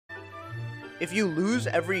if you lose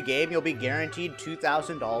every game, you'll be guaranteed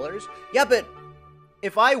 $2,000. Yeah, but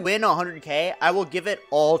if I win 100K, I will give it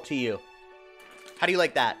all to you. How do you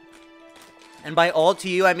like that? And by all to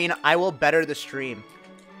you, I mean I will better the stream.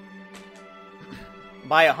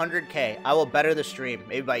 By 100K, I will better the stream.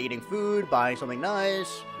 Maybe by eating food, buying something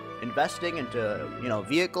nice, investing into, you know,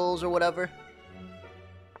 vehicles or whatever.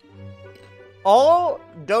 All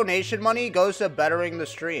donation money goes to bettering the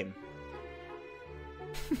stream.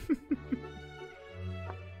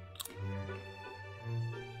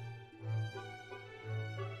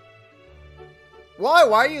 Why?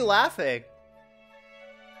 Why are you laughing?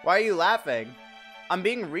 Why are you laughing? I'm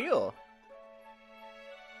being real.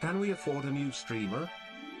 Can we afford a new streamer?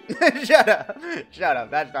 Shut up. Shut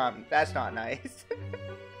up. That's not nice.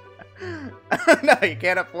 No, you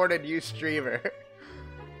can't afford a new streamer.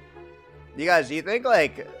 You guys, do you think,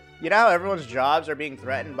 like, you know how everyone's jobs are being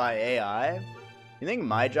threatened by AI? You think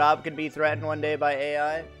my job could be threatened one day by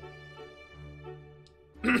AI?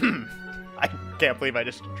 I can't believe I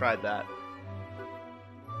just tried that.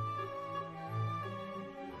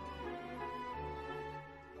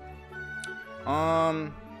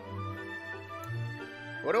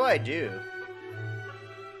 What do I do?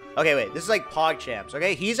 Okay, wait. This is like PogChamps,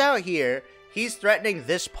 okay? He's out here. He's threatening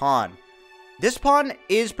this pawn. This pawn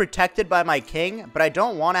is protected by my king, but I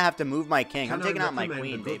don't want to have to move my king. I'm taking out my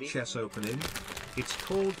queen, baby. Chess opening. It's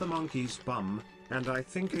called The Monkey's Bum, and I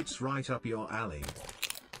think it's right up your alley.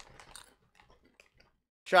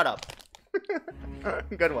 Shut up.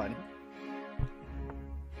 Good one.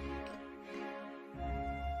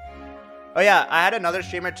 Oh yeah, I had another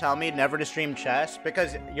streamer tell me never to stream chess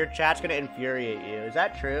because your chat's gonna infuriate you. Is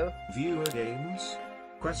that true? Viewer games?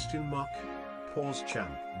 Question mark. Pause champ.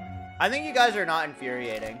 I think you guys are not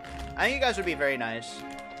infuriating. I think you guys would be very nice.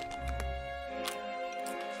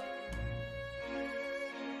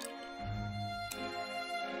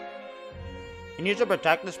 You need to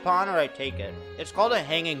protect this pawn or I take it. It's called a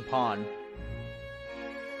hanging pawn.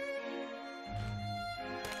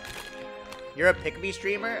 You're a pick-me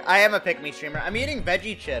streamer? I am a pick-me streamer. I'm eating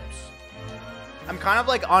veggie chips. I'm kind of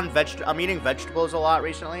like on I'm eating vegetables a lot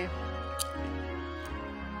recently.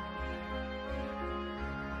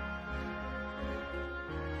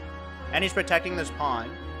 And he's protecting this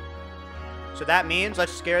pawn. So that means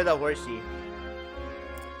let's scare the horsey.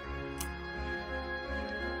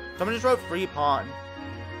 Someone just wrote free pawn.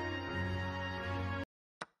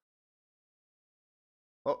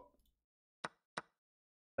 Oh.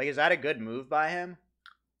 Like, is that a good move by him?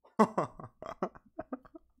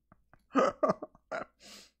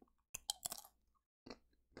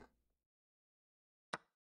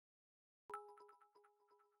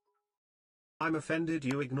 I'm offended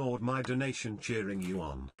you ignored my donation cheering you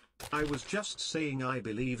on. I was just saying I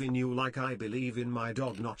believe in you like I believe in my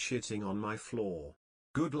dog not shitting on my floor.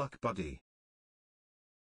 Good luck, buddy.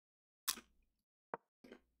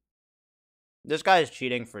 This guy's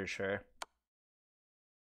cheating for sure.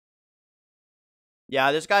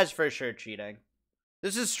 Yeah, this guy's for sure cheating.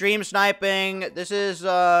 This is stream sniping. This is,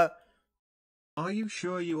 Are you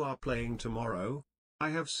sure you are playing tomorrow? I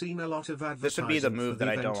have seen a lot of advertising. This would be the move that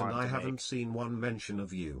I don't want to and I make. haven't seen one mention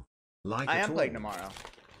of you. Like I am playing tomorrow.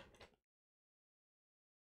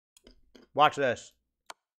 Watch this.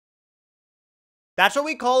 That's what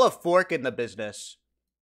we call a fork in the business.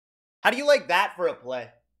 How do you like that for a play?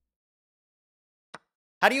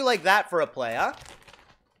 How do you like that for a play, huh?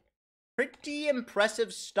 Pretty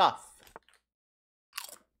impressive stuff.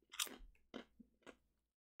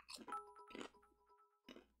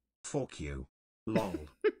 Fuck you. Lol.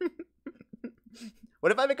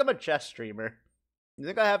 What if I become a chess streamer? You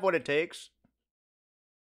think I have what it takes?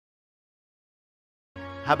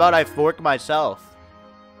 How about I fork myself?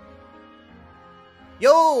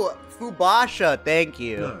 Yo, Fubasha, thank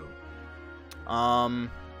you. No.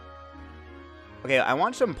 Okay, I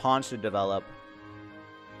want some pawns to develop.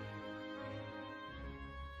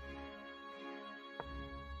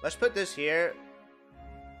 Let's put this here.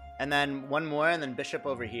 And then one more, and then bishop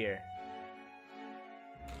over here.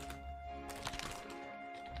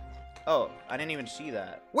 Oh, I didn't even see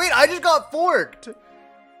that. Wait, I just got forked!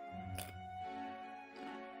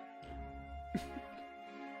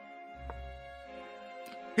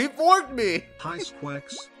 He forked me! Hi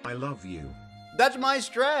Squeex, I love you. That's my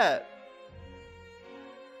strat!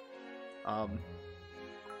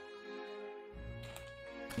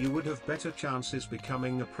 You would have better chances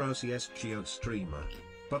becoming a pro CSGO streamer.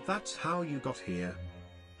 But that's how you got here.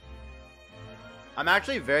 I'm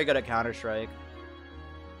actually very good at Counter-Strike.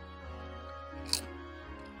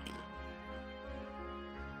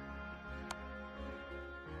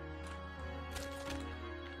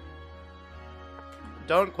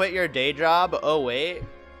 Don't quit your day job. Oh, wait.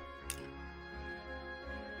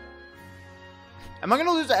 Am I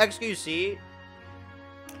gonna lose the xQc?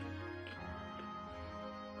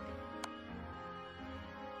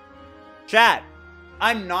 Chat,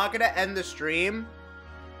 I'm not gonna end the stream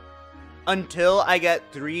until I get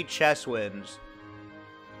 3 chess wins.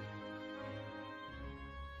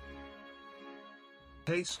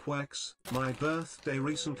 Hey Squeex, my birthday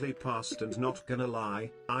recently passed and not gonna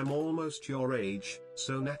lie, I'm almost your age,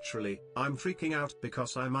 so naturally, I'm freaking out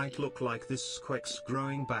because I might look like this Squeex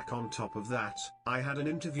growing back on top of that. I had an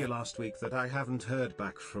interview last week that I haven't heard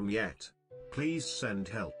back from yet. Please send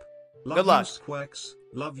help. Love Good luck. You Squeex,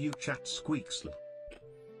 love you chat Squeex.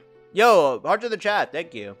 Yo, heart to the chat,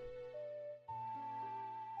 thank you.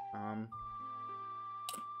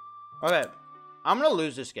 Okay, I'm gonna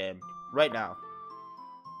lose this game right now.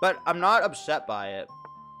 But I'm not upset by it.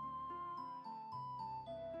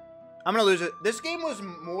 I'm gonna lose it. This game was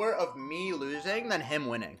more of me losing than him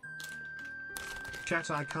winning. Chat,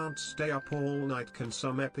 I can't stay up all night. Can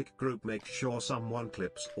some epic group make sure someone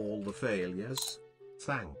clips all the failures?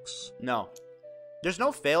 Thanks. No. There's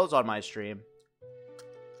no fails on my stream.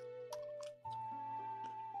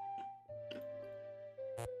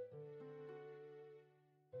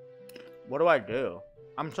 What do I do?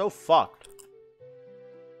 I'm so fucked.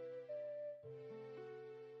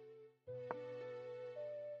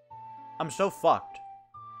 I'm so fucked.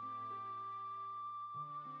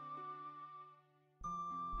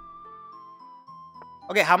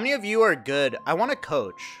 Okay, how many of you are good? I want to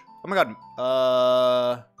coach. Oh my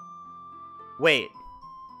god. Wait.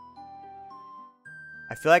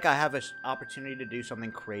 I feel like I have an opportunity to do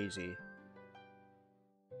something crazy.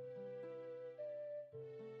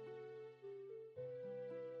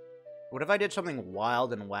 What if I did something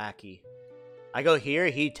wild and wacky? I go here,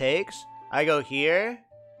 he takes. I go here.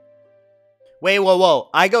 Wait, whoa, whoa.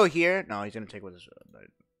 I go here. No, he's gonna take with his...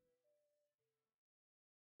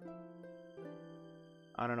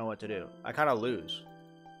 I don't know what to do. I kind of lose.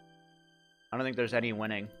 I don't think there's any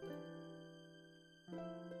winning.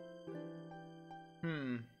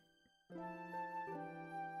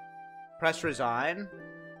 Press resign?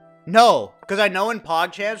 No, because I know in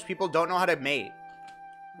PogChamps, people don't know how to mate.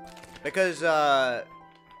 Because,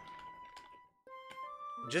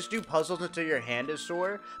 just do puzzles until your hand is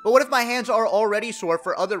sore. But what if my hands are already sore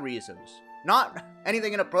for other reasons? Not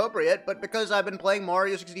anything inappropriate, but because I've been playing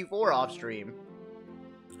Mario 64 off stream.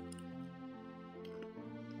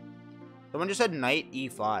 Someone just said knight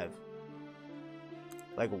e5.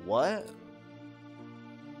 Like, what?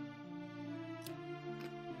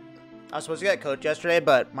 I was supposed to get coached yesterday,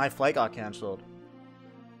 but my flight got canceled.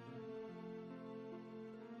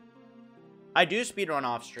 I do speedrun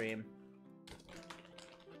off stream.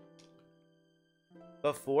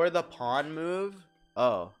 Before the pawn move?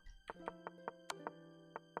 Oh.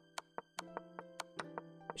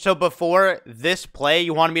 So before this play,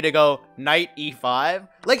 you wanted me to go knight e5?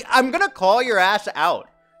 Like, I'm gonna call your ass out.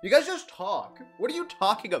 You guys just talk. What are you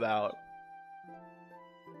talking about?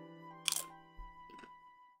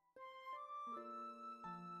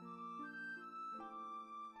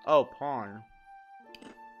 Oh, pawn.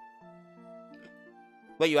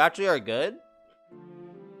 Wait, you actually are good?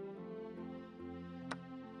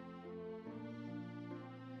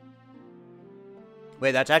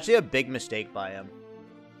 Wait, that's actually a big mistake by him.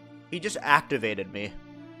 He just activated me.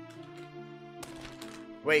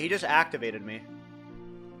 Wait, he just activated me.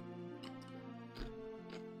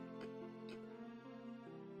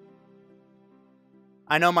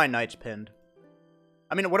 I know my knight's pinned.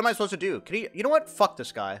 I mean, what am I supposed to do? Can he... You know what? Fuck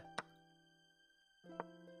this guy.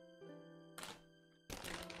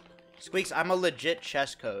 Squeex, I'm a legit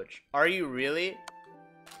chess coach. Are you really?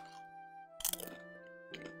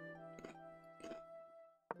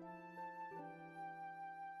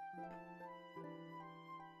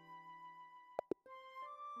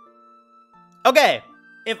 Okay,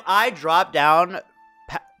 if I drop down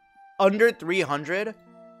under 300,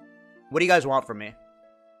 what do you guys want from me?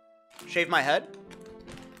 Shave my head?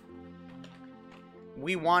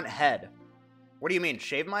 We want head. What do you mean?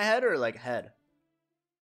 Shave my head or like head?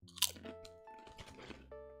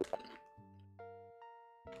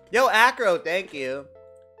 Yo, Acro, thank you.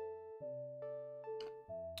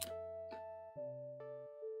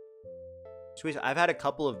 Squeeze, I've had a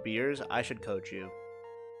couple of beers. I should coach you.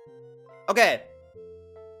 Okay.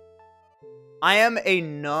 I am a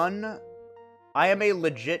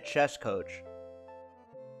legit chess coach.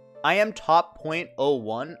 I am top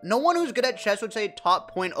 0.01. No one who's good at chess would say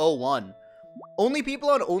top 0.01. Only people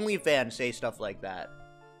on OnlyFans say stuff like that.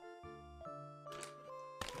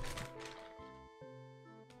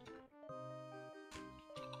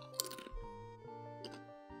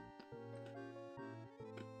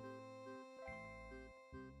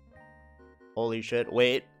 Holy shit.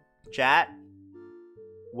 Wait. Chat.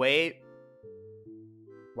 Wait.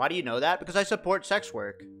 Why do you know that? Because I support sex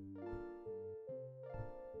work.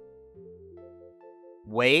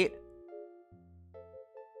 Wait.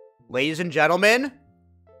 Ladies and gentlemen.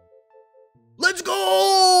 Let's go!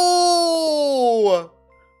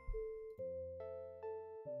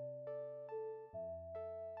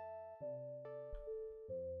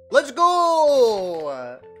 Let's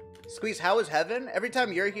go! Squeex, how is heaven? Every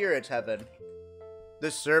time you're here, it's heaven. The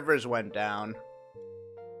servers went down.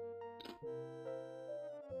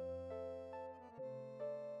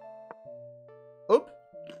 Oop.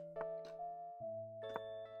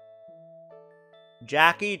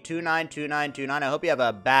 Jackie 292929. I hope you have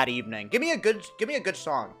a bad evening. Give me a good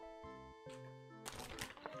song.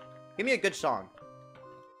 Give me a good song.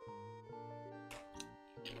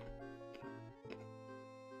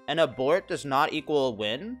 An abort does not equal a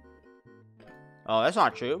win? Oh, that's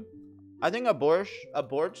not true. I think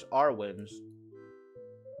aborts are wins.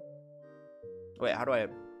 Wait, how do I...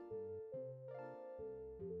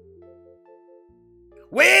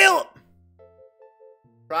 Will!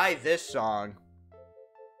 Try this song.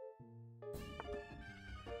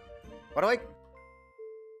 Why do I...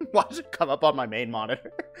 Why does it come up on my main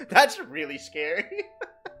monitor? That's really scary.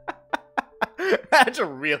 That's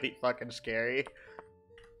really fucking scary.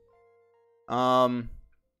 Alright,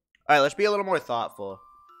 let's be a little more thoughtful.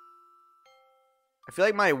 I feel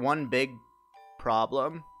like my one big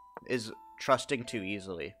problem is trusting too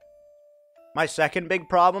easily. My second big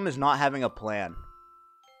problem is not having a plan.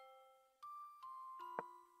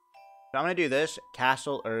 So I'm gonna do this,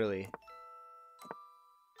 castle early.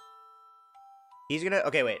 He's gonna...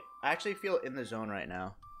 Okay, wait. I actually feel in the zone right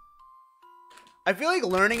now. I feel like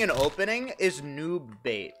learning an opening is noob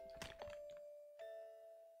bait.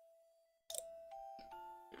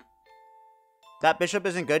 That bishop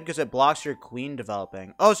isn't good because it blocks your queen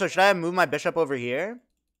developing. Oh, so should I move my bishop over here?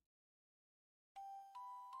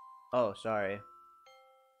 Oh, sorry.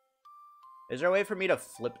 Is there a way for me to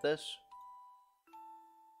flip this?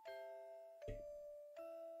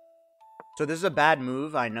 So this is a bad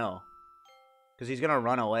move, I know. Because he's gonna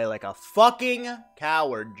run away like a fucking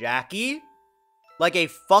coward, Jackie. Like a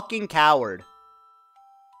fucking coward.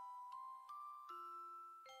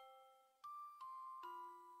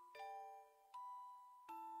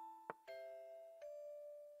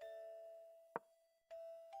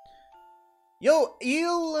 Yo,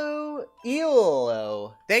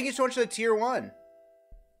 Elo. Thank you so much for the tier 1.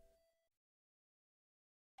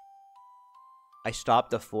 I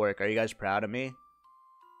stopped the fork. Are you guys proud of me?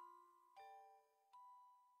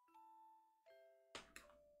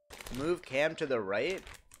 Move Cam to the right.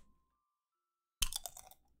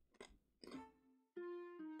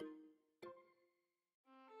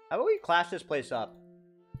 How about we class this place up?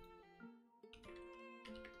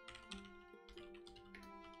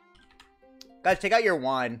 Guys, take out your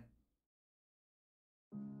wine.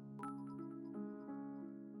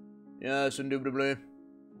 Yes, indubitably.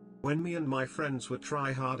 When me and my friends were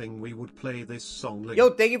tryharding, we would play this song.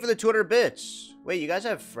 Yo, thank you for the 200 bits. Wait, you guys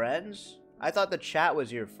have friends? I thought the chat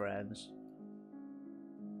was your friends.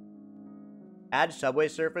 Add Subway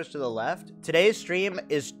Surfers to the left. Today's stream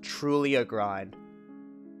is truly a grind.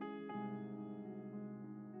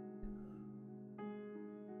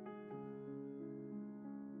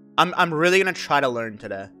 I'm really gonna try to learn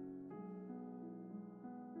today.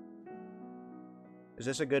 Is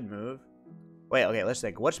this a good move? Wait, okay, let's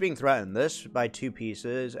think. What's being threatened? This by 2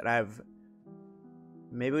 pieces, and I've...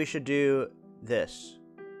 Maybe we should do this.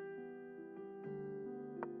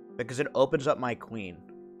 Because it opens up my queen.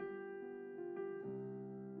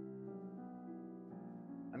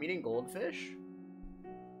 I'm eating goldfish?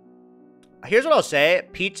 Here's what I'll say.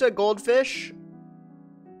 Pizza goldfish,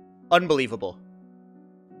 unbelievable.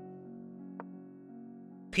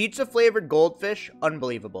 Pizza flavored goldfish,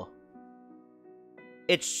 unbelievable.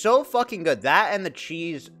 It's so fucking good. That and the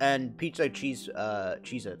cheese and pizza cheese,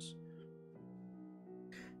 Cheez-Its.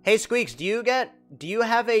 Hey Squeex, do you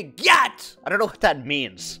have a GAT? I don't know what that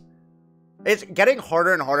means. It's getting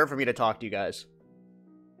harder and harder for me to talk to you guys.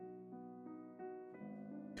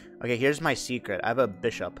 Okay, here's my secret. I have a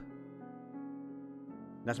bishop.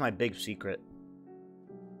 That's my big secret.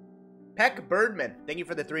 Peck Birdman, thank you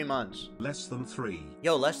for the 3 months. Less than 3.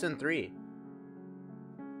 Yo, less than 3.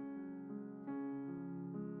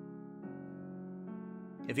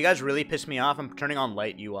 If you guys really piss me off, I'm turning on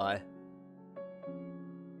light UI.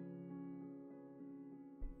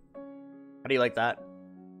 How do you like that?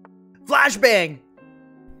 Flashbang!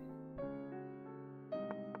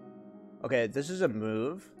 Okay, this is a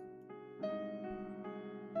move.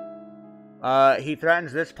 He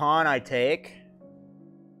threatens this pawn, I take.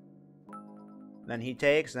 Then he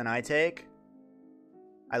takes, then I take.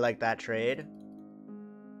 I like that trade.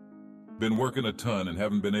 Been working a ton and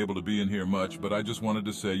haven't been able to be in here much, but I just wanted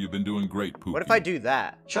to say you've been doing great, Pookie. What if I do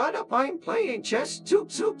that? Shut up, I'm playing chess.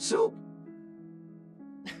 Soup, soup, soup.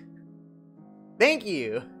 Thank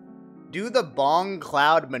you. Do the bong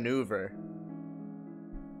cloud maneuver.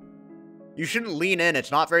 You shouldn't lean in.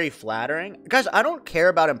 It's not very flattering. Guys, I don't care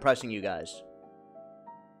about impressing you guys.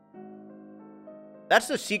 That's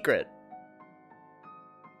the secret.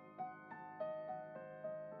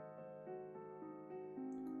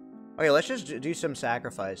 Okay, let's just do some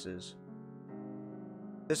sacrifices.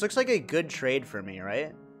 This looks like a good trade for me,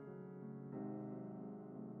 right?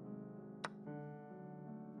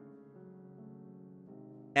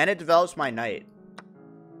 And it develops my knight.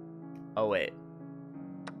 Oh, wait.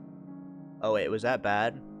 Oh, wait. Was that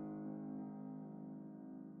bad?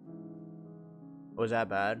 Was that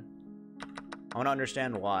bad? I want to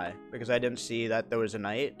understand why. Because I didn't see that there was a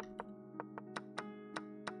knight.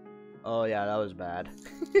 Oh, yeah, that was bad.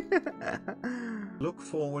 Look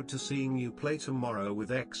forward to seeing you play tomorrow with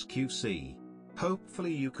xQc.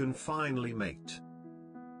 Hopefully you can finally mate.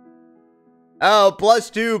 Oh,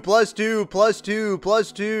 +2, +2, +2,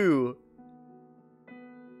 +2.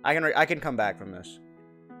 I can come back from this.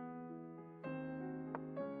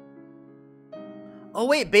 Oh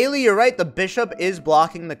wait, Bailey, you're right. The bishop is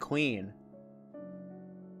blocking the queen.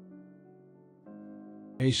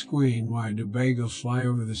 Hey, Squeen, why do bagels fly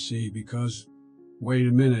over the sea? Because, wait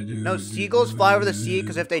a minute, dude. No, seagulls fly over the sea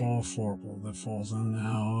because if they... Call Forple that falls on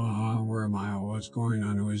now. Where am I? What's going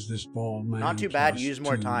on? Who is this bald man? Not too bad. Use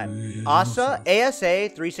more time. Asa,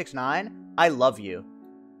 ASA369, I love you.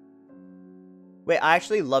 Wait, I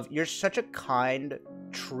actually love... You're such a kind,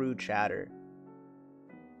 true chatter.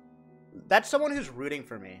 That's someone who's rooting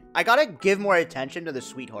for me. I gotta give more attention to the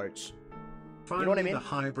sweethearts. Finally, you know what I mean? The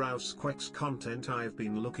highbrow Squeex content I've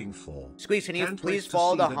been looking for. Squeex, can you Can't please wait to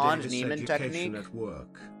follow see the the Hans Davis Niemann education technique? at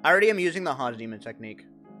work. I already am using the Hans Niemann technique.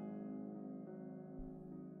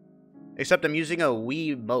 Except I'm using a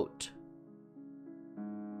Wiimote.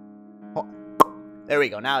 Oh, there we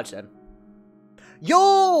go. Now it's in.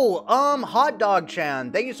 Yo! Hot Dog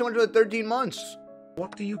Chan. Thank you so much for the 13 months.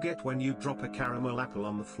 What do you get when you drop a caramel apple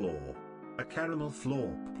on the floor? A caramel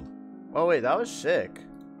floor. Oh, wait. That was sick.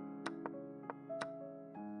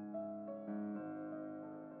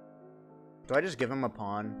 Do I just give him a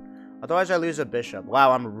pawn? Otherwise, I lose a bishop.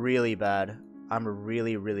 Wow, I'm really bad. I'm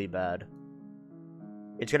really, really bad.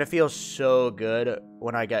 It's gonna feel so good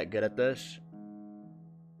when I get good at this.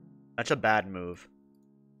 That's a bad move.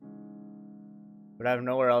 But I have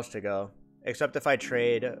nowhere else to go. Except if I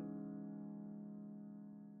trade...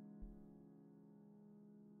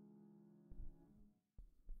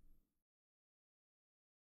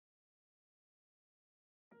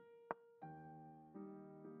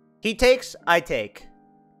 He takes, I take.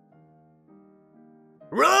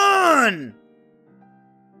 Run!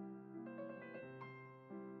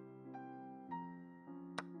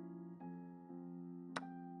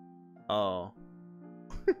 Oh.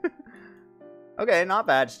 Okay, not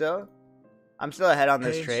bad still. I'm still ahead on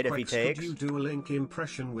this Hey, trade if he Squeex, takes. Could you do a Link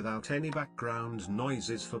impression without any background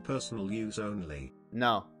noises for personal use only?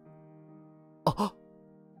 No. Oh.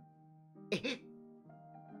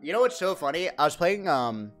 You know what's so funny? I was playing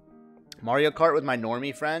Mario Kart with my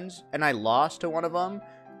normie friends, and I lost to one of them.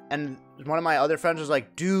 And one of my other friends was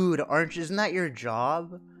like, "Dude, isn't that your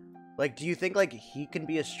job? Like, do you think like he can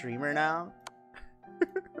be a streamer now?"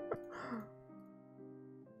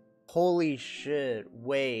 Holy shit!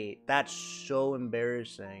 Wait, that's so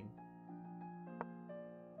embarrassing.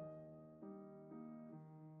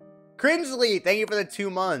 Crinsley, thank you for the 2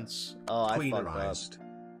 months. Oh, I fucked up.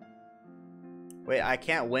 Wait, I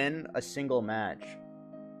can't win a single match.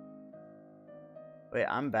 Wait,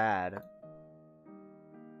 I'm bad.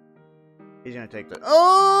 He's gonna take the...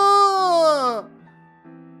 Oh!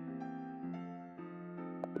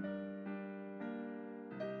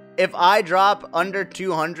 If I drop under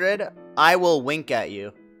 200, I will wink at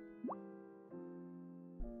you.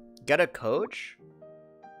 Get a coach?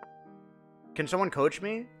 Can someone coach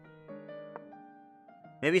me?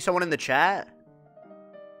 Maybe someone in the chat?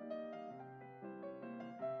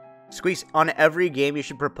 Squeex, on every game you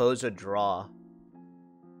should propose a draw.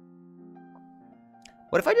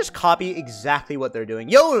 What if I just copy exactly what they're doing?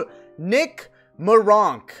 Yo, Nick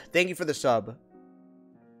Moronk, thank you for the sub.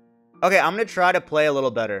 Okay, I'm gonna try to play a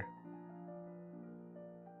little better.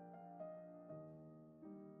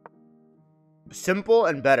 Simple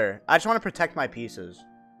and better. I just want to protect my pieces.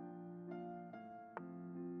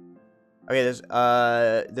 Okay,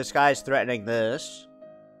 this guy's threatening this,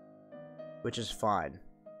 which is fine.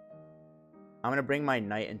 I'm gonna bring my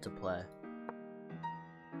knight into play.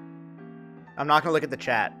 I'm not gonna look at the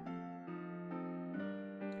chat.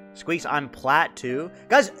 Squeex, I'm plat too.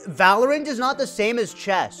 Guys, Valorant is not the same as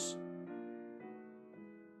chess.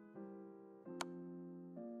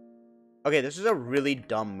 Okay, this is a really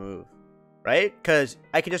dumb move, right? Because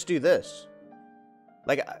I could just do this.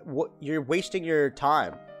 Like, you're wasting your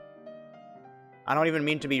time. I don't even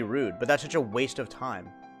mean to be rude, but that's such a waste of time.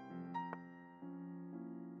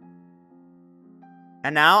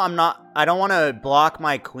 And now I don't want to block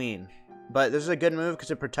my queen. But this is a good move because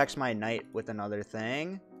it protects my knight with another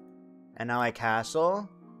thing. And now I castle.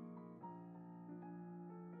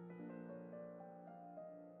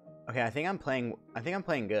 Okay, I think I'm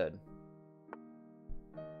playing good.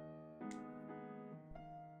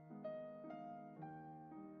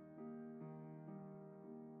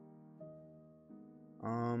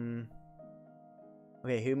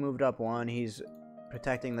 Okay, he moved up one. He's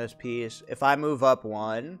protecting this piece. If I move up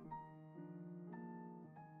one,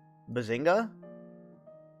 Bazinga?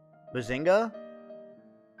 Bazinga?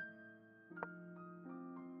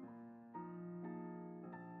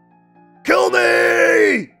 Kill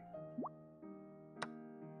me!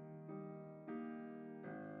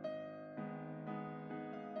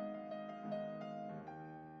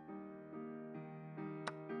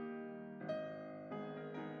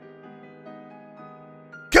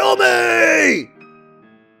 Kill me!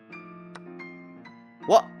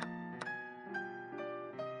 What?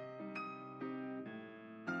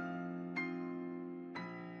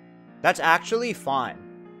 That's actually fine.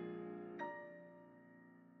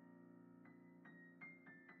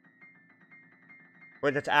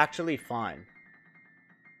 Wait, that's actually fine.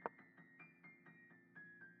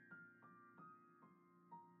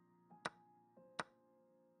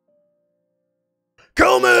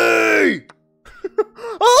 Kill me!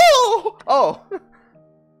 Oh! Oh!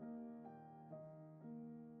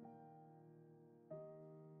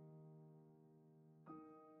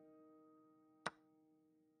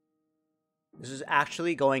 This is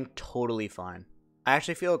actually going totally fine. I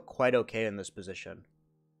actually feel quite okay in this position.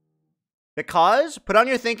 Because, put on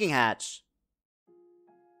your thinking hats.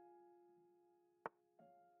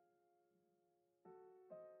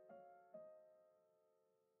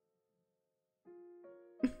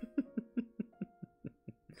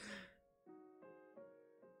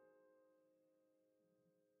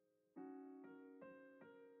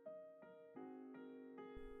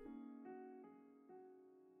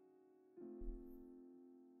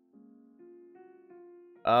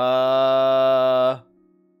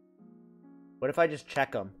 What if I just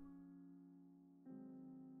check them?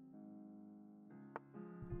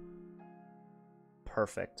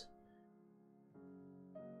 Perfect.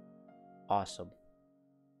 Awesome.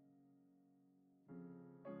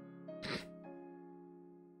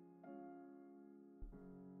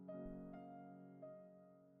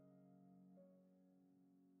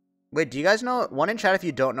 Wait, do you guys know? One in chat if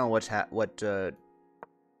you don't know what's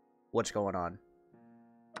going on.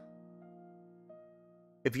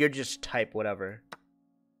 If you're just type whatever.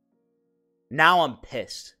 Now I'm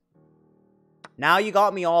pissed. Now you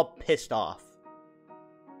got me all pissed off.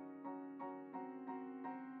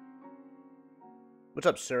 What's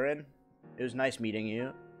up, Surin? It was nice meeting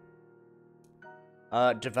you.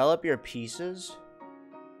 Develop your pieces.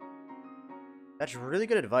 That's really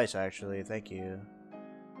good advice, actually. Thank you.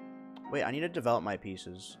 Wait, I need to develop my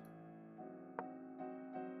pieces.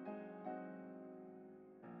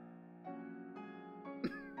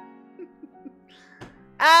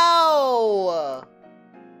 Ow!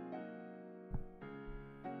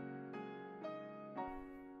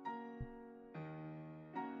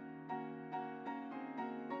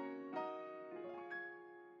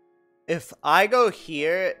 If I go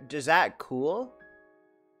here, is that cool?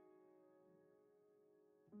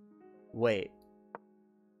 Wait.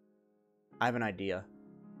 I have an idea.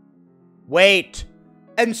 Wait!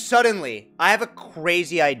 And suddenly, I have a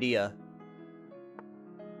crazy idea.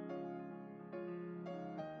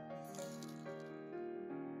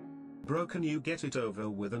 Bro, can you get it over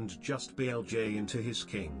with and just BLJ into his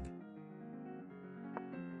king?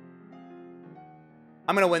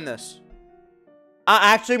 I'm gonna win this.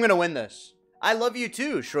 Actually, I'm gonna win this. I love you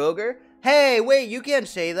too, Schroger. Hey, wait, you can't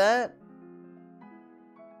say that.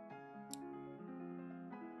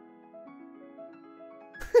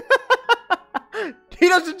 He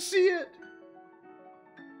doesn't see it.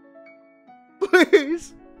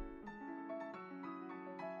 Please.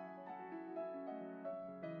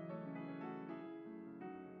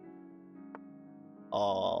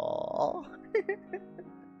 Aww.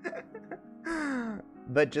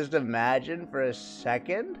 But just imagine for a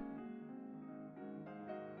second.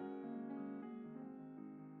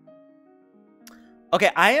 Okay,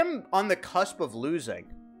 I am on the cusp of losing.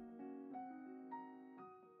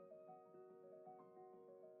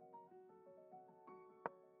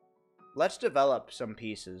 Let's develop some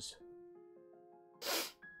pieces.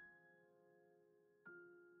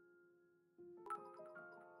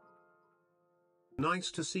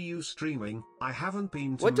 Nice to see you streaming. I haven't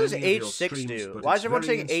been to What does many of your H6 streams, do? but Why it's is everyone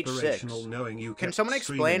very saying H6? inspirational knowing you Can kept someone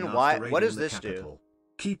explain streaming why? after What does raiding the this do? capital.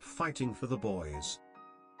 Keep fighting for the boys.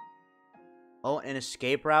 Oh, an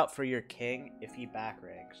escape route for your king if he back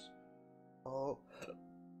ranks. Oh.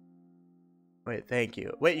 Wait, thank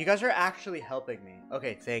you. Wait, you guys are actually helping me.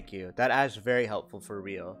 Okay, thank you. That is very helpful for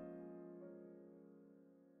real.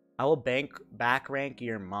 I will back rank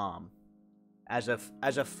your mom as a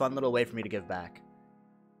fun little way for me to give back.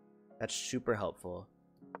 That's super helpful.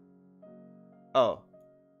 Oh.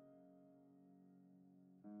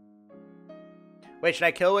 Wait, should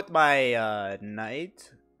I kill with my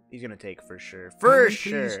knight? He's gonna take for sure. For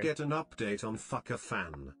sure. Please get an update on Fucker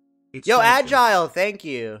Fan. It's Yo, taken. Agile, thank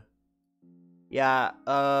you. Yeah,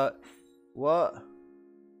 what?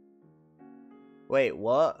 Wait,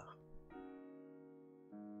 what?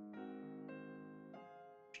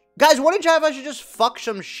 Guys, what did you have? I should just fuck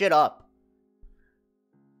some shit up.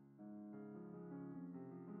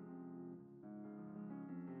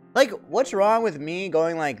 Like, what's wrong with me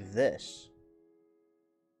going like this?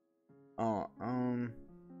 Oh,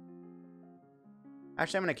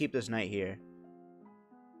 actually, I'm gonna keep this knight here.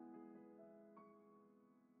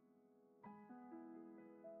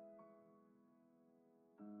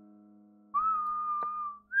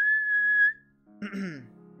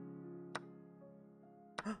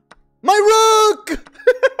 My rook!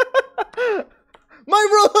 My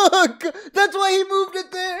rook! That's why he moved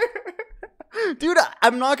it there! Dude,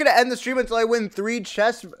 I'm not gonna end the stream until I win 3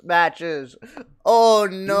 chess matches. Oh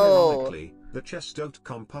no. Ironically, the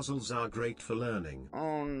chess.com puzzles are great for learning.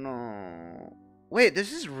 Oh no. Wait,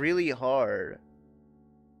 this is really hard.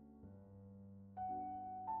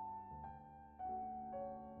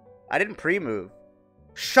 I didn't pre-move.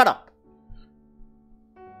 Shut up.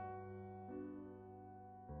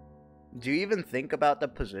 Do you even think about the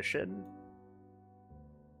position?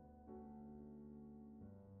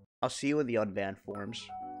 I'll see you in the unbanned forums.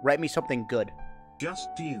 Write me something good. Just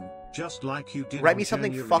you, just like you did. Write on me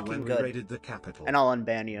something January fucking when good. we raided the capital. And I'll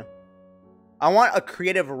unban you. I want a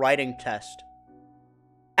creative writing test.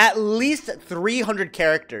 At least 300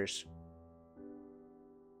 characters.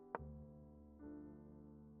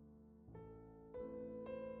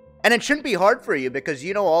 And it shouldn't be hard for you because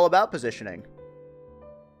you know all about positioning.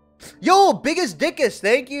 Yo, biggest dickus,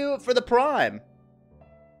 thank you for the prime.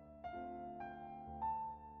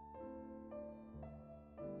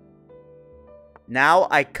 Now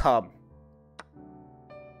I come.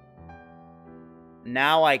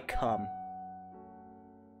 Now I come.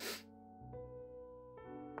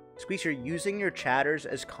 Squeex, you're using your chatters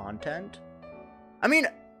as content? I mean,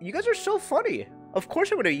 you guys are so funny. Of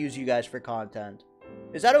course I'm going to use you guys for content.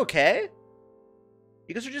 Is that okay?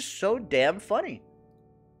 You guys are just so damn funny.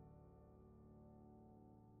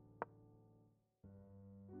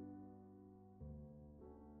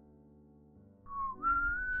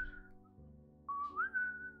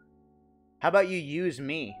 How about you use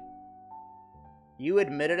me? You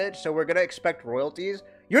admitted it, so we're gonna expect royalties?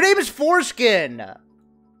 Your name is Foreskin!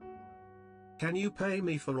 Can you pay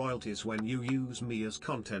me for royalties when you use me as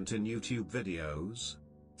content in YouTube videos?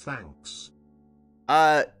 Thanks.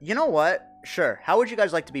 You know what? Sure. How would you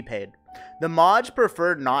guys like to be paid? The mods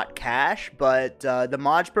prefer not cash, but the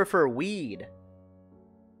mods prefer weed.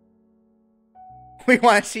 We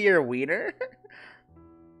want to see your wiener?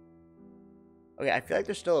 Okay, I feel like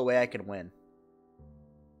there's still a way I can win.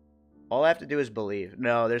 All I have to do is believe.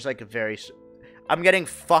 No, there's like a very... I'm getting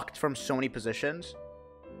fucked from so many positions.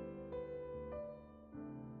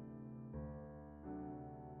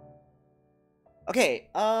 Okay,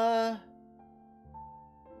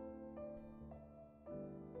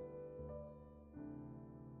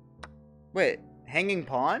 wait, hanging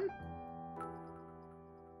pawn?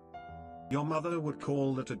 Your mother would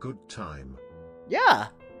call that a good time. Yeah.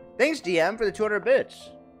 Thanks, DM, for the 200 bits.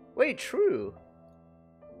 Wait, true.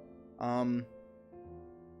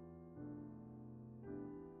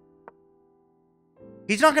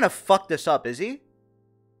 He's not gonna fuck this up, is he?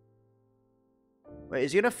 Wait,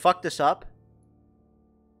 is he gonna fuck this up?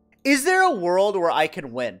 Is there a world where I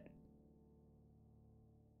can win?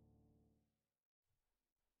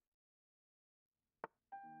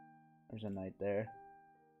 There's a knight there.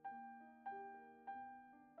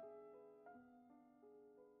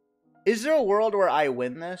 Is there a world where I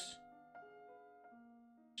win this?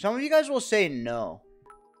 Some of you guys will say no.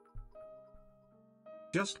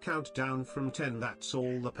 Just count down from 10. That's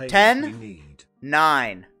all the payment 10, we need.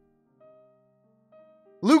 9.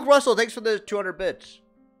 Luke Russell, thanks for the 200 bits.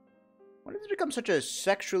 When did this become such a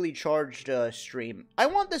sexually charged stream? I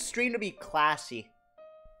want this stream to be classy.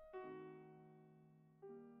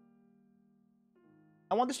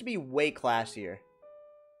 I want this to be way classier.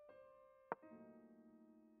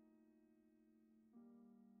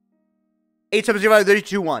 Eight 705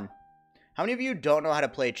 32 1. How many of you don't know how to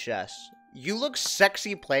play chess? You look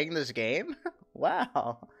sexy playing this game?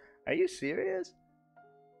 Wow. Are you serious?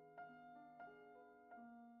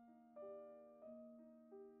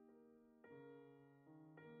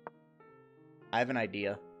 I have an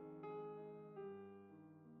idea.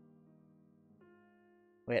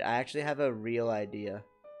 Wait, I actually have a real idea.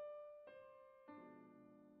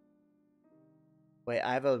 Wait,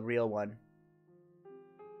 I have a real one.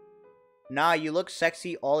 Nah, you look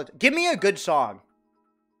sexy all the time. Give me a good song.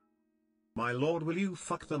 My lord, will you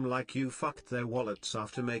fuck them like you fucked their wallets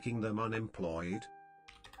after making them unemployed?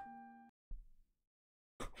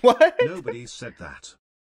 What? Nobody said that.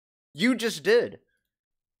 You just did.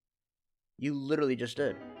 You literally just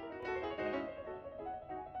did.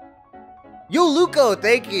 Yo, Luco,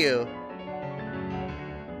 thank you.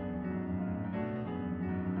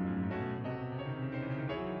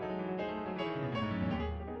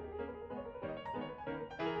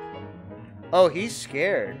 Oh, he's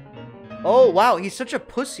scared. Oh, wow, he's such a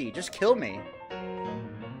pussy. Just kill me.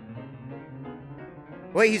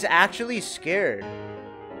 Wait, he's actually scared.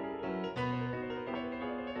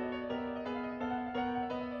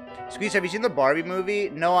 Squeex, have you seen the Barbie movie?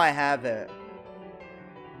 No, I haven't.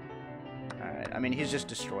 Alright, I mean, he's just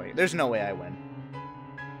destroying. There's no way I win.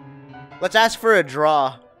 Let's ask for a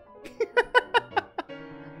draw.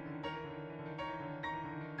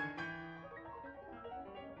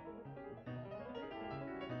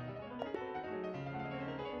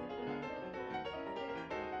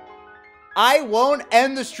 I won't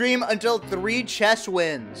end the stream until 3 chess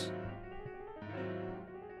wins.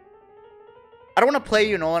 I don't want to play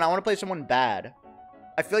you, Nolan. I want to play someone bad.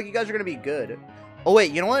 I feel like you guys are going to be good. Oh,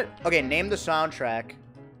 wait. You know what? Okay, name the soundtrack.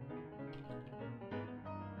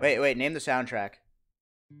 Wait. Name the soundtrack.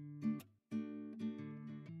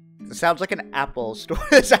 It sounds like an Apple store.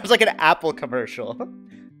 It sounds like an Apple commercial.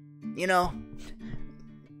 You know,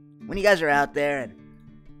 when you guys are out there and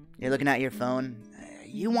you're looking at your phone,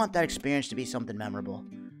 you want that experience to be something memorable.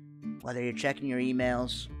 Whether you're checking your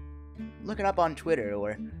emails, looking up on Twitter,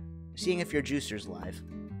 or seeing if your juicer's live.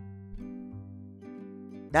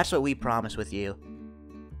 That's what we promise with you.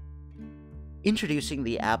 Introducing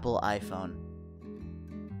the Apple iPhone.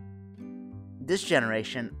 This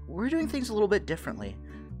generation, we're doing things a little bit differently.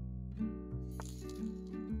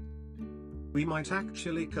 We might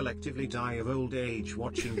actually collectively die of old age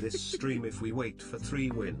watching this stream if we wait for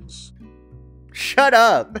 3 wins. Shut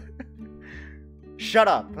up! Shut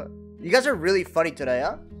up. You guys are really funny today,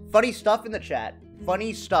 huh? Funny stuff in the chat.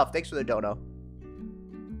 Funny stuff. Thanks for the dono.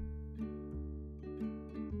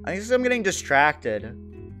 I guess I'm getting distracted.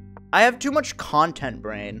 I have too much content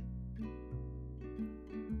brain.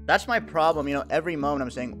 That's my problem, you know, every moment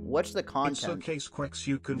I'm saying, what's the content? It's okay, Squeex,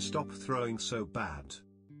 you can stop throwing so bad.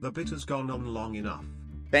 The bit has gone on long enough.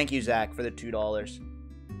 Thank you, Zach, for the $2.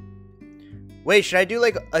 Wait, should I do,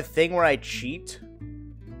 like, a thing where I cheat?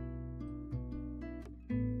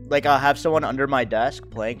 Like, I'll have someone under my desk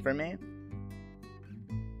playing for me?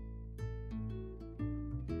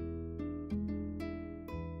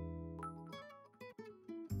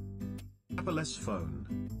 Apple-less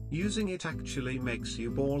phone. Using it actually makes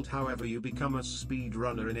you bald, however you become a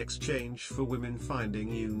speedrunner in exchange for women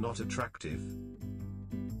finding you not attractive.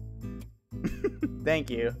 Thank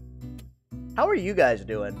you. How are you guys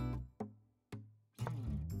doing?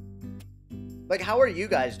 Like, how are you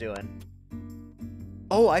guys doing?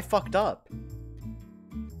 Oh, I fucked up.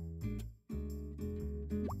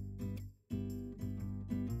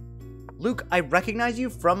 Luke, I recognize you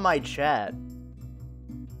from my chat.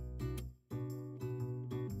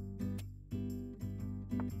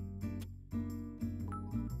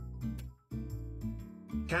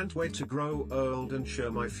 Can't wait to grow old and show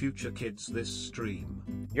my future kids this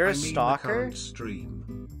stream. You're a I mean stalker? The current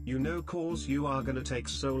stream. You know, cause you are gonna take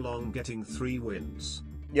so long getting 3 wins.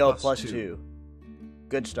 Yo, plus 2.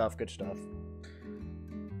 Good stuff, good stuff.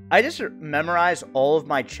 I just memorized all of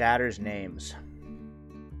my chatters' names.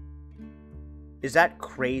 Is that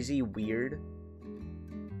crazy weird?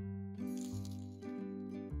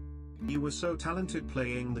 You were so talented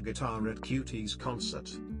playing the guitar at Cutie's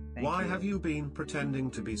concert. Why have you been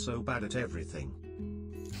pretending to be so bad at everything?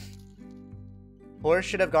 Horse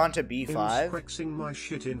should have gone to b5. I'm squexing my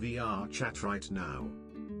shit in VR chat right now.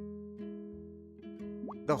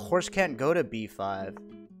 The horse can't go to b5.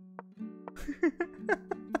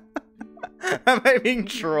 Am I being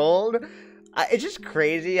trolled? It's just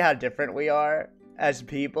crazy how different we are as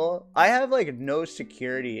people. I have like no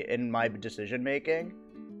security in my decision making.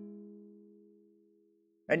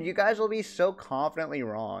 And you guys will be so confidently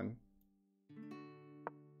wrong.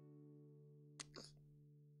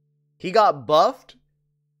 He got buffed?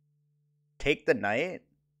 Take the knight?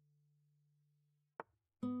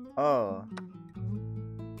 Oh.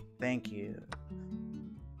 Thank you.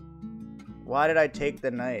 Why did I take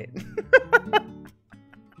the knight?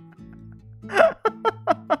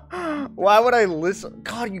 Why would I listen?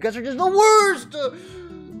 God, you guys are just the worst!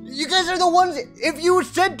 You guys are the ones. If you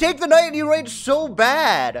said take the knight and you write so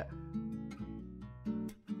bad.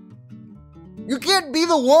 You can't be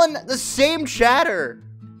the one, the same chatter.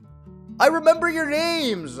 I remember your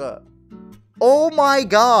names. Oh my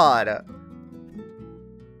god.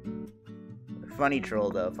 Funny troll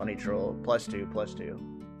though, funny troll. +2,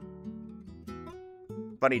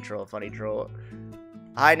 +2. Funny troll, funny troll.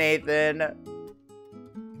 Hi Nathan.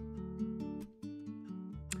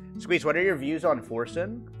 Squeex, what are your views on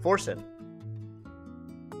Forsen? Forsen.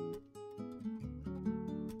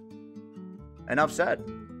 Enough said.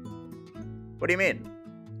 What do you mean?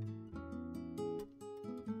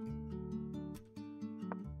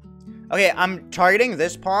 Okay, I'm targeting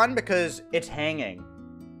this pawn because it's hanging.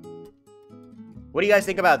 What do you guys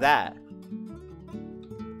think about that?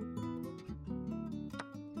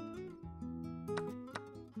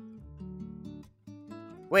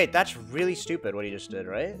 Wait, that's really stupid what he just did,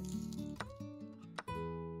 right?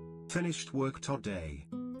 Finished work today.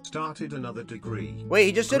 Started another degree. Wait,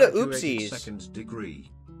 he just did a Graduated oopsies. Second degree.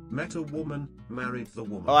 Met a woman, married the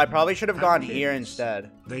woman. Oh, I probably should have Had gone kids. here instead.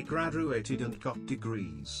 They graduated and got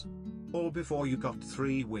degrees. All before you got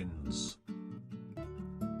 3 wins.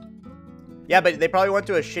 Yeah, but they probably went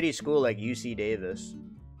to a shitty school like UC Davis.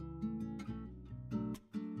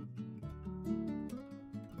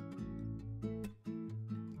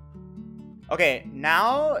 Okay,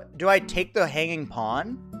 now do I take the hanging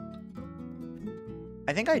pawn?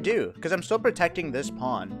 I think I do, because I'm still protecting this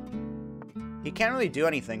pawn. He can't really do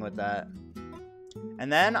anything with that.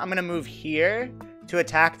 And then I'm going to move here to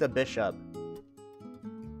attack the bishop.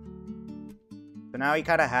 So now he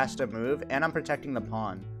kind of has to move, and I'm protecting the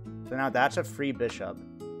pawn. So now that's a free bishop.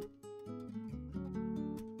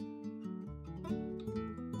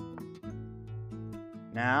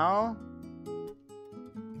 Now...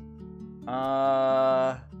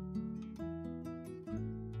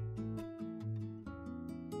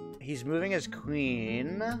 He's moving his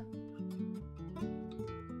queen.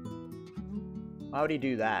 Why would he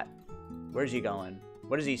do that? Where's he going?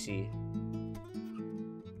 What does he see?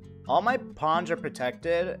 All my pawns are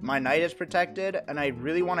protected. My knight is protected. And I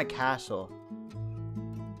really want a castle.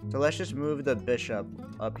 So let's just move the bishop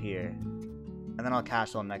up here. And then I'll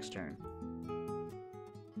castle next turn.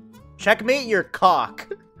 Checkmate your cock.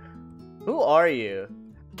 Who are you?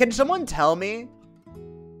 Can someone tell me?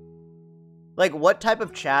 Like, what type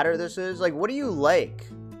of chatter this is? Like, what do you like?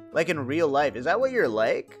 Like, in real life. Is that what you're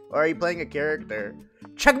like? Or are you playing a character?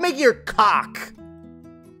 Checkmate your cock!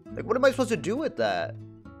 Like, what am I supposed to do with that?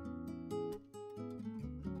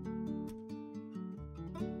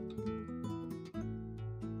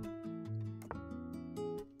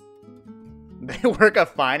 They work a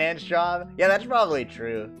finance job? Yeah, that's probably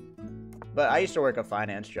true. But I used to work a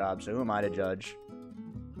finance job, so who am I to judge?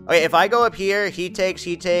 Okay, if I go up here, he takes,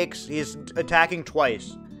 he's attacking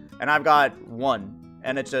twice. And I've got 1.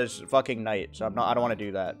 And it's a fucking knight, so I don't want to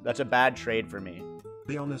do that. That's a bad trade for me.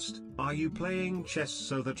 Be honest, are you playing chess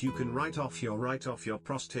so that you can write off your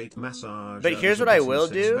prostate massage? But here's what I will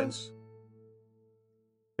do.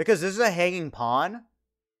 Because this is a hanging pawn,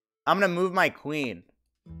 I'm going to move my queen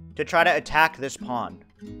to try to attack this pawn.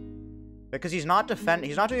 Because he's not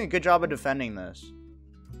doing a good job of defending this.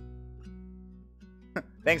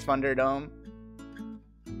 Thanks, Thunderdome.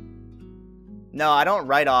 No, I don't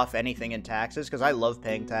write off anything in taxes because I love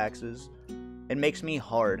paying taxes. It makes me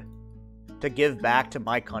hard to give back to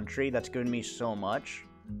my country that's given me so much.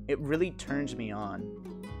 It really turns me on.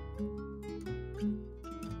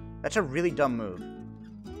 That's a really dumb move.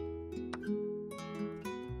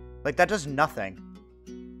 Like, that does nothing.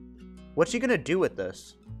 What's he gonna do with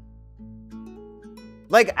this?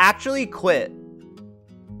 Like, actually quit.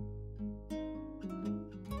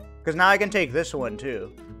 Because now I can take this one,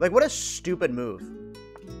 too. Like, what a stupid move.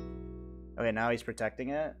 Okay, now he's protecting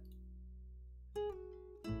it.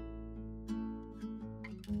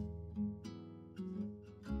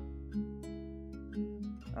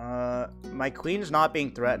 My queen's not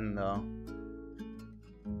being threatened, though.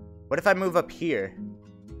 What if I move up here?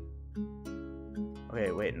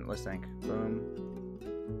 Okay, wait, let's think. Boom.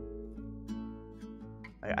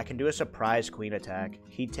 I can do a surprise queen attack.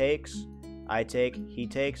 He takes, I take, he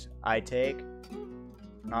takes, I take.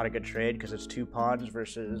 Not a good trade, because it's 2 pawns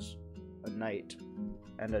versus a knight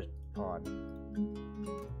and a pawn.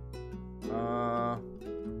 How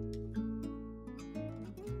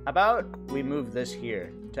about we move this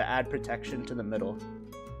here to add protection to the middle?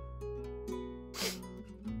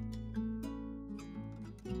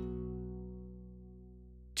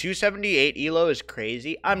 $278 elo is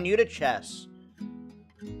crazy. I'm new to chess.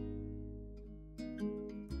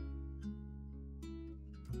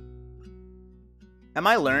 Am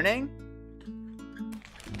I learning?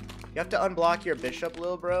 You have to unblock your bishop,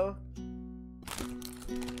 lil bro.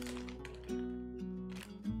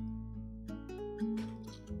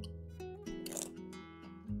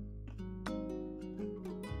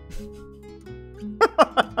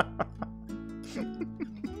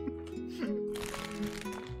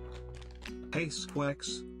 Hey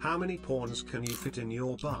Squeex, how many pawns can you fit in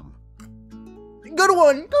your bum? Good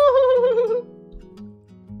one.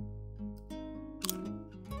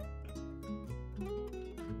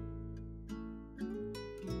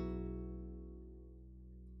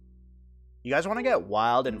 You guys want to get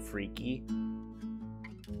wild and freaky?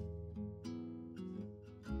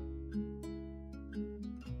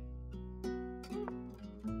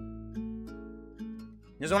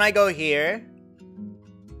 This is when I go here.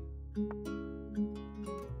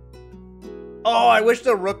 Oh, I wish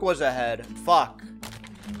the rook was ahead. Fuck.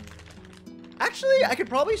 Actually, I could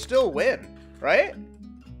probably still win, right?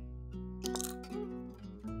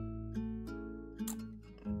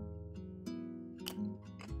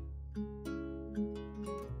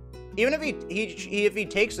 Even if he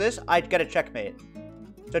takes this, I'd get a checkmate.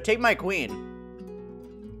 So take my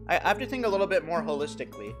queen. I have to think a little bit more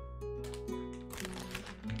holistically.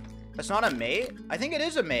 That's not a mate? I think it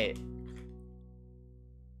is a mate.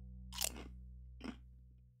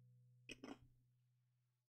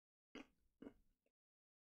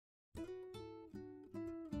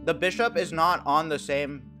 The bishop is not on the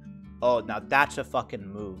same... Oh, now that's a fucking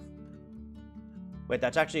move. Wait,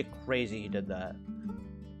 that's actually crazy he did that.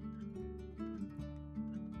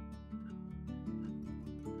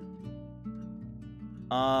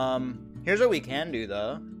 Here's what we can do,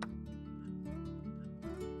 though.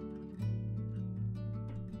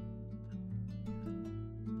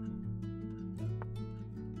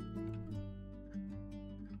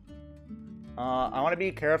 I want to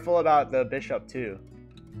be careful about the bishop, too.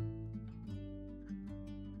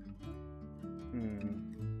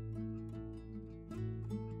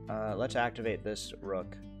 Let's activate this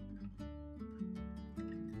rook.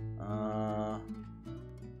 I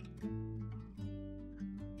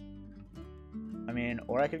mean,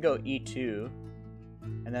 or I could go e2,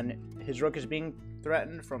 and then his rook is being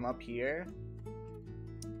threatened from up here.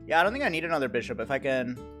 Yeah, I don't think I need another bishop if I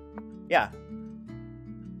can... Yeah.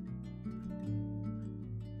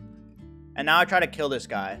 And now I try to kill this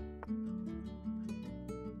guy.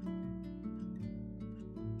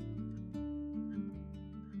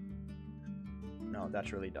 No,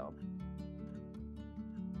 that's really dumb.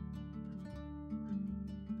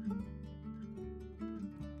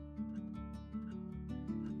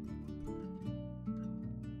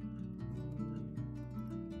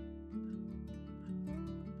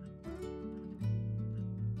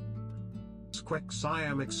 Squeex, I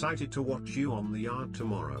am excited to watch you on the yard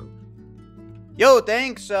tomorrow. Yo,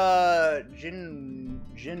 thanks, Jinuga.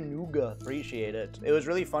 Appreciate it. It was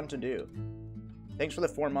really fun to do. Thanks for the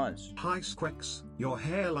 4 months. Hi Squeex, your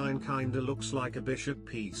hairline kinda looks like a bishop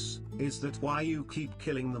piece. Is that why you keep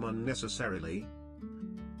killing them unnecessarily?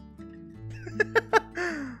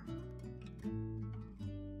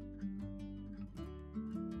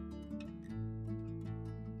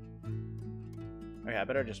 Okay, I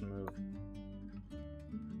better just move.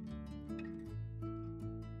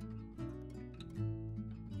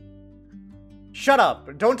 Shut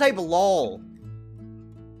up! Don't type lol.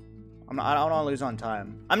 I don't want to lose on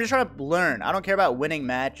time. I'm just trying to learn. I don't care about winning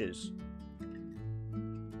matches.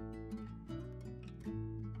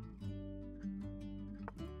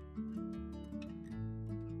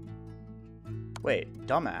 Wait,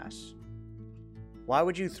 dumbass. Why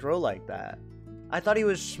would you throw like that? I thought he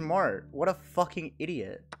was smart. What a fucking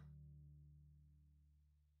idiot.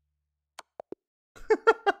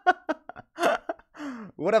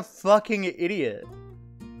 What a fucking idiot.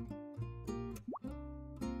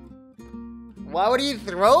 Why would he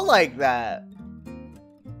throw like that?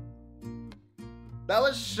 That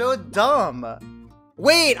was so dumb.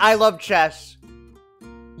 Wait, I love chess.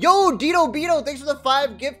 Yo, Dino Beto, thanks for the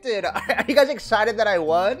 5 gifted. Are you guys excited that I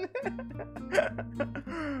won?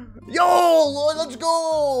 Yo, let's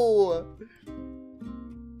go.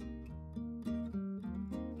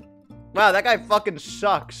 Wow, that guy fucking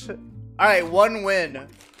sucks. Alright, 1 win.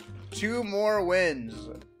 2 more wins.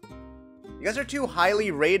 You guys are too highly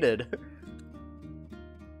rated.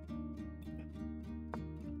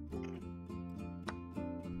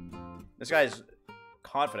 This guy's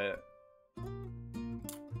confident.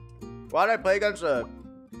 Why did I play against a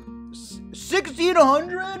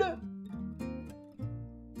 1600?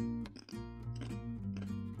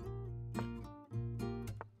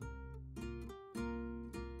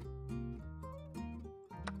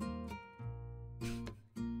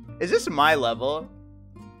 Is this my level?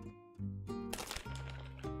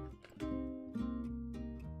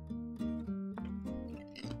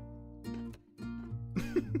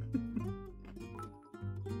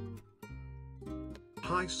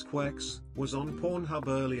 Hi Squeex, was on Pornhub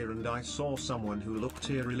earlier and I saw someone who looked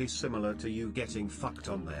eerily similar to you getting fucked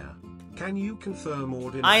on there. Can you confirm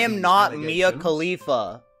or deny I am these not Mia allegations?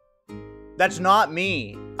 Khalifa. That's not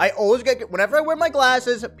me. I always get, whenever I wear my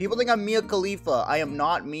glasses, people think I'm Mia Khalifa. I am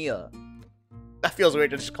not Mia. That feels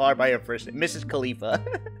weird to just call her by her first name. Mrs. Khalifa.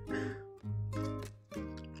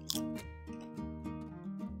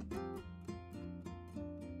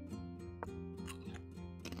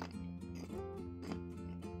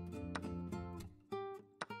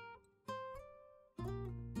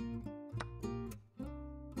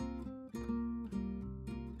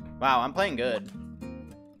 Wow, I'm playing good.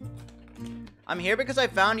 I'm here because I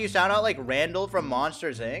found you sound out like Randall from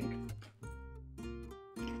Monsters, Inc.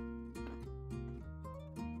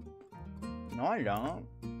 No, I don't.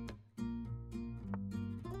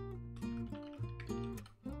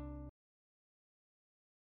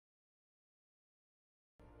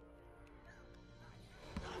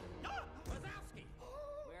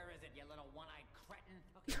 Where is it, you little one-eyed cretin?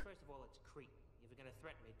 Okay, first of all, it's creep. If you're gonna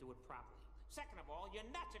threaten me, do it properly. Second of all, you're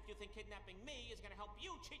nuts if you think kidnapping me is gonna help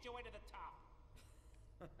you cheat your way to the top.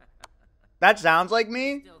 That sounds like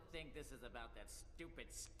me. Still think this is about that stupid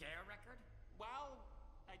scare record? Well,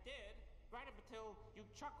 I did. Right up until you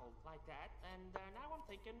chuckled like that, and now I'm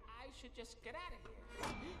thinking I should just get out of here.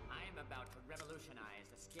 I am about to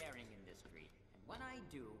revolutionize the scaring industry, and when I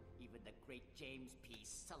do, even the great James P.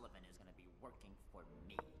 Sullivan is gonna be working for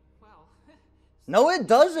me. Well, No, it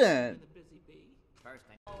doesn't. the busy bee. First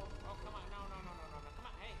thing. Oh, come on, no, come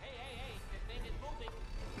on, hey, this thing is moving.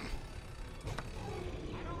 I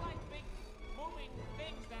don't like big moving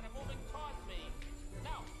things that are moving towards me.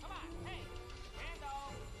 No, come on, hey,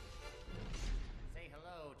 Randall. Say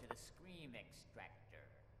hello to the Scream Extractor.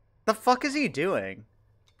 The fuck is he doing?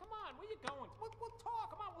 Come on, where you going? We'll talk.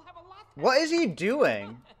 Come on, we'll have a lot. What is he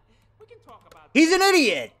doing? We can talk about. He's an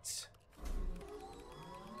idiot.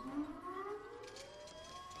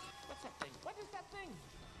 What's that thing? What is that thing?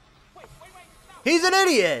 Wait, no. He's an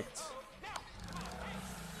idiot. No. Come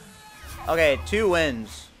on, hey. Okay, 2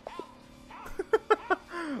 wins.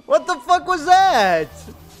 What the fuck was that?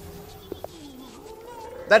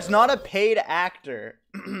 That's not a paid actor.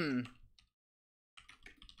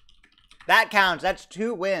 That counts. That's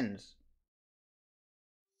 2 wins.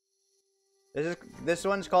 This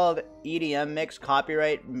one's called EDM Mix,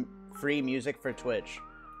 copyright free music for Twitch.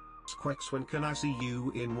 Squeex, when can I see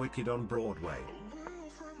you in Wicked on Broadway?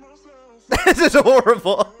 This is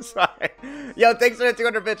horrible. Sorry. Yo, thanks for the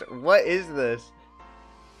 200 bits. What is this?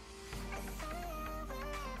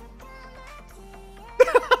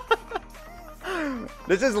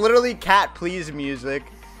 This is literally Cat Please music.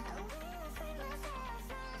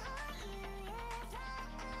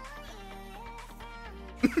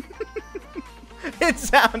 It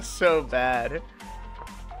sounds so bad.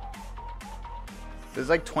 This is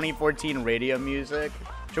like 2014 radio music.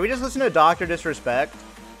 Should we just listen to Dr. Disrespect?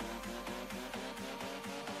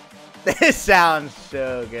 This sounds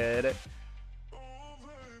so good.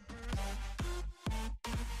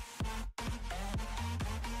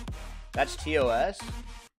 That's TOS?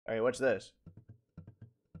 Alright, what's this?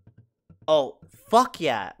 Oh, fuck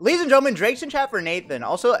yeah. Ladies and gentlemen, Drake's in chat for Nathan.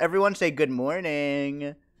 Also, everyone say good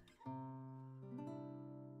morning.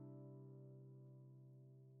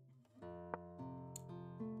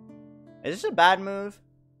 Is this a bad move?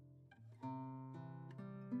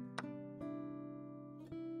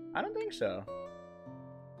 I don't think so.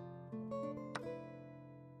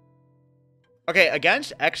 Okay,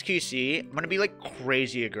 against xQc, I'm gonna be like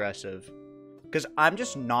crazy aggressive. Because I'm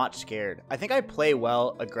just not scared. I think I play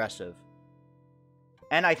well aggressive.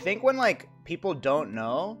 And I think when like people don't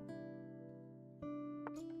know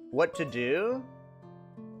what to do,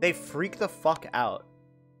 They freak the fuck out.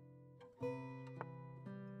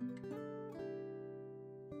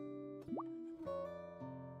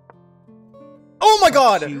 Oh my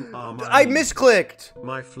god! I misclicked!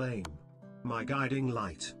 My flame. My guiding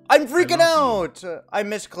light. I'm freaking out! I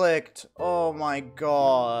misclicked. Oh my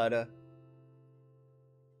god.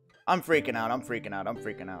 I'm freaking out, I'm freaking out, I'm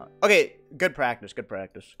freaking out. Okay, good practice, good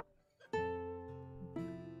practice.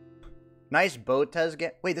 Nice boat test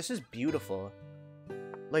game. Wait, this is beautiful.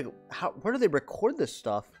 Like, where do they record this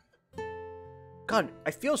stuff? God,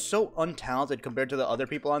 I feel so untalented compared to the other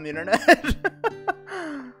people on the internet.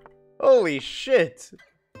 Holy shit.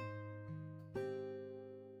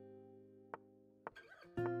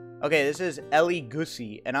 Okay, this is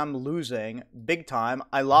xQc, and I'm losing big time.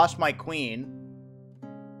 I lost my queen.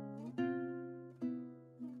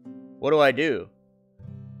 What do I do?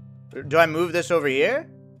 Do I move this over here?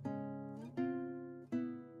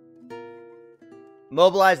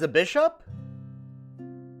 Mobilize the bishop?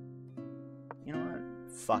 You know what?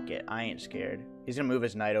 Fuck it. I ain't scared. He's gonna move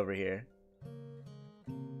his knight over here.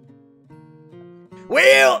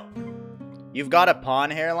 Wheel! You've got a pawn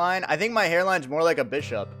hairline? I think my hairline's more like a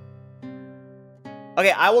bishop.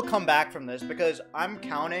 Okay, I will come back from this because I'm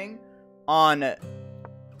counting on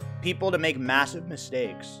people to make massive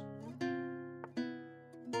mistakes.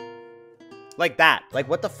 Like that. Like,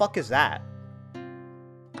 what the fuck is that?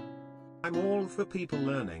 I'm all for people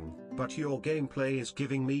learning, but your gameplay is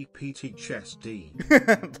giving me PTSD.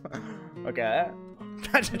 Okay.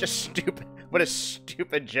 That's just stupid. What a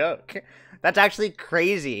stupid joke. That's actually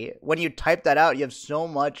crazy. When you type that out, you have so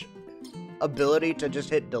much ability to just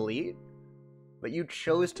hit delete. But you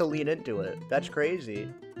chose to lean into it. That's crazy.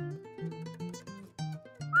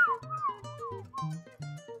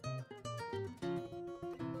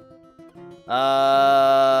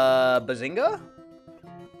 Bazinga?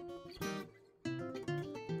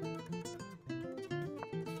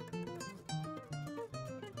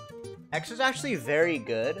 X is actually very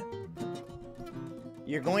good.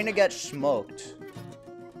 You're going to get smoked.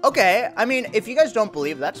 Okay, I mean, if you guys don't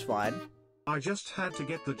believe, that's fine. I just had to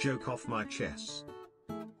get the joke off my chest.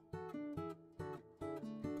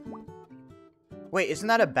 Wait, isn't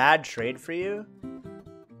that a bad trade for you?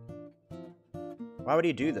 Why would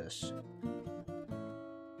he do this?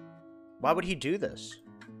 Why would he do this?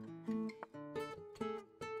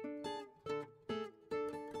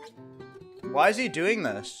 Why is he doing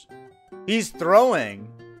this? He's throwing.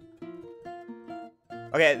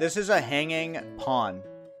 Okay, this is a hanging pawn.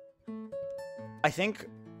 I think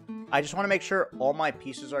I just want to make sure all my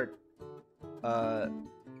pieces are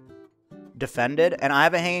defended, and I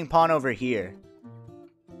have a hanging pawn over here.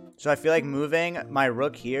 So I feel like moving my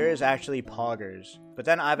rook here is actually poggers. But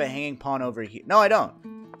then I have a hanging pawn over here. No, I don't.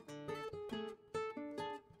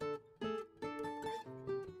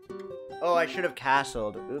 Oh, I should have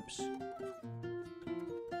castled. Oops.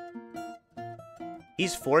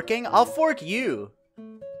 He's forking? I'll fork you.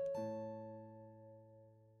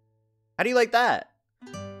 How do you like that?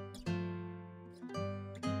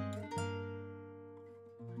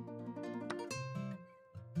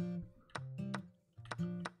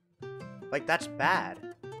 Like, that's bad.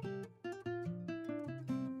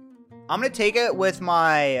 I'm gonna take it with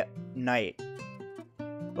my knight.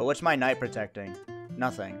 But what's my knight protecting?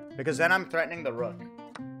 Nothing. Because then I'm threatening the rook.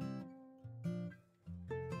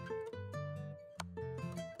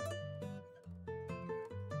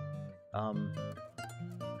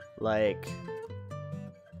 Like...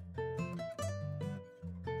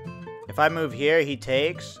 if I move here, he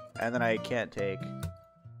takes, and then I can't take.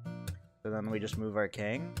 So then we just move our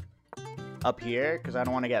king up here, because I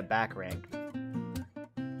don't want to get back ranked.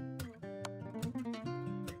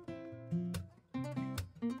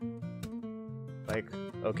 Like,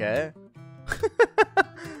 okay.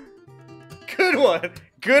 Good one!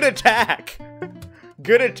 Good attack!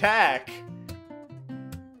 Good attack!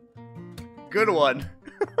 Good one.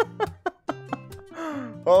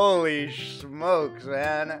 Holy smokes,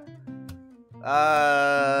 man.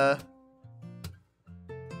 Now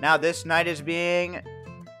this knight is being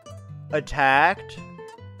attacked.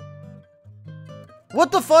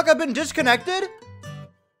 What the fuck? I've been disconnected?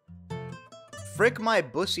 Frick, my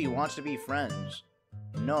bussy wants to be friends.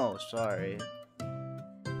 No, sorry.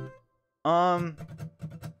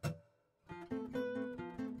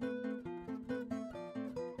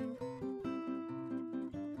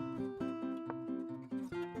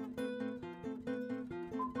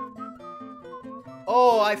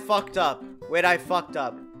 Oh, I fucked up. Wait, I fucked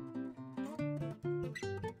up.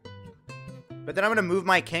 But then I'm gonna move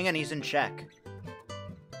my king and he's in check.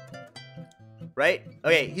 Right?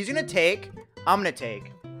 Okay, he's gonna take. I'm gonna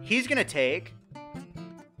take. He's gonna take.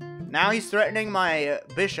 Now he's threatening my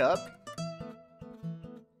bishop.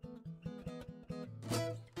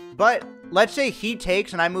 But let's say he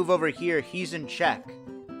takes and I move over here. He's in check.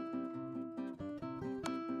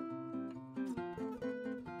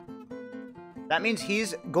 That means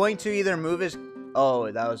he's going to either move his... Oh,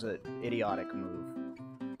 that was an idiotic move.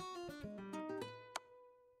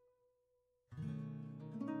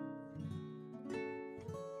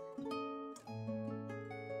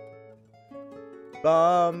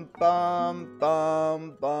 Bum, bum,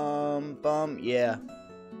 bum, bum, bum. Yeah.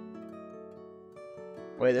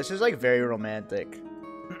 Wait, this is like very romantic.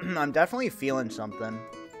 I'm definitely feeling something.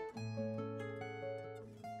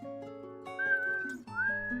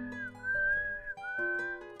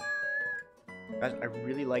 Guys, I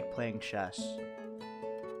really like playing chess.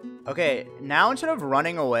 Okay, now instead of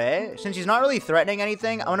running away, since he's not really threatening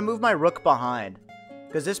anything, I'm gonna move my rook behind.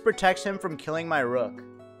 Because this protects him from killing my rook.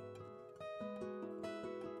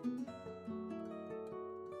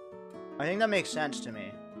 I think that makes sense to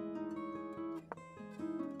me.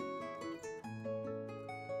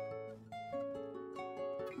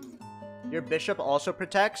 Your bishop also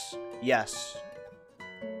protects? Yes.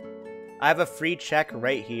 I have a free check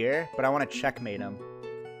right here, but I want to checkmate him.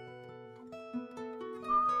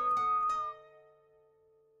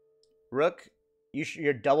 Rook,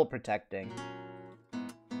 you're double protecting.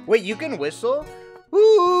 Wait, you can whistle?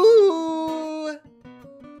 Ooh!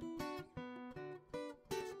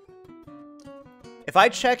 If I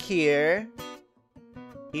check here,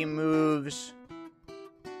 he moves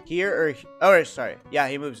here or... Oh, sorry. Yeah,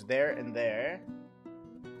 he moves there and there.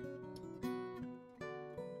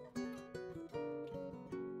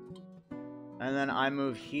 And then I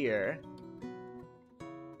move here.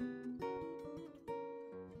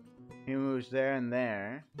 He moves there and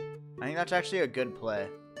there. I think that's actually a good play.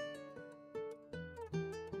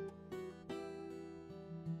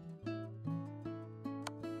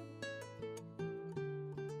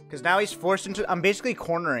 Because now he's forced into... I'm basically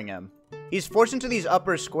cornering him. He's forced into these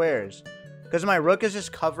upper squares. Because my rook is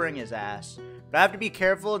just covering his ass. But I have to be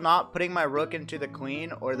careful not putting my rook into the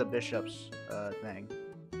queen or the bishop's thing.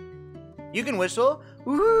 You can whistle.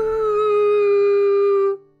 Woo!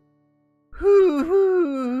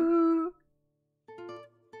 Woo!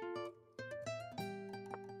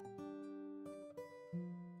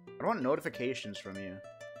 I want notifications from you.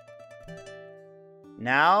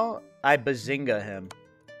 Now I bazinga him.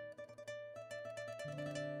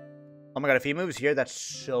 Oh my god, if he moves here, that's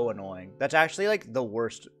so annoying. That's actually like the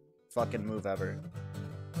worst fucking move ever.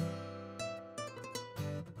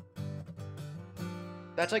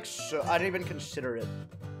 That's like so... I didn't even consider it.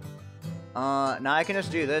 Now I can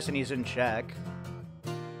just do this and he's in check.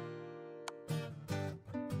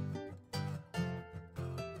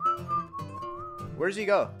 Where does he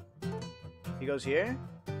go? He goes here?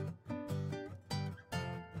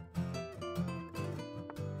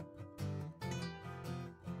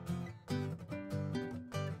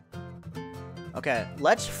 Okay,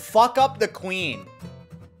 let's fuck up the queen.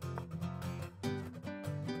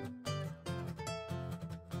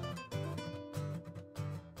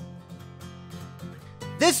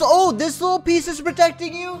 This little piece is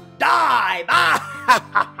protecting you? Die! Ah!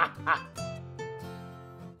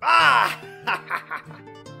 Ah!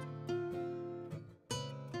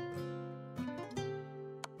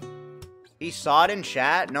 He saw it in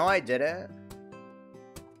chat? No, I didn't.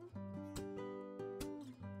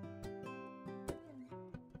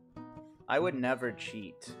 I would never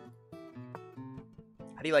cheat.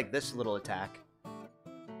 How do you like this little attack?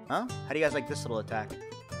 Huh? How do you guys like this little attack?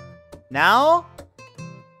 Now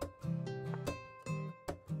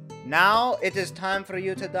it is time for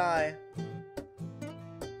you to die.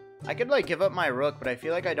 I could like give up my rook, but I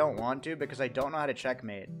feel like I don't want to because I don't know how to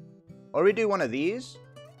checkmate. Or we do one of these.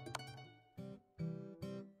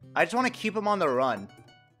 I just want to keep him on the run.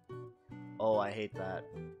 Oh, I hate that.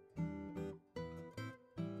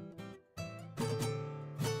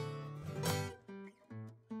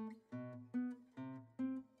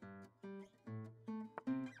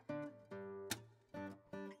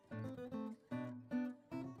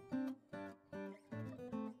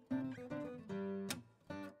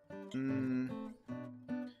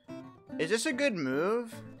 Is this a good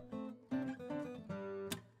move?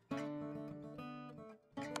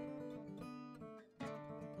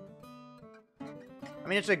 I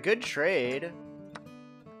mean, it's a good trade.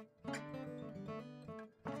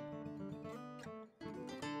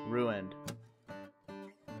 Ruined.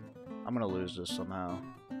 I'm gonna lose this somehow.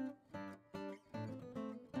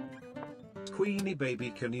 Queenie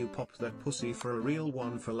baby, can you pop that pussy for a real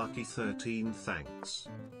one for lucky 13? Thanks.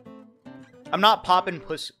 I'm not popping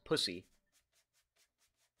pussy.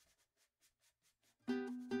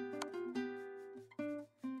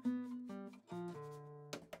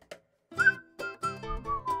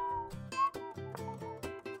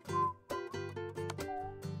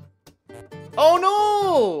 Oh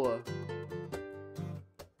no!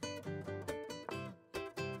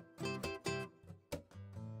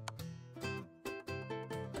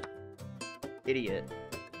 Idiot.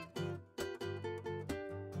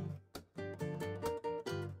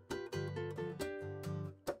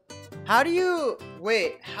 How do you...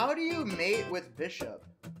 Wait, how do you mate with Bishop?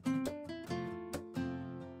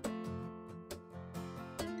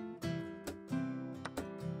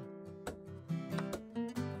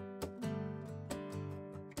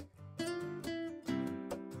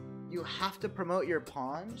 You have to promote your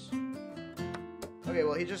pawns? Okay,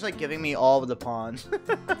 well, he's just like giving me all of the pawns.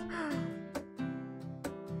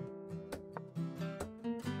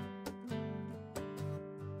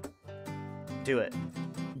 Do it.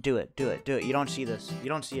 Do it, do it, do it. You don't see this. You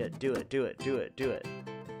don't see it. Do it, do it, do it, do it.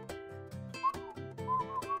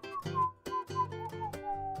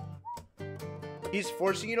 He's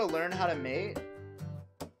forcing you to learn how to mate?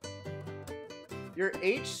 Your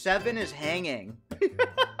H7 is hanging.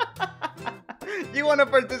 You want to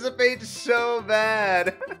participate so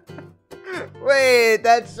bad. Wait,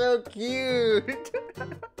 that's so cute.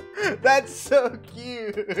 That's so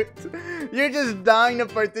cute. You're just dying to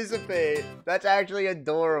participate. That's actually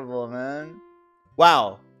adorable, man.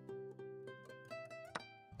 Wow.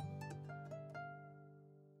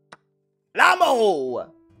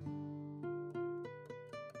 Lamo!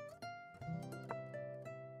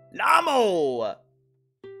 Lamo!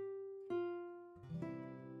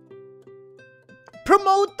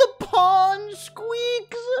 Promote the pawn,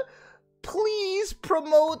 Squeex! Please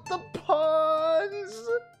promote the pawns!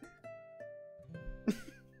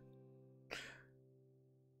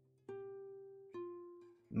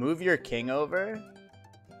 Move your king over?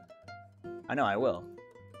 I know, I will.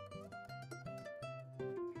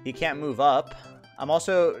 He can't move up. I'm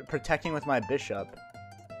also protecting with my bishop.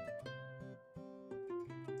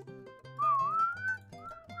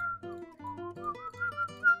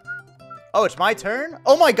 Oh, it's my turn?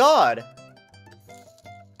 Oh my god!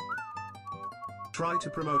 Try to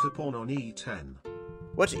promote a pawn on E10.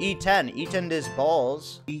 What's E10? E10 is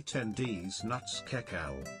balls. E10D's nuts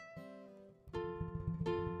kekal.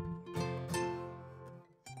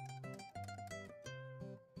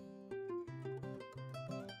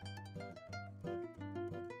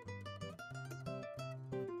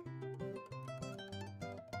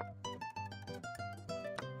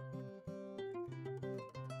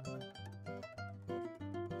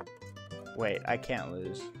 Wait, I can't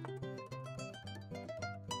lose.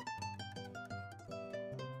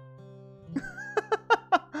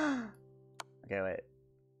 Okay, wait.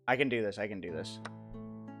 I can do this, I can do this.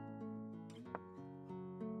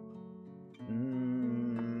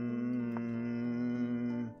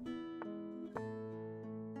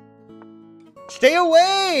 Stay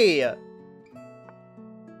away!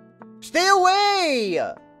 Stay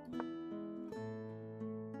away!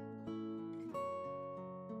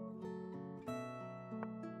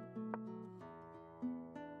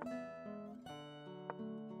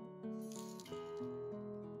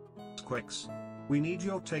 Squeex, we need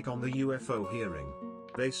your take on the UFO hearing.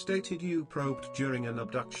 They stated you probed during an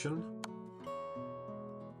abduction?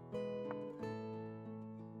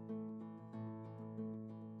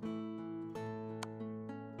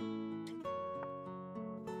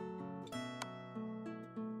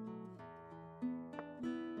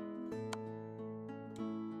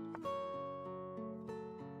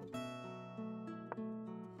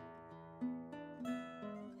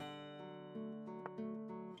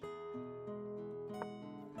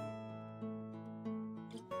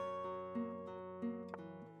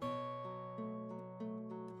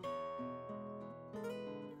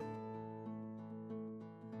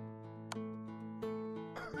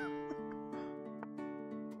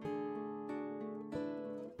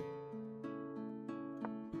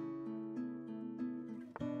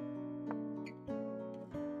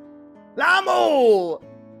 Lamo!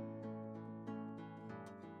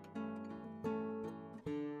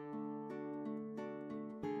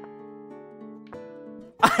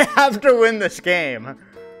 I have to win this game.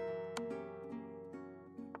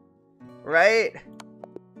 Right?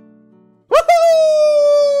 Woohoo!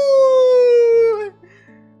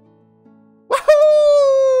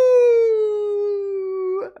 Woohoo!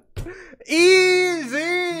 Easy!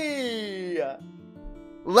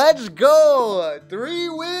 Let's go! 3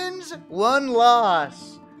 wins, 1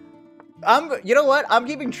 loss. You know what? I'm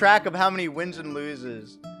keeping track of how many wins and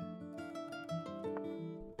loses.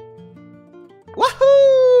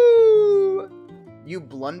 Woohoo! You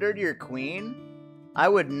blundered your queen? I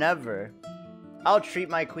would never. I'll treat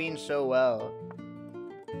my queen so well.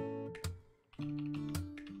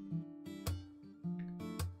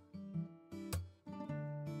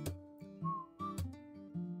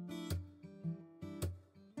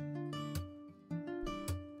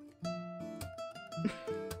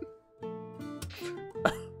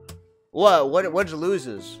 What? What's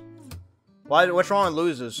loses? Why? What's wrong with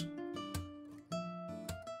loses?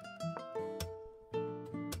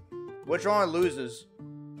 What's wrong with loses?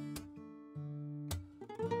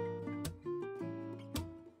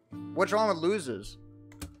 What's wrong with loses?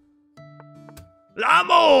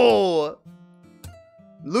 Lamo!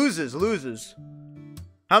 Loses.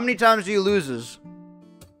 How many times do you loses?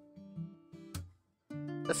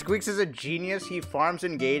 The Squeex is a genius. He farms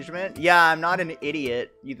engagement. Yeah, I'm not an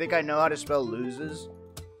idiot. You think I know how to spell loses?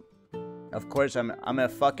 Of course, I'm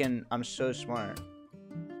so smart.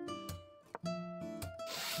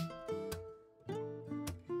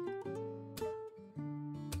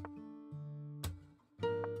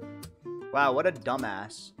 Wow, what a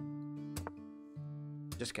dumbass.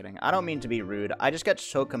 Just kidding. I don't mean to be rude. I just get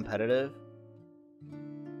so competitive.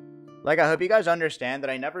 Like, I hope you guys understand that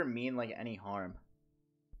I never mean, like, any harm.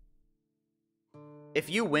 If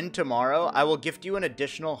you win tomorrow, I will gift you an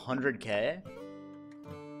additional 100K.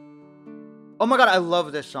 Oh my god, I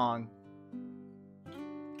love this song.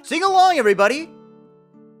 Sing along, everybody!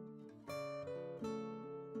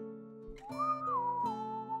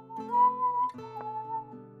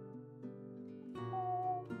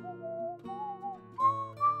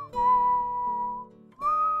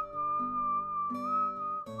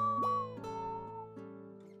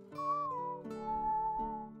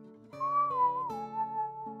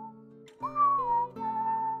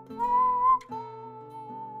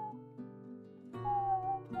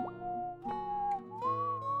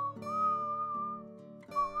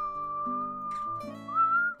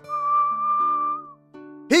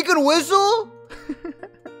 He can whistle?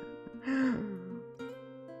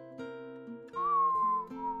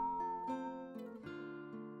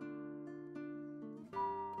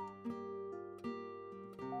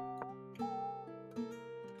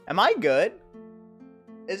 Am I good?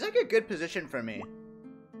 It's like a good position for me.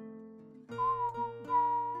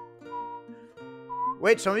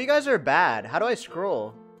 Wait, some of you guys are bad. How do I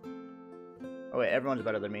scroll? Oh wait, everyone's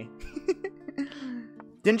better than me.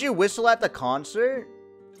 Didn't you whistle at the concert?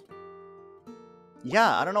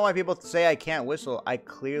 Yeah, I don't know why people say I can't whistle. I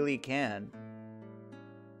clearly can.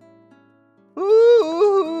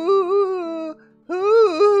 Ooh, ooh,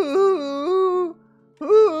 ooh,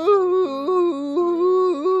 ooh.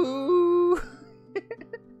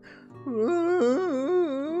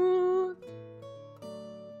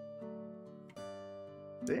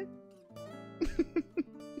 See?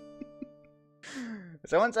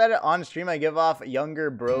 Someone said it on stream I give off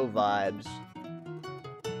younger bro vibes.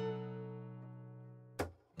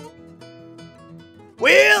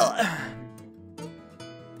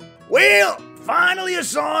 Well, finally a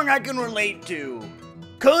song I can relate to.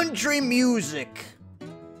 Country music.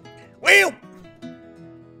 Well,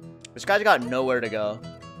 this guy's got nowhere to go.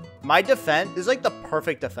 My defense is like the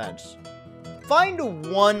perfect defense. Find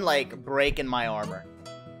one, like, break in my armor.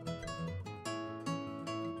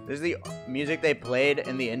 This is the music they played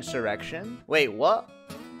in the insurrection. Wait, what?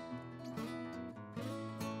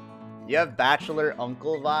 You have bachelor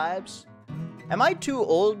uncle vibes? Am I too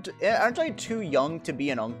old? Aren't I too young to be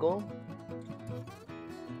an uncle?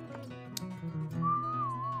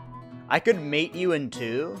 I could mate you in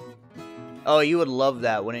two? Oh, you would love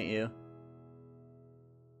that, wouldn't you?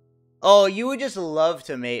 Oh, you would just love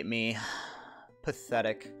to mate me.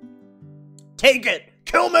 Pathetic. Take it!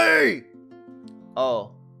 Kill me!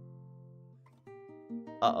 Oh.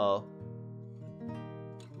 Uh-oh.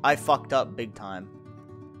 I fucked up big time.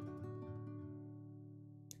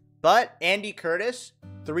 But Andy Curtis,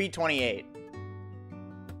 328.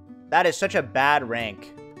 That is such a bad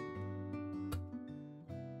rank.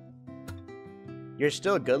 You're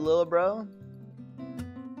still good, little bro?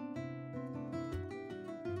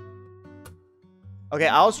 Okay,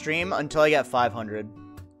 I'll stream until I get 500.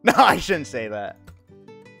 No, I shouldn't say that.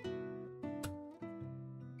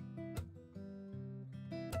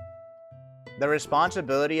 The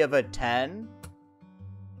responsibility of a 10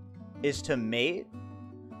 is to mate?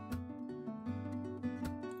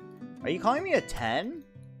 Are you calling me a 10?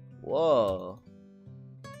 Whoa.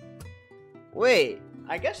 Wait,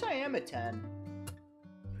 I guess I am a 10.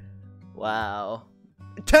 Wow.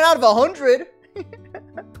 10 out of 100?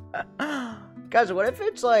 Guys, what if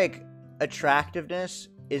it's like attractiveness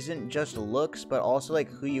isn't just looks, but also like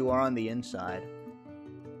who you are on the inside?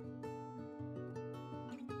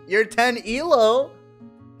 You're 10 ELO?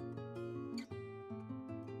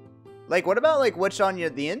 Like, what about like what's on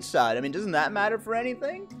the inside? I mean, doesn't that matter for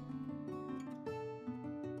anything?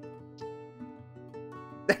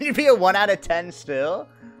 Then you'd be a 1 out of 10 still?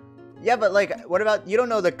 Yeah, but like, what about, you don't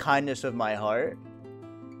know the kindness of my heart.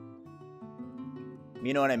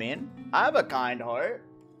 You know what I mean? I have a kind heart.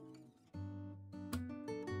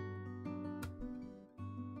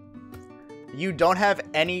 You don't have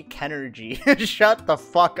any Kenergy. Shut the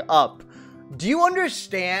fuck up. Do you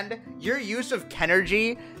understand? Your use of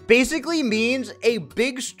Kenergy basically means a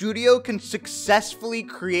big studio can successfully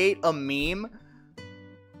create a meme.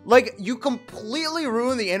 Like, you completely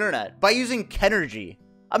ruin the internet by using Kenergy.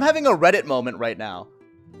 I'm having a Reddit moment right now.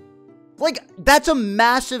 Like, that's a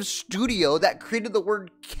massive studio that created the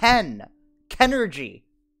word Kenergy.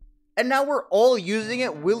 And now we're all using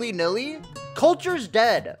it willy-nilly? Culture's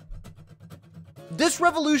dead. This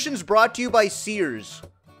revolution's brought to you by Sears.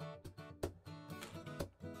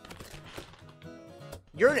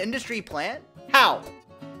 You're an industry plant? How?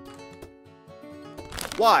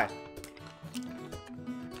 Why?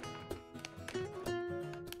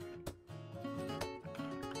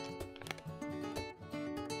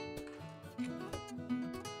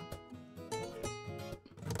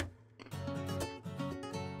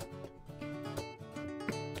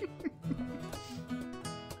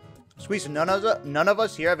 Squeex, none of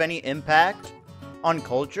us here have any impact on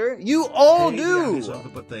culture? You all do! His other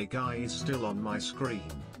birthday guy is still on my screen.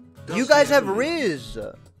 You guys have Riz!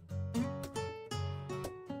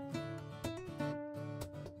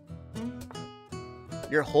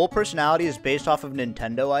 Your whole personality is based off of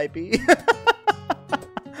Nintendo IP?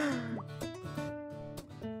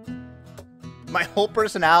 My whole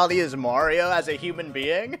personality is Mario as a human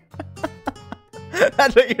being?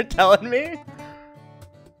 That's what you're telling me?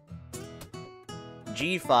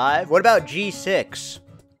 G5? What about G6?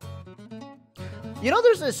 You know,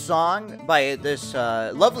 there's this song by this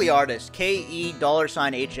lovely artist, KE$HA,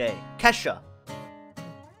 Kesha.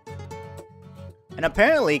 And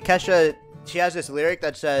apparently, Kesha, she has this lyric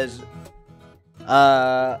that says,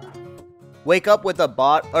 wake up with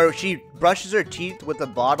a or she brushes her teeth with a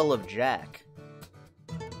bottle of Jack.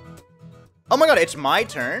 Oh my god, it's my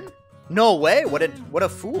turn? No way, what a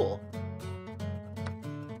fool.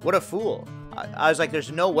 What a fool. I was like,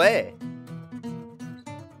 there's no way.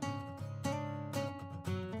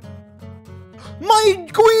 My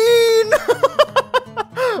queen!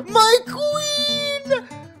 My queen!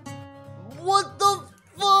 What the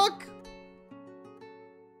fuck?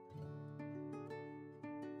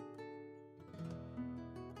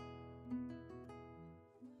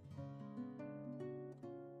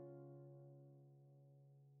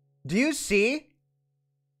 Do you see?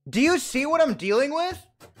 Do you see what I'm dealing with?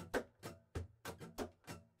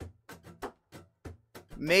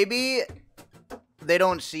 Maybe they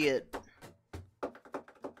don't see it.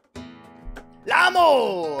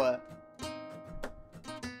 Lamo!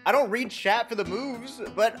 I don't read chat for the moves,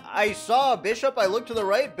 but I saw Bishop. I looked to the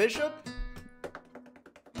right. Bishop.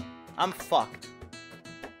 I'm fucked.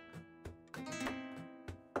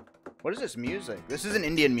 What is this music? This is an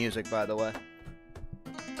Indian music, by the way.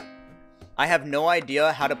 I have no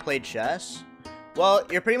idea how to play chess. Well,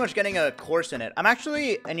 you're pretty much getting a course in it. I'm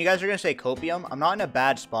actually, and you guys are going to say copium, I'm not in a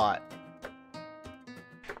bad spot.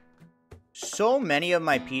 So many of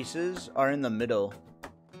my pieces are in the middle.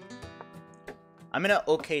 I'm in an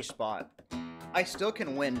okay spot. I still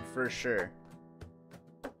can win for sure.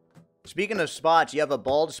 Speaking of spots, you have a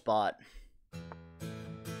bald spot.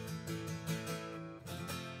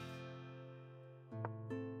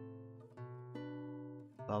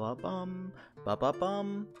 Ba-ba-bum,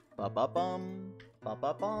 ba-ba-bum, ba-ba-bum,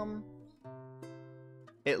 ba-ba-bum.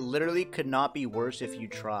 It literally could not be worse if you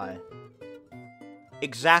try.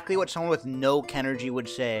 Exactly what someone with no Kenergy would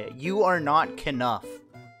say. You are not Knuff.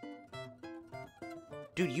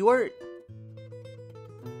 Dude, you are...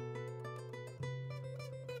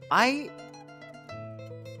 I...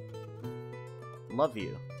 love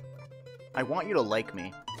you. I want you to like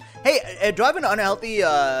me. Hey, do I have an unhealthy,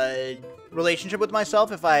 relationship with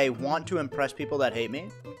myself if I want to impress people that hate me?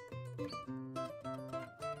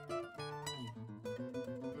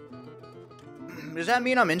 Does that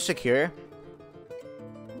mean I'm insecure?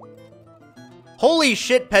 Holy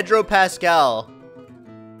shit, Pedro Pascal.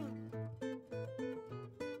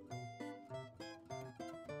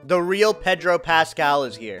 The real Pedro Pascal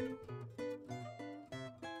is here.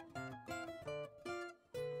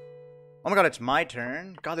 Oh my god, it's my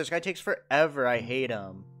turn? God, this guy takes forever. I hate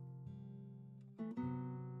him.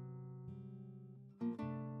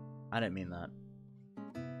 I didn't mean that.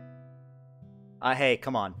 Hey,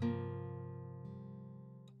 come on.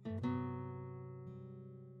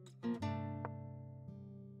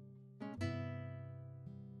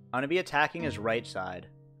 I'm gonna be attacking his right side.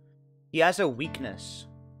 He has a weakness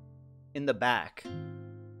in the back.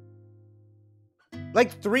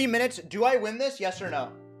 Like 3 minutes. Do I win this? Yes or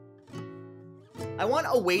no? I want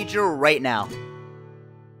a wager right now.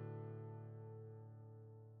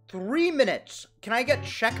 3 minutes. Can I get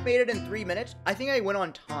checkmated in 3 minutes? I think I win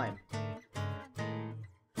on time.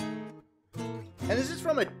 And this is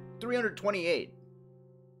from a 328.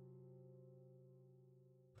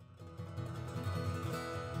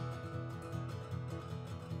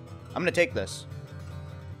 I'm gonna take this.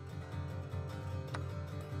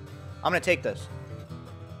 I'm gonna take this.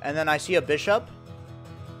 And then I see a bishop.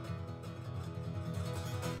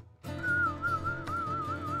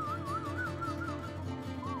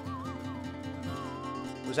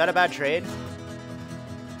 Was that a bad trade?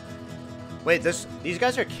 Wait, these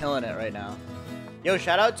guys are killing it right now. Yo,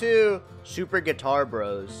 shout out to Super Guitar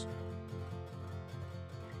Bros.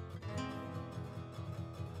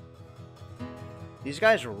 These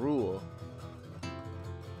guys rule.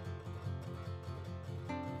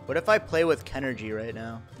 What if I play with Kenergy right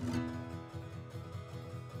now?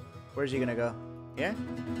 Where's he gonna go? Here?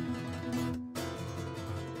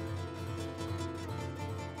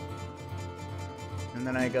 And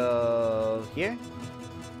then I go here?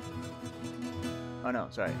 Oh no,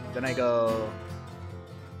 sorry. Then I go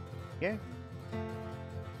here?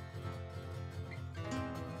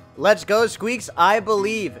 Let's go, Squeex. I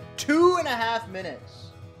believe. 2.5 minutes.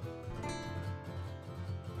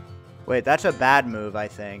 Wait, that's a bad move, I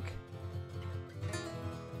think.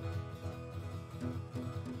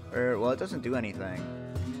 Well, it doesn't do anything.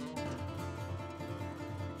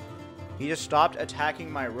 He just stopped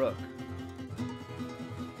attacking my rook.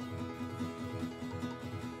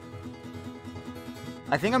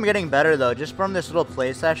 I think I'm getting better, though, just from this little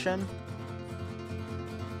play session.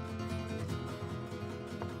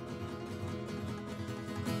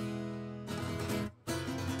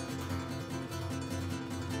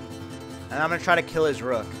 And I'm gonna try to kill his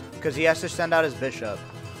rook, because he has to send out his bishop.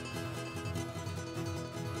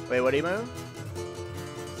 Wait, what did he move?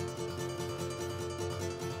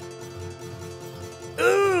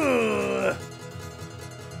 Ugh!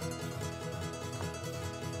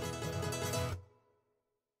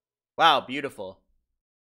 Wow, beautiful.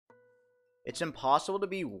 It's impossible to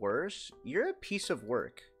be worse? You're a piece of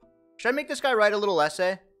work. Should I make this guy write a little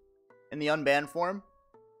essay? In the unbanned form?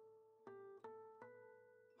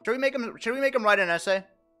 Should we make him write an essay?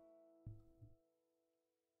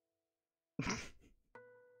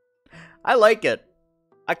 I like it.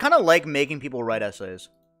 I kind of like making people write essays.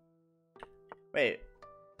 Wait.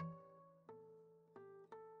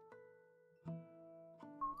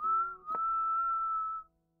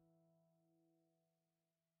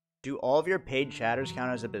 Do all of your paid chatters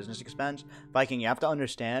count as a business expense? Viking, you have to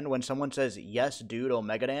understand, when someone says, yes, dude,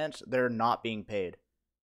 Omega Dance, they're not being paid.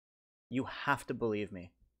 You have to believe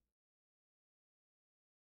me.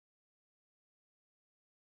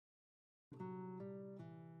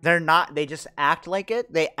 They're not, they just act like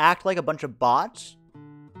it. They act like a bunch of bots.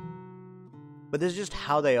 But this is just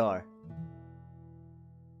how they are.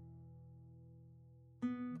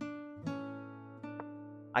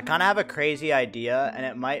 I kind of have a crazy idea, and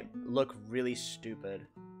it might look really stupid.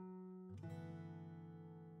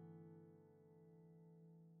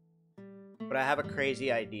 But I have a crazy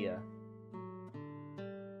idea.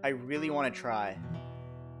 I really want to try.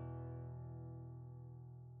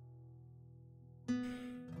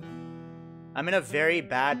 I'm in a very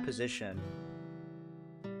bad position.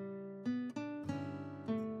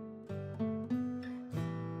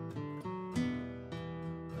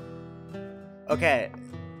 Okay.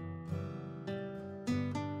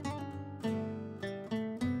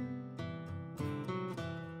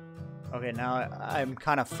 Okay, now I'm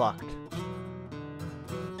kind of fucked.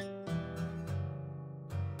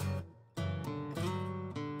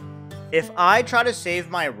 If I try to save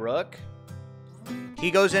my rook,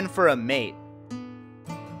 he goes in for a mate.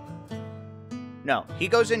 No, he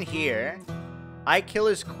goes in here. I kill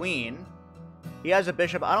his queen. He has a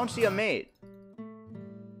bishop. I don't see a mate.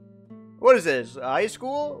 What is this? High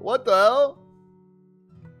school? What the hell?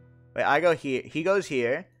 Wait, I go here. He goes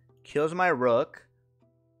here. Kills my rook.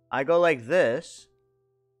 I go like this.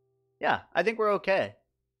 Yeah, I think we're okay.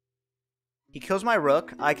 He kills my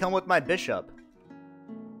rook. I kill him with my bishop.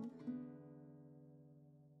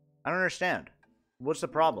 I don't understand. What's the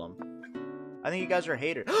problem? I think you guys are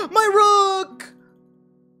haters. My rook!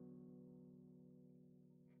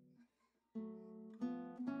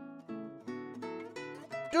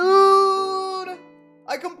 Dude!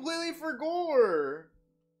 I completely forgot.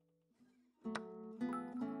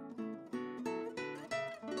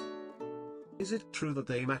 Is it true that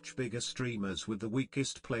they match bigger streamers with the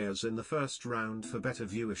weakest players in the first round for better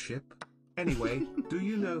viewership? Anyway, do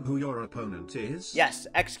you know who your opponent is? Yes,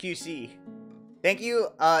 xQc. Thank you,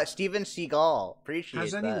 Steven Seagal. Appreciate that.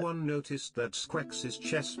 Has anyone noticed that Squeex's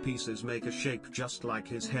chess pieces make a shape just like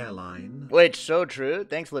his hairline? Wait, so true.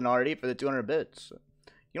 Thanks, Lenardi, for the 200 bits.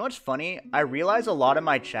 You know what's funny? I realize a lot of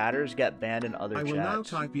my chatters get banned in other I chats. will now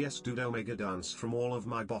type yes dude omega dance from all of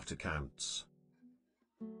my bot accounts.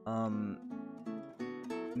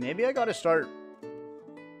 Maybe I gotta start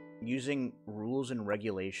using rules and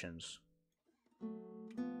regulations.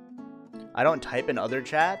 I don't type in other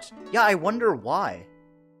chats? Yeah, I wonder why.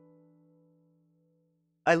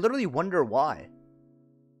 I literally wonder why.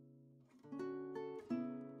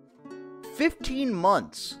 15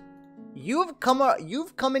 months. You've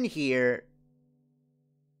come in here.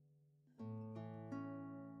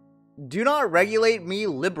 Do not regulate me,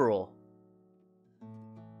 liberal.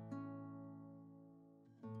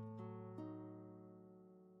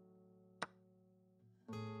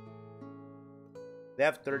 They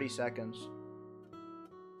have 30 seconds.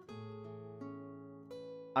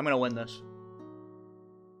 I'm gonna win this.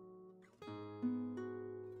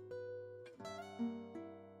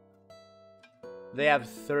 They have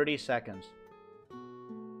 30 seconds.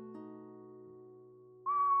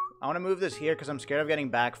 I want to move this here because I'm scared of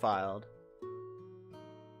getting backfiled.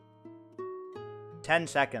 10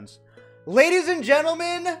 seconds. Ladies and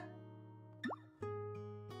gentlemen!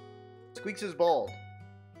 Squeex is bald.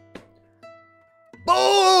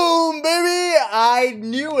 Boom, baby! I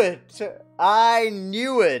knew it. I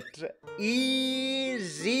knew it.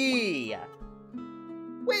 Easy.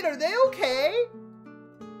 Wait, are they okay?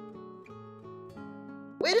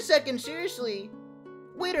 Wait a second, seriously.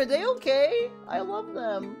 Wait, are they okay? I love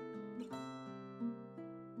them.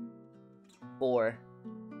 4.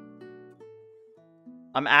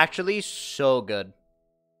 I'm actually so good.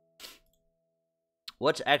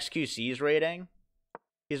 What's xQc's rating?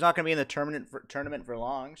 He's not going to be in the tournament for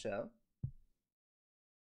long, so.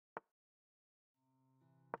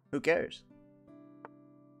 Who cares?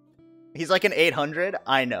 He's like an 800?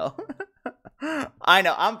 I know. I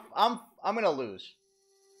know. I'm going to lose.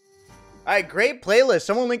 Alright, great playlist.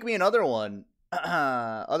 Someone link me another one.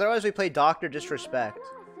 Otherwise, we play Dr. Disrespect.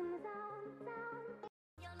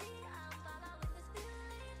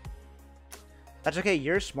 That's okay,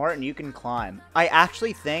 you're smart and you can climb. I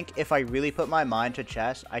actually think if I really put my mind to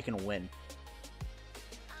chess, I can win.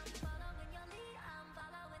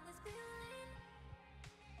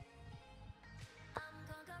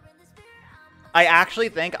 I actually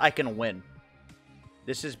think I can win.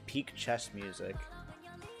 This is peak chess music.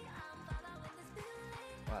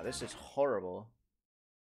 Wow, this is horrible.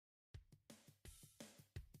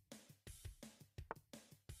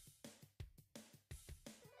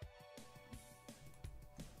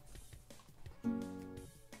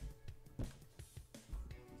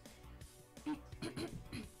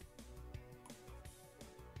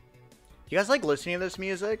 You guys like listening to this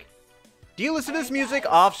music? Do you listen to this music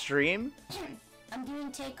off stream? I'm doing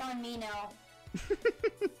Take On Me now.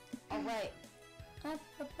 Oh, wait.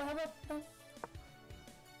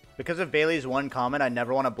 Because of Bailey's one comment, I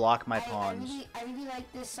never want to block my pawns. I really like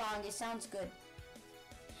this song. It sounds good.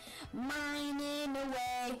 Mining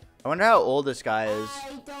away. I wonder how old this guy is.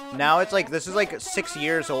 Now it's like, this is like 6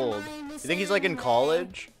 years old. You think he's like in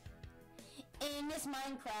college? In this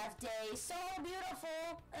Minecraft day, so beautiful.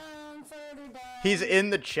 Further down. He's in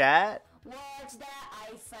the chat? What's that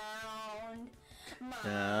I found?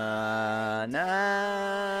 Na,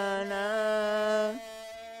 na, na.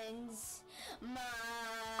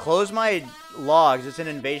 Close my logs. It's an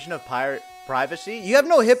invasion of privacy. You have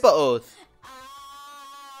no HIPAA oath.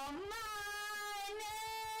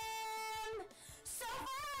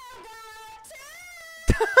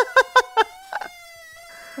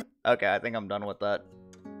 Okay, I think I'm done with that.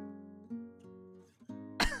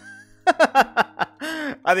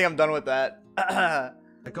 I think I'm done with that. I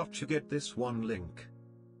got to get this one link.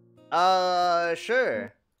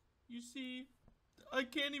 Sure. You see, I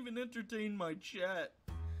can't even entertain my chat.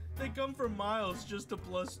 They come for miles just to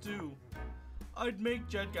 +2. I'd make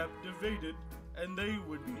chat captivated, and they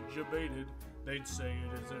would be debated. They'd say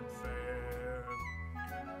it isn't fair.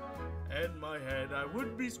 And my head I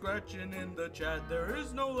would be scratching in the chat. There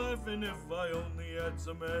is no laughing if I only had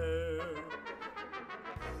some air.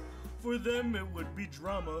 For them it would be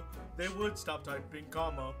drama. They would stop typing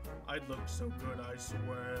comma. I'd look so good, I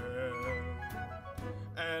swear.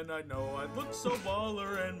 And I know I'd look so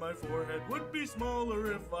baller, and my forehead would be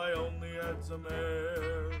smaller if I only had some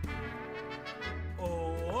hair.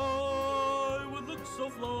 Oh, I would look so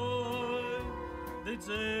fly. They'd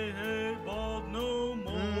say, hey, bald no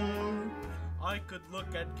more. I could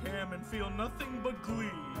look at Cam and feel nothing but glee.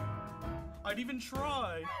 I'd even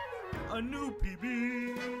try a new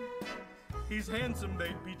PB. He's handsome,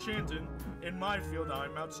 they'd be chanting. In my field,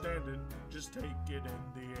 I'm outstanding. Just take it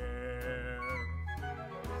in the air.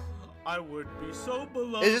 I would be so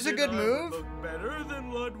beloved. Is this a good I would move? look better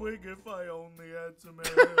than Ludwig if I only had some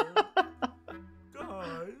hair.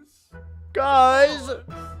 Guys.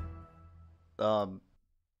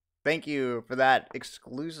 Thank you for that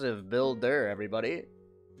exclusive builder, everybody.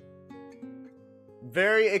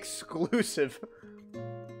 Very exclusive.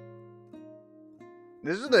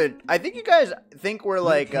 This is the. I think you guys think we're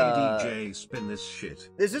like. DJ, spin this shit.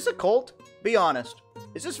 Is this a cult? Be honest.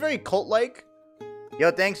 Is this very cult-like? Yo,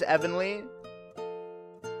 thanks, Evanly,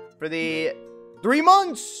 for the 3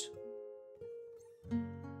 months.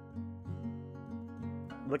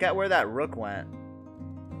 Look at where that rook went.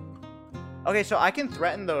 Okay, so I can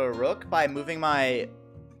threaten the rook by moving my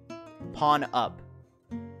pawn up.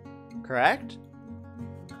 Correct?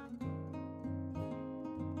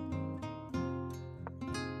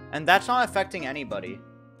 And that's not affecting anybody.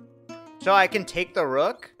 So I can take the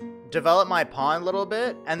rook, develop my pawn a little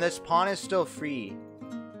bit, and this pawn is still free.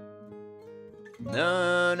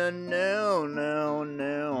 No, no, no, no,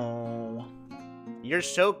 no. You're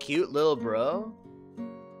so cute, little bro.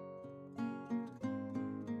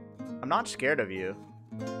 I'm not scared of you.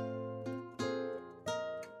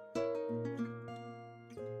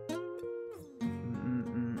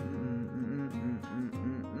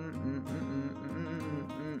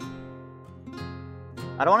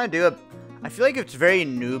 I don't want to do a... I feel like it's very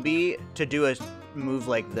newbie to do a move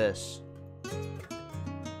like this.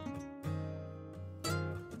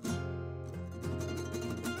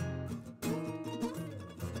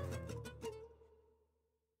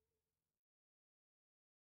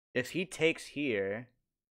 If he takes here...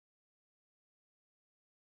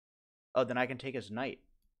 Oh, then I can take his knight.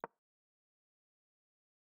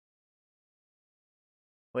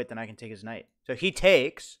 Wait, then I can take his knight. So he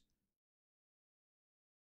takes...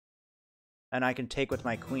 And I can take with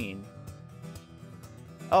my queen.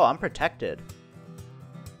 Oh, I'm protected.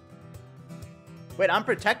 Wait, I'm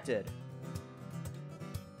protected.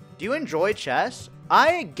 Do you enjoy chess?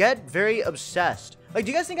 I get very obsessed. Like,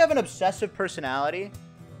 do you guys think I have an obsessive personality?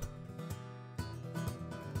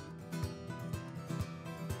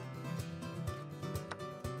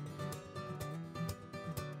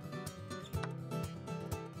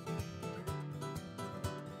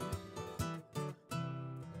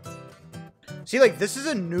 See, like, this is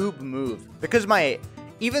a noob move. Because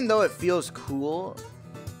even though it feels cool,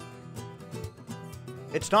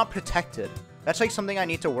 it's not protected. That's, like, something I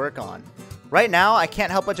need to work on. Right now, I can't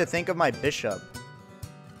help but to think of my bishop.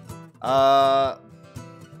 Let's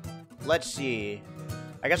see.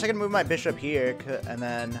 I guess I can move my bishop here, and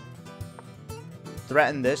then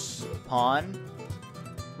threaten this pawn.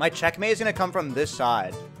 My checkmate is going to come from this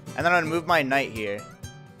side. And then I'm going to move my knight here.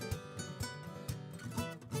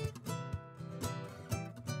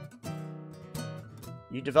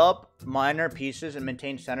 You develop minor pieces and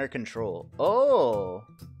maintain center control. Oh.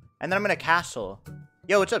 And then I'm going to castle.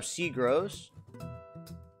 Yo, what's up, C Gross?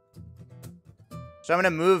 So I'm going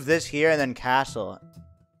to move this here and then castle.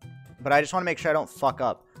 But I just want to make sure I don't fuck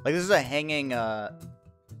up. Like, this is a hanging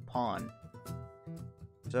pawn.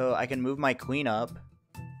 So I can move my queen up.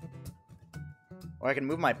 Or I can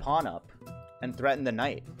move my pawn up and threaten the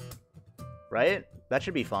knight. Right? That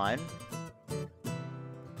should be fine.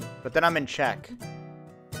 But then I'm in check.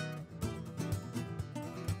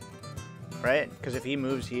 Right? Because if he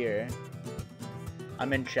moves here,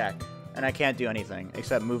 I'm in check. And I can't do anything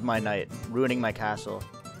except move my knight, ruining my castle.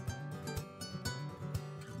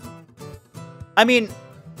 I mean,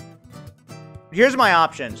 here's my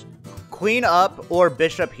options. Queen up or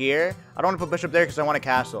bishop here. I don't want to put bishop there because I want a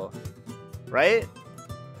castle. Right?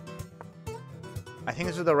 I think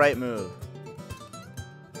this is the right move.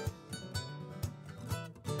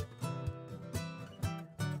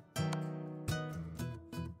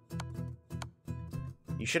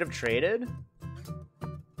 You should have traded?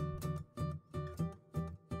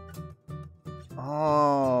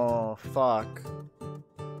 Oh, fuck.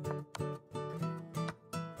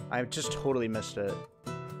 I just totally missed it.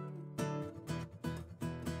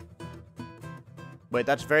 Wait,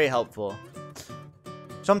 that's very helpful.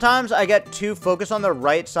 Sometimes I get too focused on the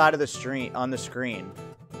right side of the screen.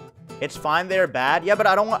 It's fine they're bad. Yeah, but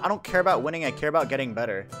I don't care about winning, I care about getting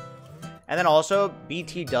better. And then also,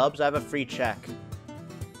 BT dubs, I have a free check.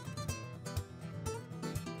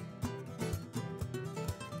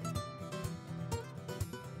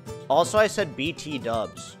 Also, I said BT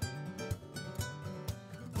dubs.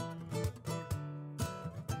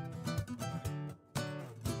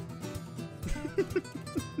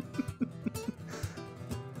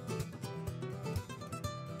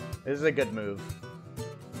 This is a good move.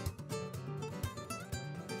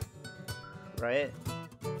 Right?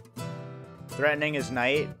 Threatening his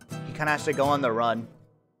knight. He kind of has to go on the run.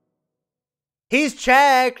 He's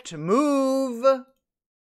checked. Move.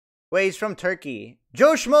 Wait, he's from Turkey.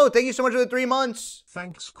 Joe Schmo, thank you so much for the 3 months.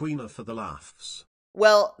 Thanks, Queener, for the laughs.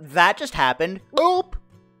 Well, that just happened. Boop.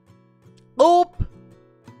 Boop.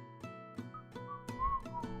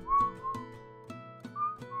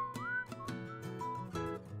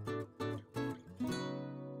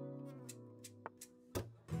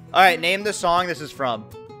 Alright, name the song this is from.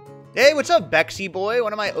 Hey, what's up, Bexy boy?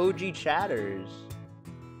 One of my OG chatters.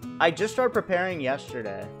 I just started preparing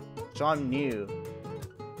yesterday, so I'm new.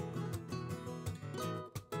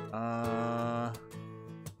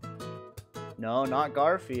 No, not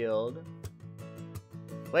Garfield.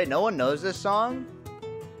 Wait, no one knows this song?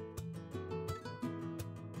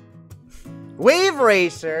 Wave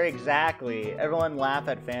Racer, exactly. Everyone laugh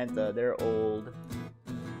at Fanta, they're old.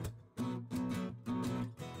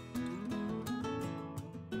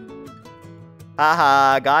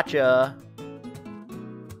 Haha, gotcha.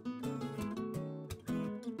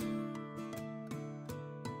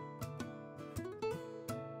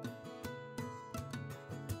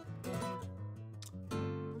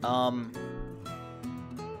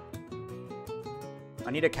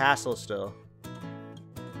 I need a castle still.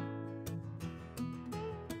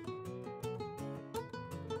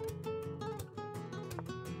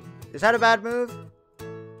 Is that a bad move?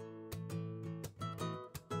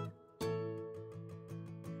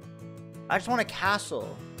 I just want a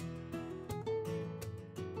castle.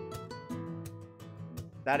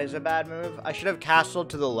 That is a bad move. I should have castled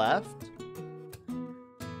to the left.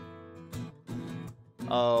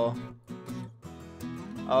 Oh.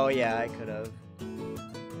 Oh yeah, I could have.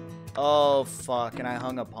 Oh fuck, and I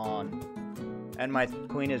hung a pawn. And my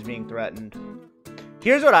queen is being threatened.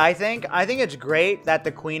 Here's what I think. I think it's great that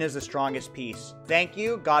the queen is the strongest piece. Thank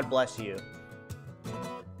you. God bless you.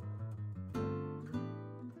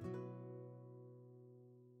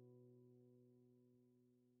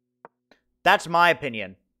 That's my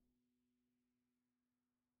opinion.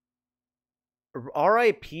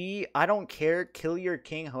 RIP, I don't care. Kill your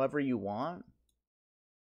king however you want.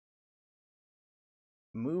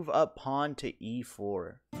 Move up pawn to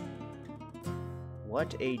e4.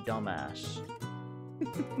 What a dumbass.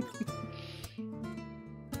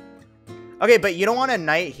 Okay, but you don't want a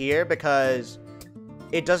knight here because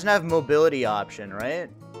it doesn't have mobility option, right?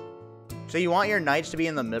 So you want your knights to be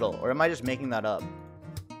in the middle, or am I just making that up?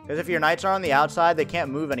 Because if your knights are on the outside, they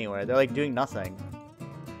can't move anywhere. They're like doing nothing.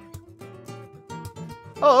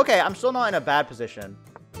 Oh, okay, I'm still not in a bad position.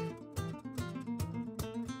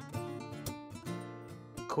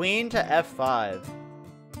 Queen to f5.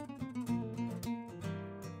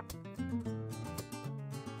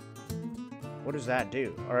 What does that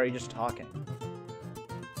do? Or are you just talking?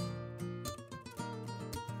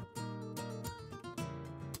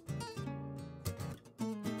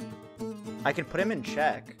 I can put him in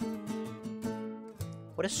check.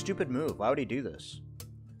 What a stupid move. Why would he do this?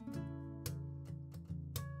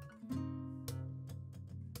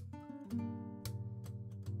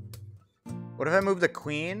 What if I move the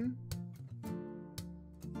queen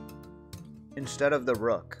instead of the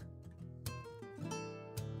rook?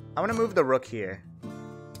 I'm gonna move the rook here.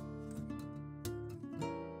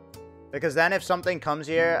 Because then if something comes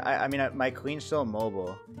here, I mean, my queen's still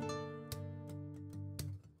mobile.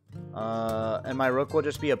 And my rook will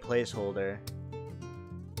just be a placeholder.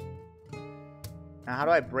 Now how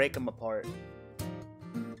do I break them apart?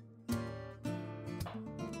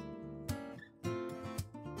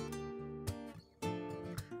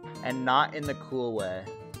 And not in the cool way.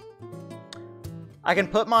 I can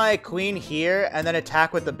put my queen here and then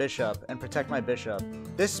attack with the bishop and protect my bishop.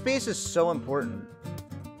 This space is so important.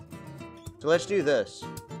 So let's do this.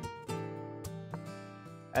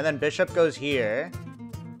 And then bishop goes here.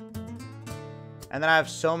 And then I have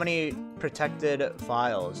so many protected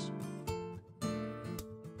files.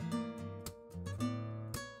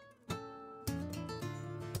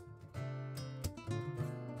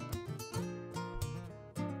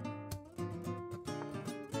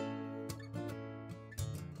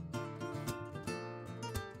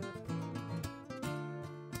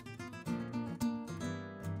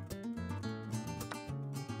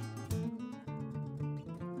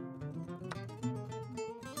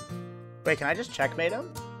 Wait, can I just checkmate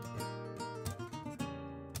him?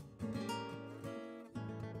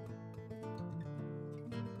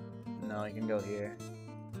 No, he can go here.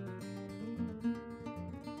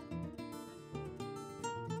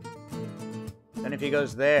 Then if he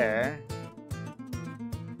goes there...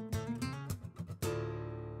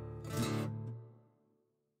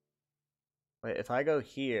 Wait, if I go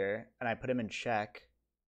here and I put him in check,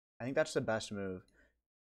 I think that's the best move.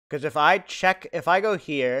 Because if I go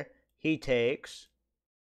here, he takes.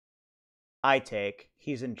 I take.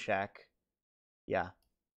 He's in check. Yeah.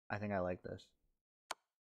 I think I like this.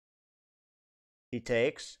 He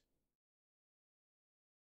takes.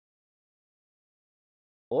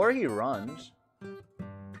 Or he runs.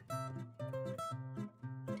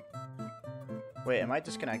 Wait, am I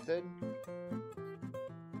disconnected?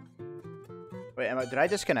 Wait, did I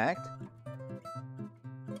disconnect?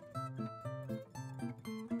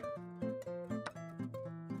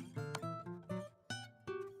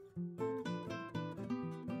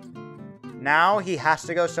 Now he has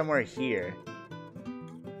to go somewhere here.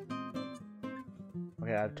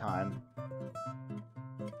 Okay, I have time.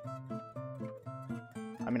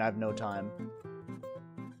 I mean, I have no time.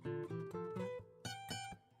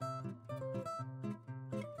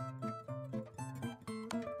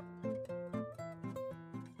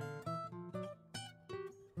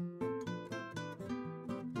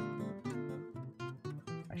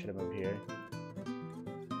 I should have moved here.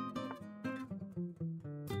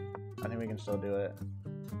 I think we can still do it.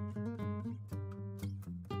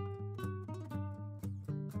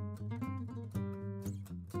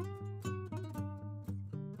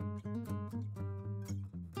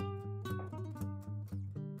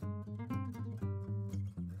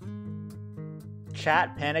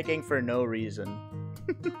 Chat panicking for no reason.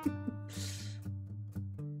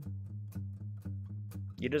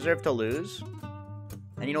 You deserve to lose.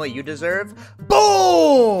 And you know what you deserve?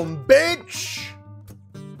 Boom, bitch!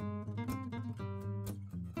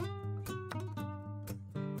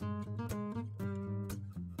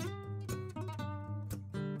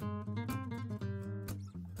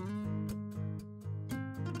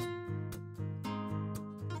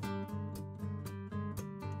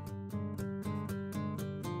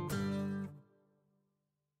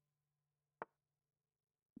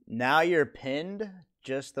 Now you're pinned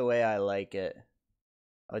just the way I like it.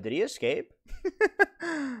 Oh, did he escape?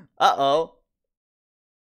 Uh-oh.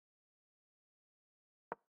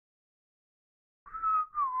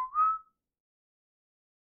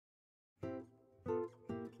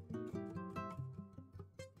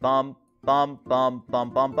 Bum, bum, bum,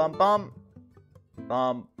 bum, bum, bum, bum.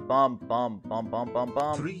 Bum, bum, bum, bum, bum, bum,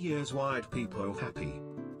 bum. 3 years wide people happy.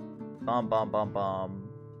 Bum, bum, bum, bum.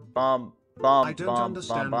 Bum, bum, I don't bum,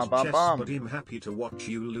 understand bum, bum, chess, bum. but I'm happy to watch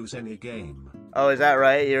you lose any game. Oh, is that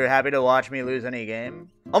right? You're happy to watch me lose any game?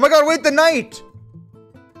 Oh my god, wait, the knight!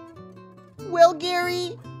 Well,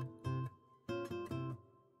 Gary?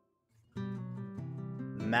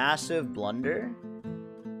 Massive blunder?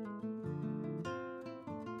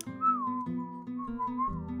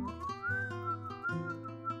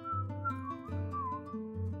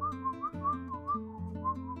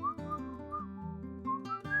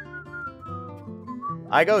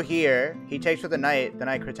 I go here, he takes with the knight, then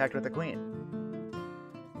I protect with the queen.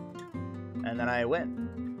 And then I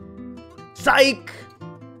win. Psych!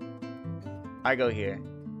 I go here.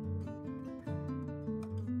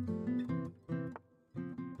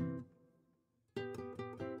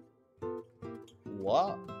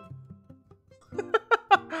 What?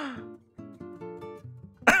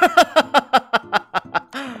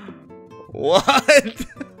 What?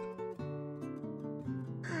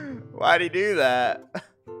 Why'd he do that?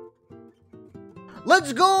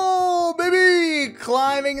 Let's go, baby!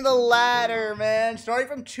 Climbing the ladder, man. Starting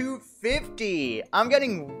from 250. I'm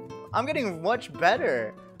getting much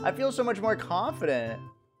better. I feel so much more confident.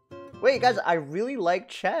 Wait, guys, I really like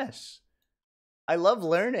chess. I love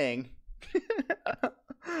learning.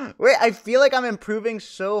 Wait, I feel like I'm improving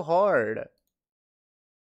so hard.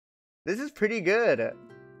 This is pretty good.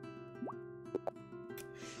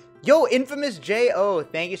 Yo, Infamous J.O.,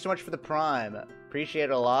 thank you so much for the prime. Appreciate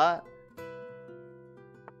it a lot.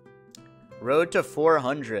 Road to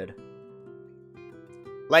 400.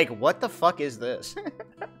 Like, what the fuck is this?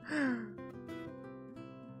 Can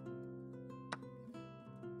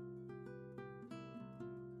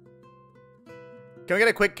we get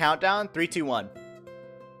a quick countdown? 3, 2, 1.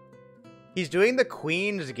 He's doing the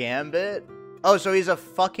Queen's Gambit? Oh, so he's a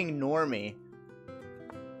fucking normie.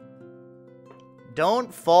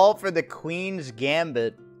 Don't fall for the Queen's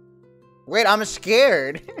Gambit. Wait, I'm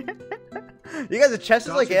scared. You guys, the chess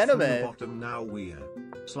is like anime. From the bottom, now we're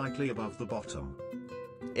slightly above the bottom.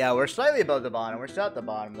 Yeah, we're slightly above the bottom. We're still at the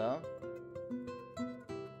bottom, though.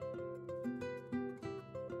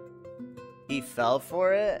 He fell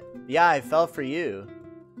for it? Yeah, I fell for you.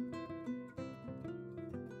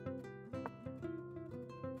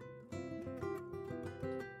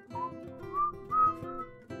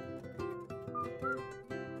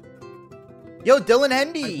 Yo, Dylan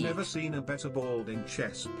Hendy! I've never seen a better balding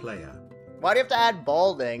chess player. Why do you have to add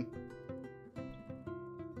balding?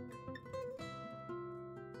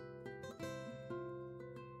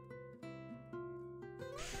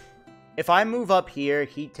 If I move up here,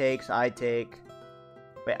 he takes, I take.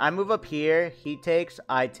 Wait, I move up here, he takes,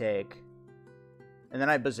 I take. And then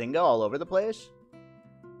I bazinga all over the place?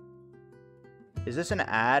 Is this an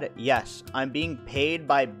ad? Yes, I'm being paid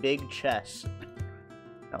by Big Chess.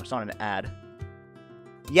 No, it's not an ad.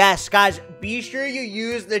 Yes, guys, be sure you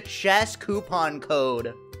use the chess coupon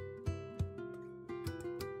code.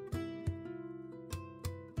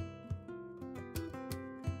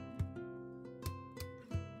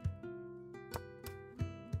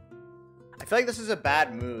 I feel like this is a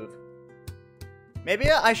bad move. Maybe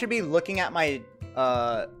I should be looking at my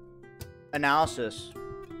analysis.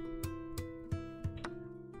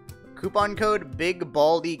 Coupon code Big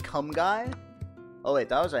Baldy Cum Guy. Oh wait,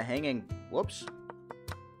 that was a hanging. Whoops.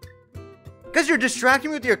 Because you're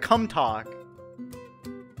distracting me with your cum talk.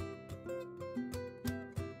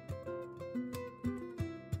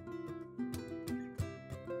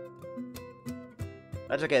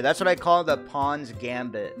 That's okay. That's what I call the Pawn's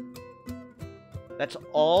Gambit. That's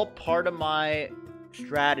all part of my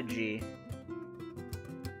strategy.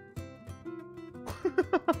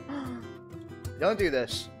 Don't do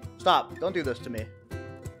this. Stop. Don't do this to me.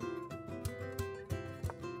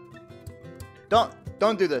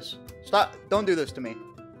 Don't do this. Stop. Don't do this to me.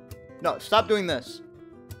 No, stop doing this.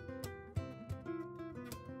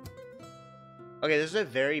 Okay, this is a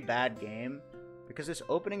very bad game. Because this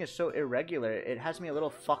opening is so irregular, it has me a little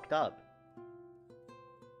fucked up.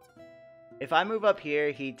 If I move up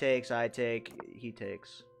here, he takes, I take, he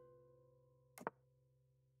takes.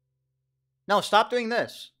 No, stop doing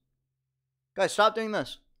this. Guys, stop doing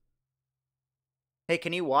this. Hey,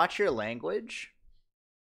 can you watch your language?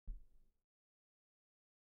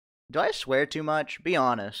 Do I swear too much? Be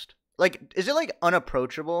honest. Like, is it like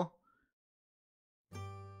unapproachable?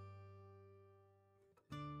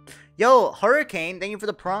 Yo, Hurricane, thank you for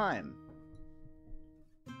the Prime.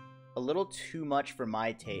 A little too much for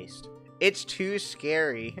my taste. It's too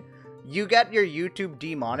scary. You get your YouTube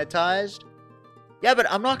demonetized? Yeah, but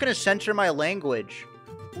I'm not gonna censor my language.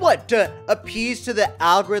 What, to appease to the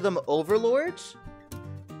algorithm overlords?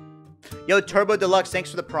 Yo, Turbo Deluxe, thanks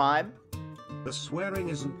for the Prime. The swearing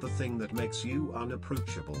isn't the thing that makes you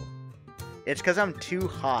unapproachable. It's because I'm too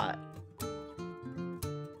hot.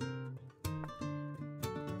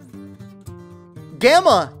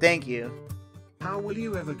 Gamma, thank you. How will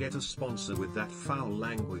you ever get a sponsor with that foul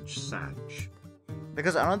language, Saj?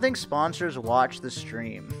 Because I don't think sponsors watch the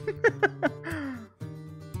stream.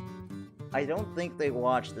 I don't think they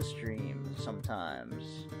watch the stream sometimes.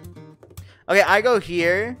 Okay, I go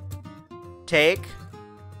here. Take.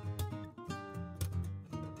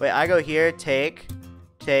 Wait, I go here. Take.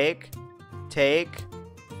 Take. Take.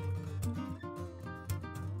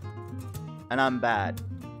 And I'm bad.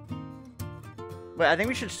 Wait, I think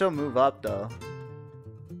we should still move up, though.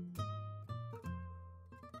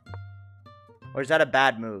 Or is that a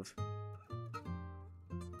bad move?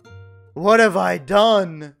 What have I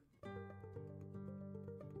done?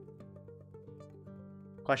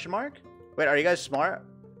 Question mark? Wait, are you guys smart?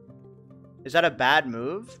 Is that a bad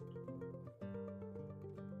move?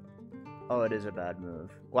 Oh, it is a bad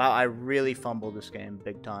move. Wow, I really fumbled this game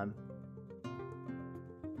big time.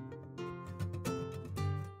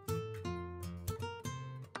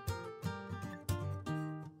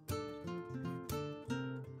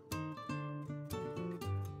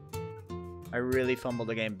 I really fumbled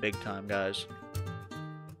the game big time, guys.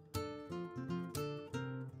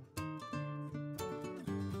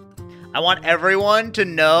 I want everyone to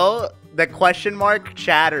know the question mark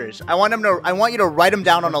chatters. I want you to write them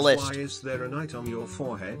down on a list. Why is there a knight on your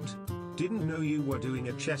forehead? Didn't know you were doing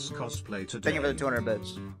a chess cosplay today. Thank you for the 200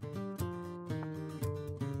 bits.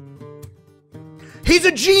 He's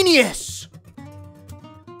a genius!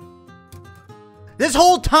 This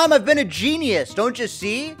whole time I've been a genius, don't you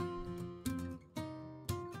see?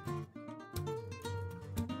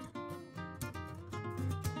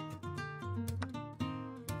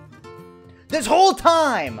 This whole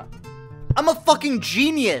time! I'm a fucking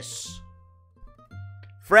genius!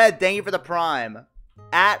 Fred, thank you for the Prime.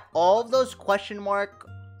 At all of those question mark,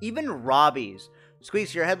 even Robbie's.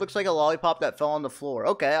 Squeex, your head looks like a lollipop that fell on the floor.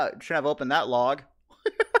 Okay, I shouldn't have opened that log.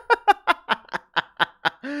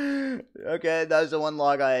 Okay, that was the one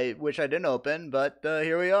log I wish I didn't open, but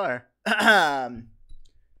here we are.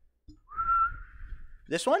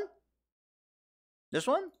 This one? This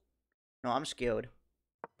one? No, I'm scared.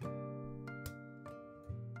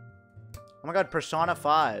 Oh my god, Persona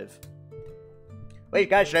 5. Wait,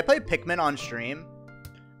 guys, should I play Pikmin on stream?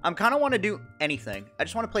 I'm kind of want to do anything. I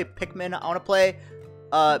just want to play Pikmin. I want to play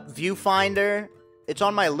Viewfinder. It's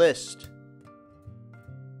on my list.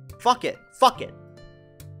 Fuck it. Fuck it.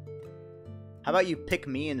 How about you pick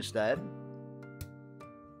me instead?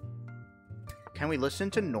 Can we listen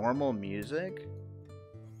to normal music?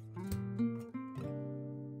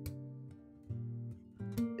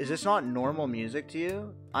 Is this not normal music to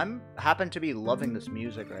you? Happen to be loving this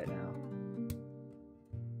music right now.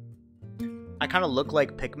 I kind of look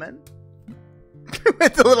like Pikmin.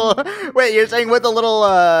 With the little... Wait, you're saying with a little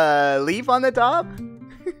leaf on the top?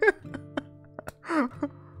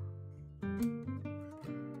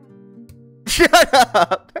 Shut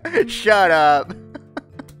up! Shut up!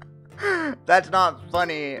 That's not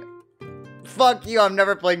funny. Fuck you, I'm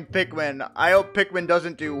never playing Pikmin. I hope Pikmin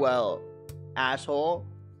doesn't do well. Asshole.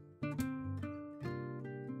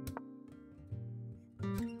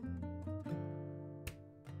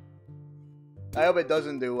 I hope it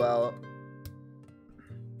doesn't do well.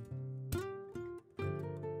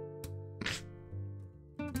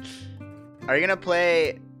 Are you gonna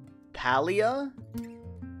play Palia?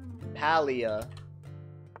 Palia.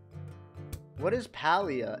 What is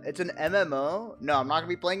Palia? It's an MMO? No, I'm not gonna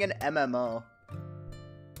be playing an MMO.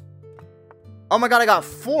 Oh my god, I got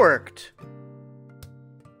forked!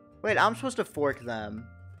 Wait, I'm supposed to fork them.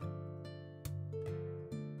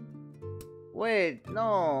 Wait,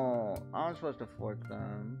 no. I'm supposed to fork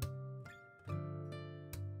them.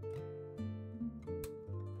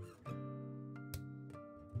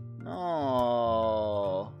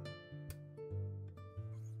 No.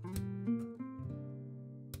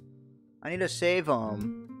 I need to save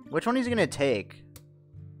him. Which one is he gonna take?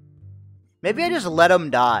 Maybe I just let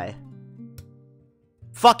him die.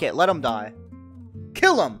 Fuck it, let him die.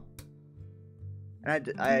 Kill him!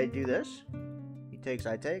 And I do this. He takes,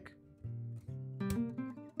 I take.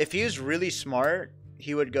 If he was really smart,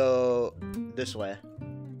 he would go this way.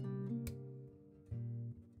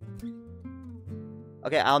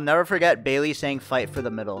 Okay, I'll never forget Bailey saying fight for the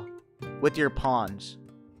middle. With your pawns.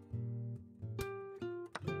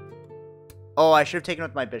 Oh, I should have taken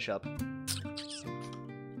with my bishop.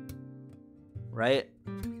 Right?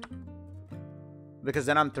 Because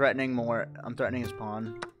then I'm threatening more. I'm threatening his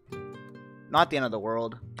pawn. Not the end of the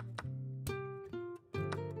world.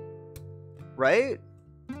 Right?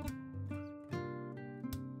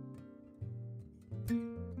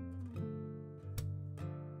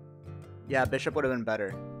 Yeah, bishop would have been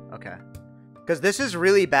better. Okay. Because this is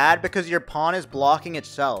really bad because your pawn is blocking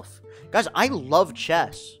itself. Guys, I love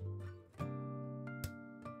chess.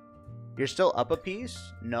 You're still up a piece?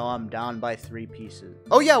 No, I'm down by 3 pieces.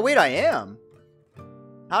 Oh yeah, wait, I am.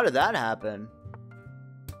 How did that happen?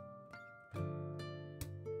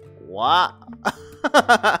 What?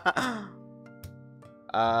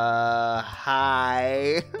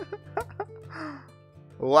 Hi.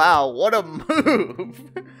 Wow, what a move.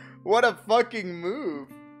 What a fucking move.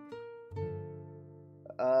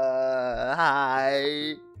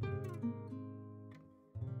 Hi.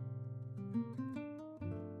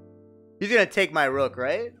 He's gonna take my rook,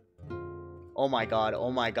 right? Oh my god,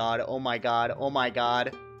 oh my god, oh my god, oh my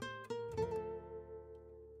god.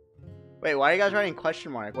 Wait, why are you guys writing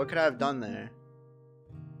question mark? What could I have done there?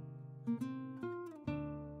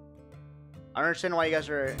 I don't understand why you guys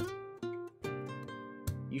are...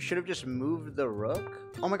 You should have just moved the rook?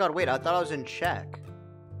 Oh my god, wait, I thought I was in check.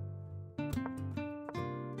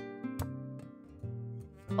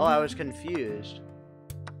 Oh, I was confused.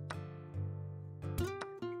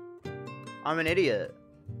 I'm an idiot.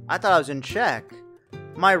 I thought I was in check.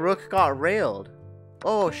 My rook got railed.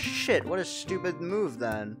 Oh shit, what a stupid move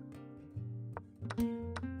then.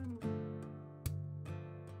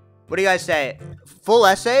 What do you guys say? Full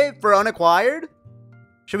essay for unacquired?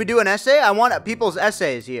 Should we do an essay? I want people's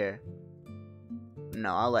essays here.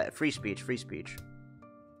 No, I'll let free speech, free speech.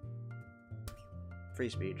 Free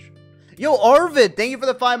speech. Yo, Arvid, thank you for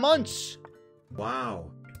the 5 months.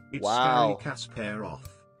 Wow. It's wow. Scary Kasparov.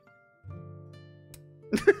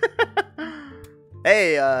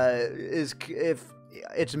 Hey, if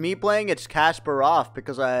it's me playing, it's Kasparov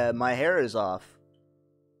because my hair is off.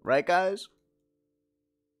 Right, guys?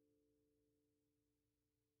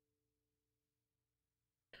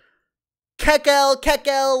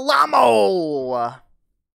 Kekel Lamo!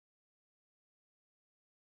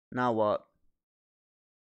 Now what?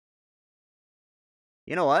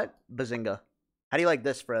 You know what? Bazinga. How do you like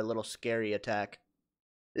this for a little scary attack?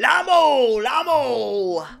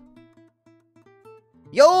 Lamo!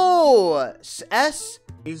 Yo! S.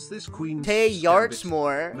 Is this Queen's Tay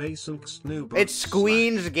Yartsmore. Mason Snoob? It's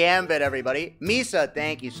Queen's Gambit, everybody. Misa,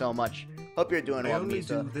 thank you so much Hope you're doing I well, only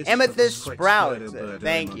Misa. do this Amethyst for the Sprouts. Squeex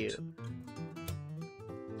Thank emote. you.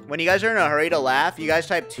 When you guys are in a hurry to laugh, you guys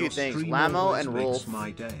type two Your things, stream Lamo always and makes Rolf.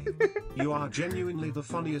 my day. You are genuinely the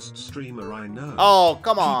funniest streamer I know. Oh,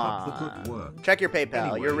 come Keep on. up the good work. Check your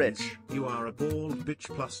PayPal. You're Anyways, rich. You are a bald bitch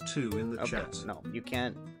 +2 in the Okay, chat. no, you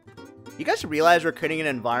can't. You guys realize we're creating an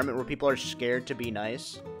environment where people are scared to be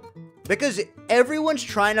nice? Because everyone's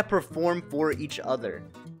trying to perform for each other.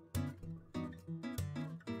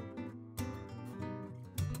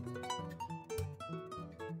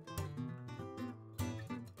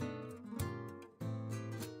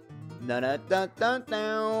 Da da da da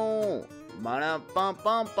da. Why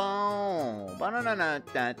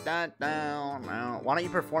don't you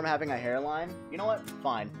perform having a hairline? You know what?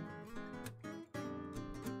 Fine.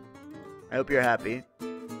 I hope you're happy.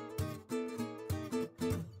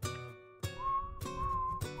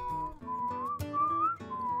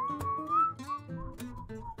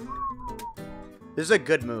 This is a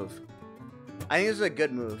good move. I think this is a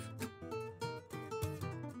good move.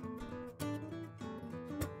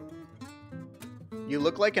 You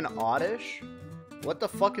look like an oddish? What the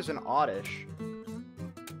fuck is an oddish?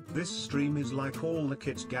 This stream is like all the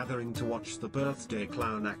kids gathering to watch the birthday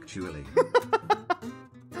clown actually.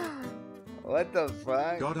 What the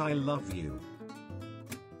fuck? God, I love you.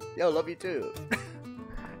 Yo, love you too.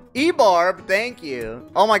 E-Barb, thank you.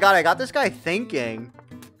 Oh my god, I got this guy thinking.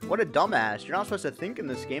 What a dumbass. You're not supposed to think in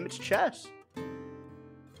this game. It's chess.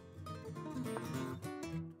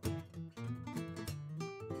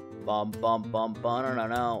 Bum bum bum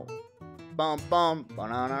no. Bum bum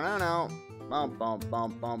no. Bum bum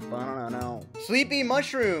bum bum no. Sleepy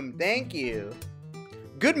Mushroom, thank you.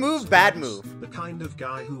 Good move, bad move. The kind of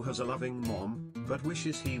guy who has a loving mom, but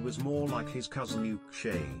wishes he was more like his cousin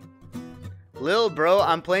xQc. Lil bro,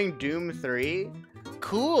 I'm playing Doom 3.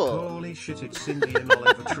 Cool. Holy shit, it's Cindy and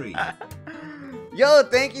Oliver Tree. Yo,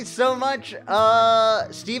 thank you so much,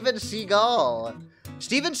 Steven Seagal.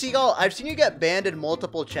 Steven Seagal, I've seen you get banned in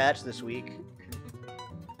multiple chats this week.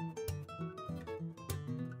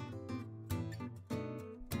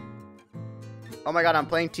 Oh my god, I'm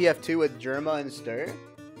playing TF2 with Germa and Stir.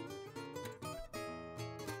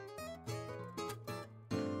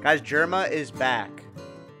 Guys, Germa is back.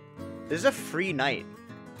 This is a free night.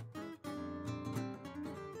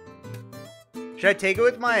 Should I take it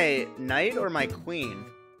with my knight or my queen?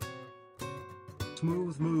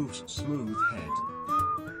 Smooth moves, smooth head.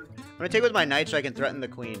 I'm gonna take it with my knight so I can threaten the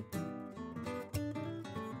queen.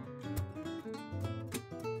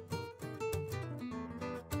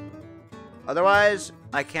 Otherwise,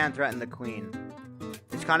 I can't threaten the queen.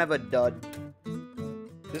 It's kind of a dud.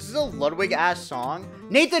 This is a Ludwig-ass song.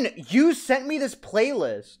 Nathan, you sent me this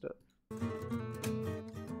playlist.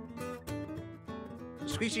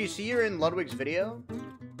 Squeex, you see you're in Ludwig's video?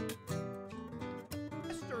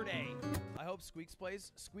 Yesterday, I hope Squeex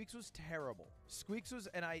plays. Squeex was terrible. Squeex was,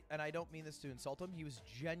 and I don't mean this to insult him, he was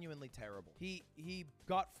genuinely terrible. He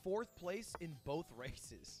got 4th place in both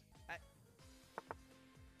races.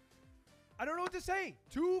 I don't know what to say.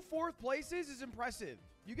 2 4th places is impressive.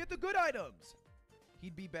 You get the good items.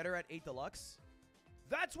 He'd be better at 8 Deluxe.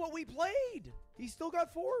 That's what we played. He still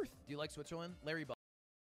got 4th. Do you like Switzerland? Larry Bell.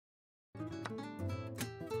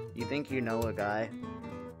 You think you know a guy?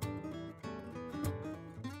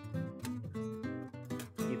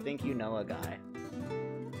 You think you know a guy?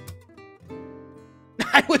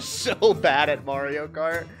 I was so bad at Mario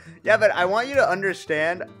Kart. Yeah, but I want you to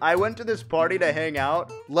understand, I went to this party to hang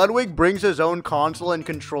out. Ludwig brings his own console and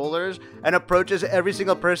controllers and approaches every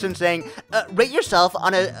single person saying, rate yourself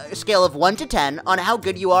on a scale of 1 to 10 on how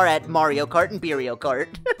good you are at Mario Kart and Beerio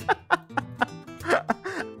Kart.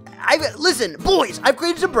 Listen, boys, I've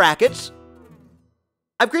created some brackets.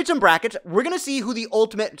 We're going to see who the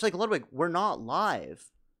ultimate... It's like, Ludwig, we're not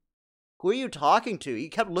live. Who are you talking to? He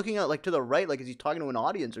kept looking at, like, to the right, like, is he talking to an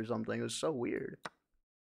audience or something? It was so weird.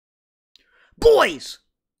 Boys!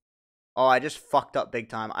 Oh, I just fucked up big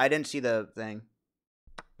time. I didn't see the thing.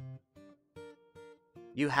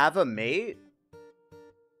 You have a mate?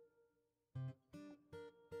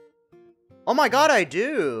 Oh my god, I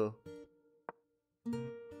do!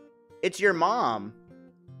 It's your mom.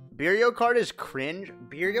 Beerio Kart is cringe.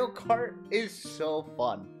 Beerio Kart is so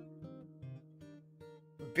fun.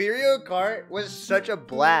 Beerio Kart was such a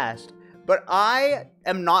blast. But I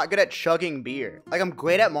am not good at chugging beer. Like, I'm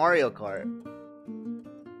great at Mario Kart.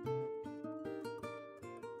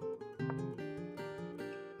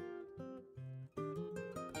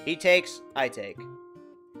 He takes, I take.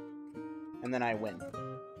 And then I win.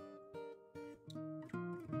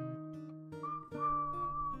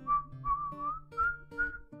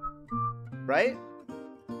 Right?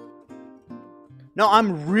 No,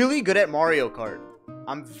 I'm really good at Mario Kart.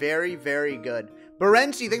 I'm very, very good.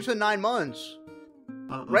 Barenzi, thanks for the 9 months.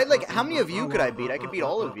 Right, like, how many of you could I beat? I could beat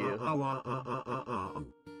all of you.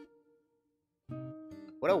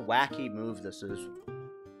 What a wacky move this is.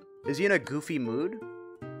 Is he in a goofy mood?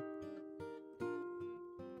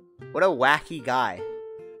 What a wacky guy.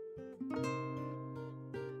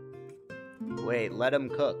 Wait, let him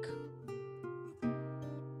cook.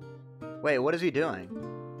 Wait, what is he doing?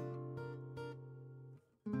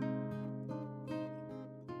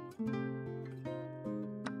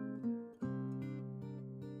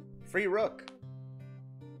 Free rook.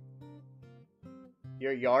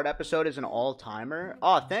 Your yard episode is an all-timer?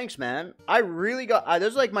 Oh, thanks, man. I really got... this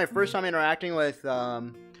is like my first time interacting with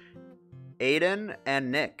Aiden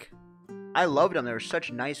and Nick. I loved them. They were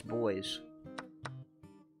such nice boys.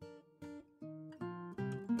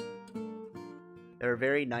 They were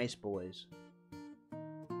very nice boys.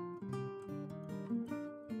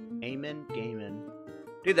 Amen, Gaiman.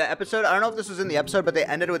 Dude, that episode... I don't know if this was in the episode, but they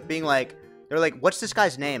ended with being like... They're like, what's this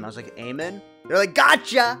guy's name? I was like, Amen? They're like,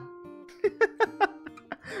 gotcha!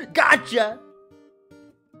 Gotcha!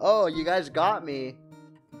 Oh, you guys got me.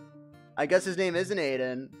 I guess his name isn't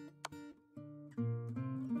Aiden.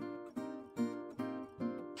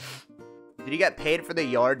 Did you get paid for the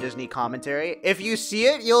Yard Disney commentary? If you see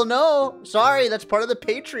it, you'll know. Sorry, that's part of the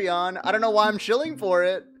Patreon. I don't know why I'm shilling for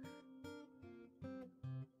it.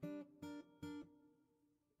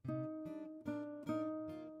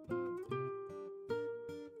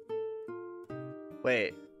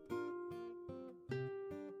 Wait.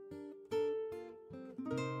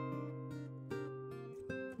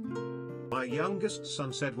 My youngest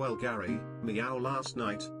son said, well, Gary, meow last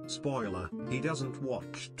night. Spoiler, he doesn't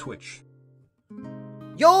watch Twitch.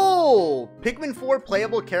 Yo! Pikmin 4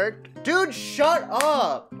 playable character? Dude, shut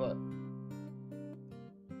up!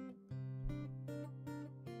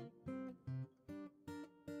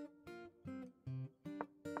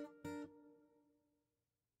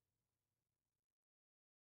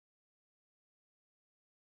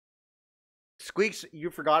 Squeex,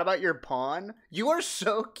 you forgot about your pawn? You are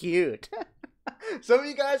so cute. Some of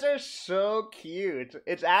you guys are so cute.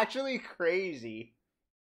 It's actually crazy.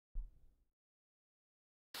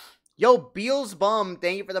 Yo, Beals Bum,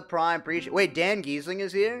 thank you for the prime. Appreciate. Wait, Dan Giesling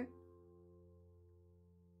is here?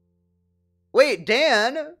 Wait,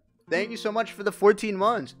 Dan? Thank you so much for the 14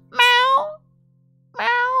 months. Meow!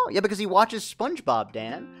 Meow! Yeah, because he watches SpongeBob,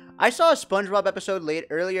 Dan. I saw a SpongeBob episode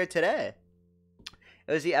earlier today.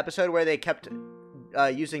 It was the episode where they kept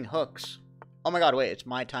using hooks. Oh my god, wait, it's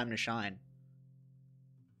my time to shine.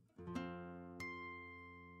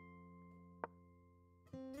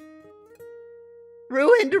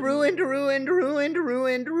 Ruined, ruined, ruined, ruined,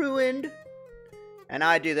 ruined, ruined. And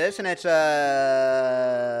I do this, and it's I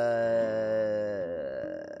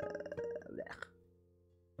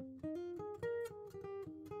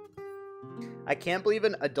can't believe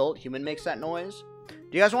an adult human makes that noise.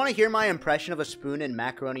 Do you guys want to hear my impression of a spoon in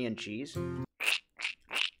macaroni and cheese?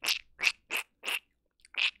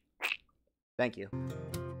 Thank you.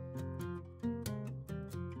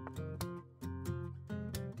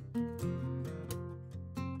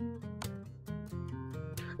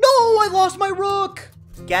 No, I lost my rook!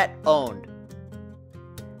 Get owned.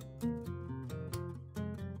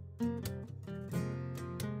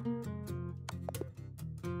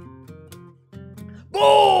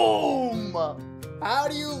 Boom! How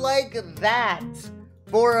do you like that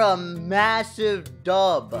for a massive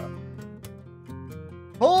dub?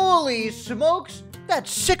 Holy smokes!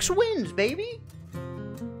 That's 6 wins, baby!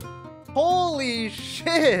 Holy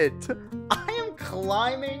shit! I am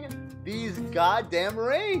climbing these goddamn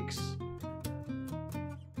ranks!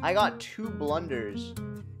 I got 2 blunders.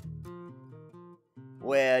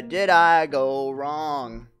 Where did I go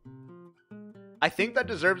wrong? I think that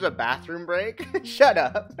deserves a bathroom break. Shut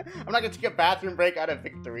up. I'm not gonna take a bathroom break out of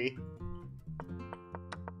victory.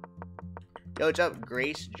 Yo, what's up,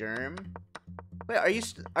 Grace Germ? Wait,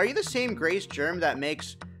 are you the same Grace Germ that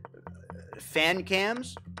makes fan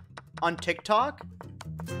cams on TikTok?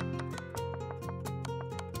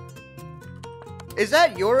 Is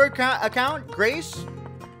that your account, Grace?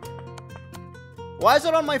 Why is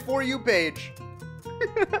it on my For You page?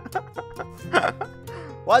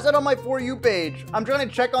 Why is that on my For You page? I'm trying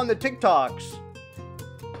to check on the TikToks.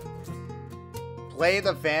 Play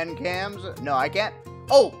the fan cams? No, I can't.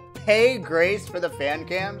 Oh, pay Grace for the fan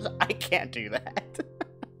cams? I can't do that.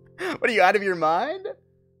 What, are you out of your mind?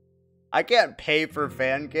 I can't pay for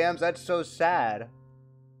fan cams. That's so sad.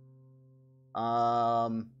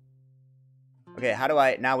 Okay, how do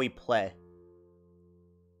I... Now we play.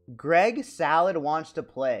 Greg Salad wants to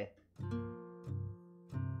play.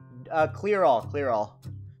 clear all, clear all.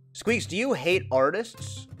 Squeex, do you hate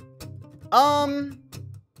artists?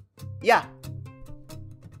 Yeah.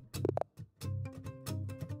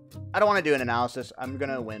 I don't want to do an analysis. I'm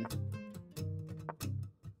gonna win.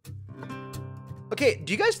 Okay,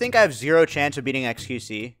 do you guys think I have 0 chance of beating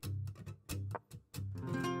xQc?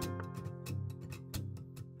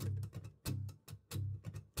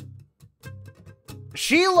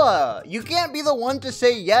 Sheila! You can't be the one to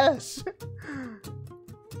say yes!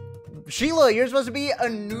 Sheila, you're supposed to be a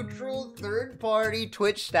neutral third-party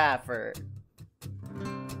Twitch staffer.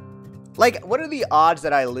 Like, what are the odds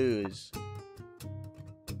that I lose?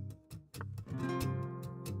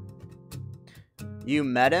 You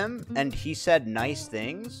met him, and he said nice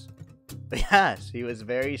things? Yes, he was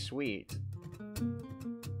very sweet.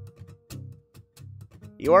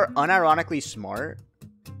 You are unironically smart?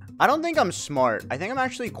 I don't think I'm smart. I think I'm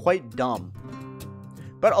actually quite dumb.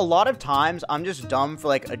 But a lot of times, I'm just dumb for,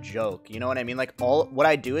 like, a joke. You know what I mean? Like, what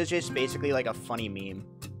I do is just basically, like, a funny meme.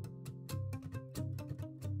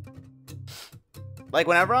 Like,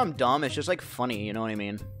 whenever I'm dumb, it's just, like, funny. You know what I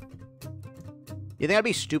mean? You think I'd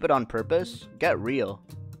be stupid on purpose? Get real.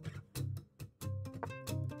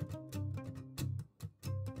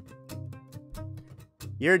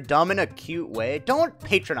 You're dumb in a cute way? Don't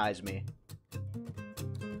patronize me.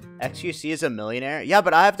 xQc is a millionaire? Yeah,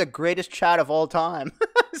 but I have the greatest chat of all time.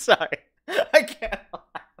 Sorry. I can't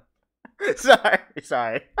laugh.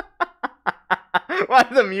 Sorry. Why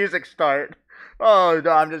did the music start? Oh,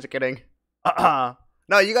 no, I'm just kidding.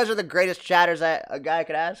 No, you guys are the greatest chatters that a guy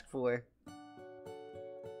could ask for.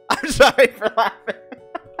 I'm sorry for laughing.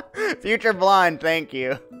 Future blind, thank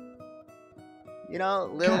you. You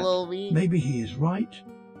know, little me. Maybe he is right.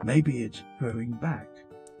 Maybe it's growing back.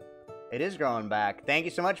 It is growing back. Thank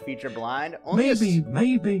you so much, Future blind. Maybe.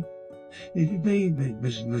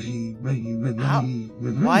 How?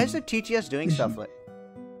 Why is the TTS doing stuff like?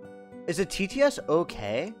 Is the TTS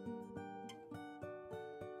okay?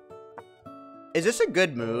 Is this a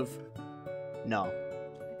good move? No.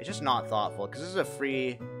 It's just not thoughtful, because this is a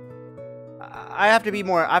free... I have to be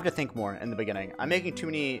more... I have to think more in the beginning. I'm making too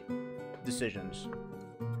many decisions.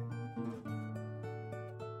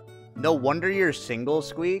 No wonder you're single,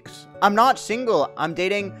 Squeex. I'm not single. I'm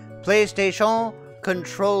dating PlayStation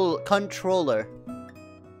controller.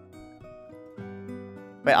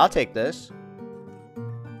 Wait, I'll take this.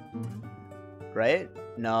 Right?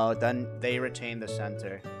 No, then they retain the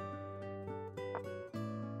center.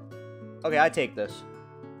 Okay, I take this.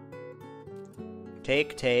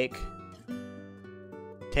 Take.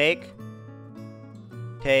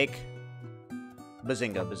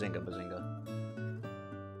 Bazinga.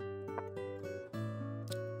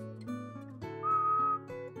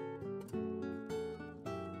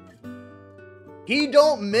 He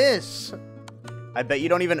don't miss! I bet you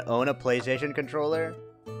don't even own a PlayStation controller.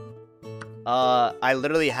 I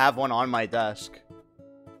literally have one on my desk.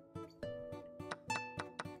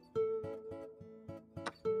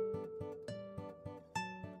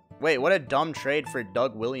 Wait, what a dumb trade for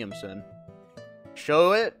Doug Williamson.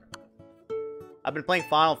 Show it? I've been playing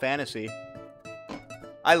Final Fantasy.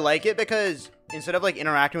 I like it because instead of like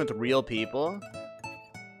interacting with real people,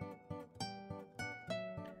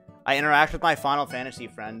 I interact with my Final Fantasy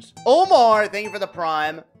friends. Omar, thank you for the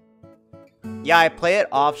Prime. Yeah, I play it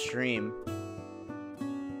off stream.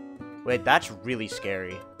 Wait, that's really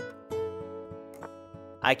scary.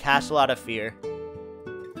 I cast a lot of fear.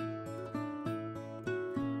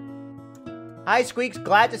 Hi, Squeex.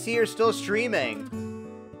 Glad to see you're still streaming.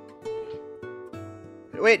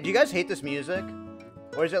 Wait, do you guys hate this music?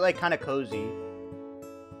 Or is it, like, kind of cozy?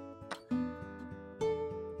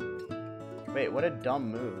 Wait, what a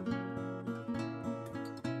dumb move.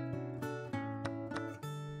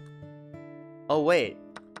 Oh, wait.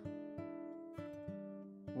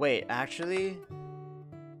 Wait, actually?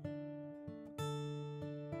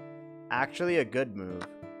 Actually a good move.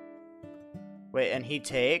 Wait, and he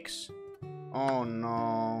takes? Oh,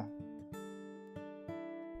 no.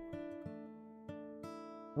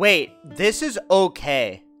 Wait, this is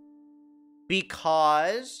okay.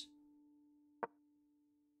 Because...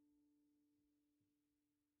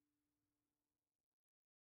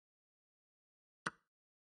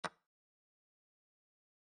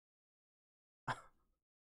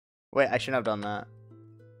 Wait, I shouldn't have done that.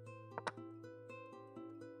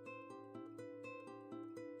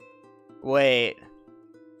 Wait.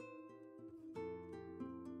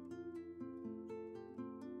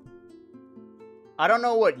 I don't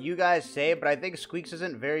know what you guys say, but I think Squeex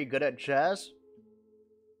isn't very good at chess.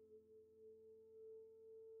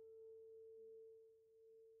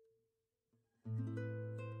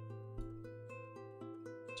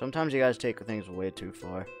 Sometimes you guys take things way too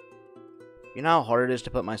far. You know how hard it is to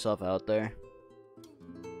put myself out there?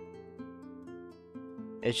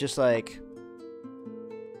 It's just like...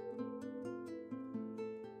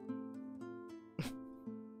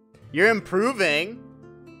 You're improving!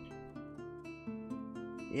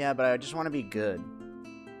 Yeah, but I just want to be good.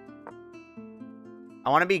 I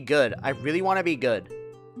want to be good. I really want to be good.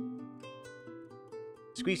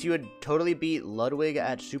 Squeex, you would totally beat Ludwig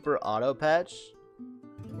at Super Auto Pets?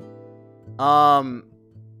 I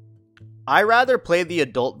rather play the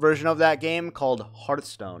adult version of that game called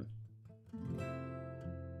Hearthstone.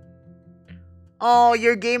 Oh,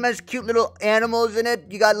 your game has cute little animals in it.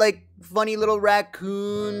 You got like funny little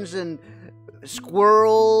raccoons and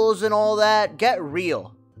squirrels and all that. Get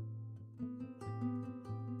real.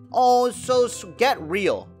 Oh, so get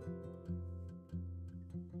real.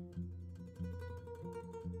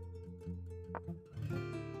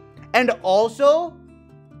 And also,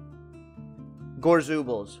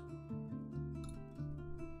 Gorzoobles.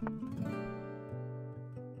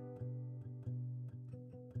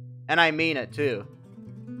 And I mean it, too.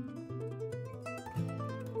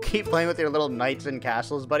 Keep playing with your little knights and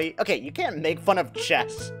castles, buddy. Okay, you can't make fun of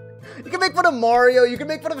chess. You can make fun of Mario, you can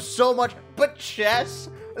make fun of so much, but chess?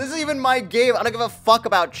 This is even my game. I don't give a fuck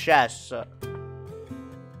about chess. I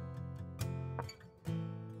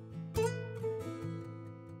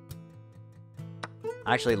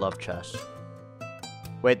actually love chess.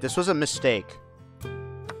 Wait, this was a mistake.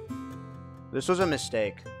 This was a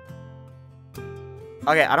mistake.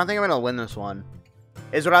 Okay, I don't think I'm gonna win this one.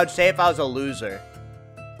 Is what I would say if I was a loser.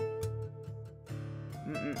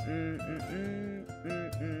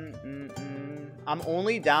 I'm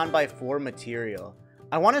only down by 4 material.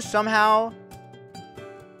 I want to somehow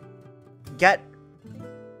get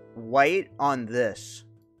white on this.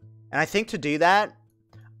 And I think to do that,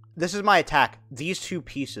 this is my attack. These 2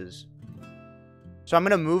 pieces. So I'm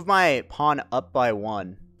going to move my pawn up by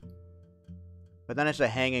 1. But then it's a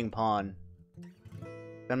hanging pawn.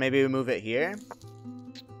 Then maybe we move it here.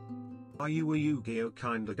 Are you a Yu-Gi-Oh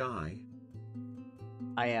kind of guy?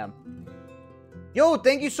 I am. Yo,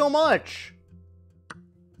 thank you so much!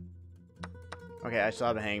 Okay, I still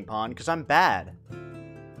have a hanging pawn, because I'm bad.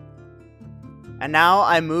 And now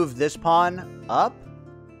I move this pawn up.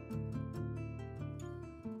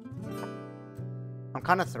 I'm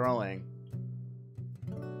kind of throwing.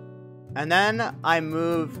 And then I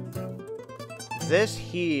move this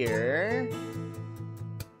here.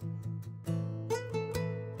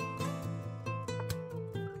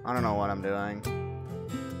 I don't know what I'm doing.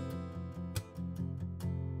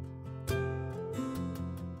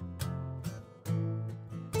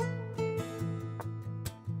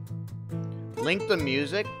 Link the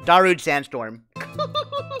music. Darude Sandstorm.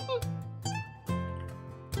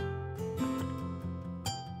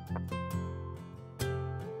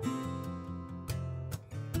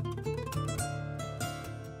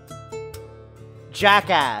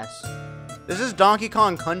 Jackass. This is Donkey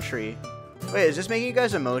Kong Country. Wait, is this making you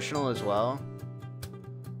guys emotional as well?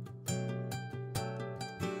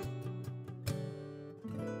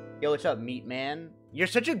 Yo, what's up, meat man? You're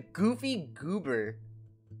such a goofy goober.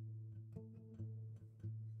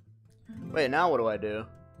 Wait, now what do I do?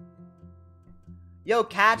 Yo,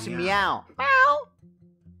 cats meow. Meow.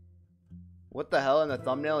 What the hell in the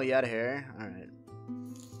thumbnail? You had hair? Alright.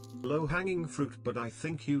 Low-hanging fruit, but I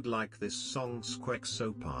think you'd like this song Squeex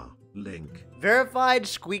so far. Link. Verified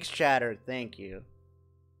Squeex chatter. Thank you.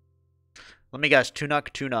 Let me guess.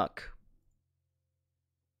 Tunuk, Tunuk.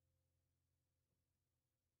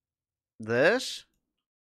 This?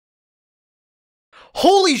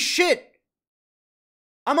 Holy shit!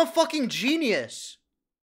 I'm a fucking genius!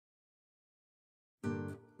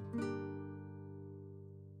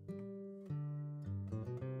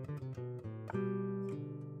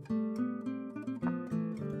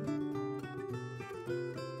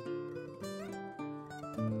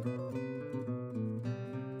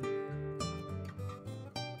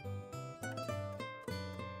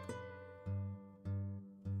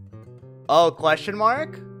 Oh, question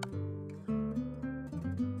mark?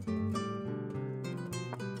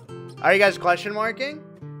 Are you guys question marking?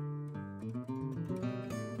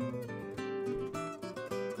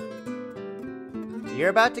 You're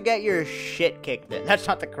about to get your shit kicked in. That's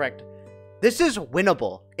not the correct. This is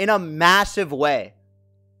winnable in a massive way.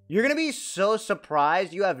 You're gonna be so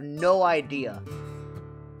surprised, you have no idea.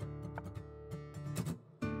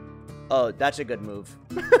 Oh, that's a good move.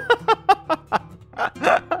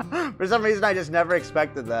 For some reason, I just never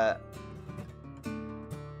expected that.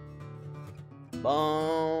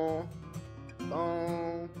 Boom.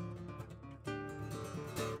 Boom.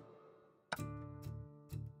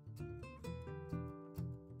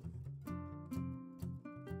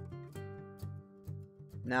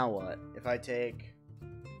 Now what? If I take...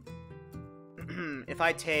 if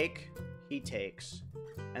I take, he takes.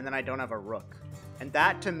 And then I don't have a rook. And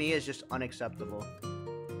that, to me, is just unacceptable.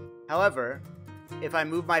 However, if I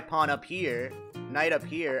move my pawn up here, knight up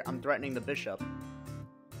here, I'm threatening the bishop.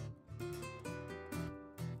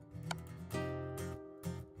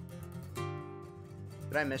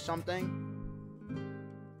 Did I miss something?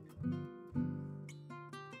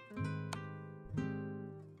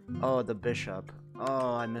 Oh, the bishop.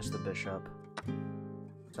 Oh, I missed the bishop.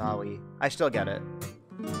 Sorry. I still get it.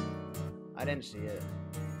 I didn't see it.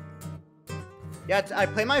 Yeah, I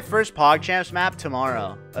play my first PogChamps map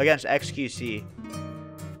tomorrow against xQc.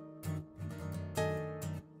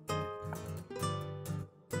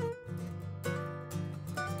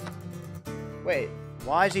 Wait,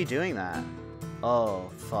 why is he doing that?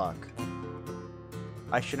 Oh, fuck.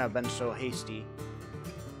 I shouldn't have been so hasty.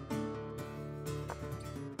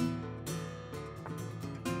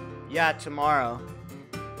 Yeah, tomorrow.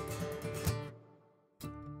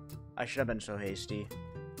 I should have been so hasty.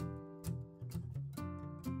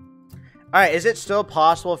 Alright, is it still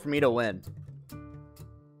possible for me to win?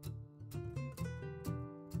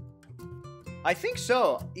 I think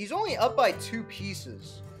so. He's only up by 2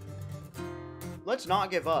 pieces. Let's not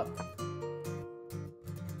give up.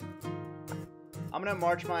 I'm gonna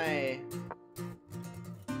march my...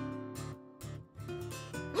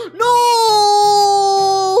 No!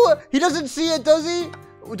 He doesn't see it, does he?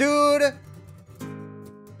 Dude.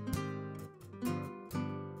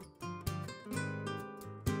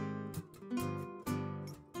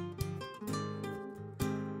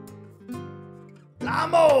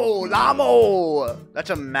 Lamo!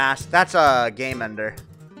 That's a game ender.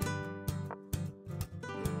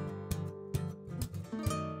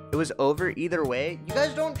 It was over either way. You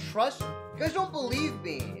guys don't trust, you guys don't believe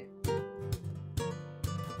me.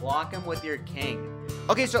 Block him with your king.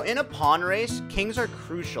 Okay, so in a pawn race, kings are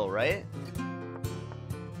crucial, right?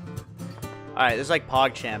 Alright, this is like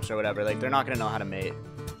PogChamps or whatever. Like, they're not gonna know how to mate.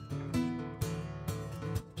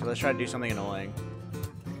 So let's try to do something annoying.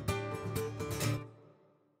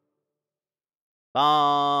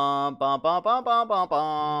 Bum, bum, bum, bum, bum, bum,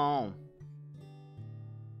 bum.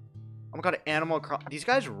 Oh my god, these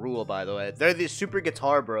guys rule, by the way. They're the super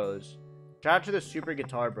guitar bros. Shout out to the super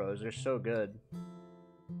guitar bros. They're so good.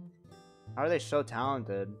 How are they so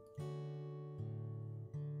talented?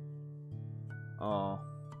 Oh.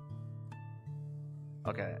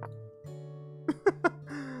 Okay.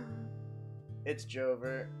 It's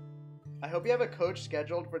Jover. I hope you have a coach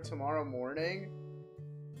scheduled for tomorrow morning.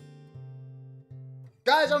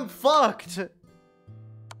 Guys, I'm fucked!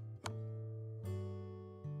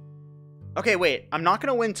 Okay, wait. I'm not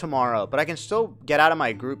gonna win tomorrow, but I can still get out of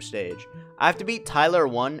my group stage. I have to beat Tyler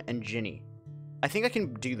 1 and Ginny. I think I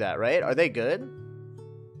can do that, right? Are they good?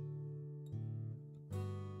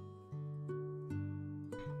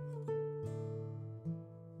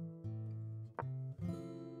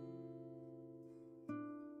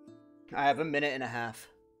 I have a minute and a half.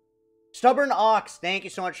 Stubborn Ox, thank you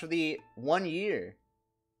so much for the 1 year.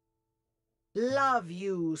 Love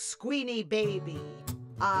you, Squeeny baby.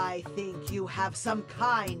 I think you have some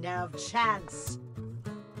kind of chance.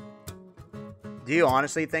 Do you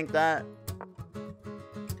honestly think that?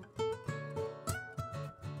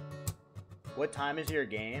 What time is your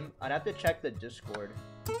game? I'd have to check the Discord.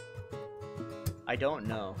 I don't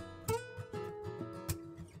know.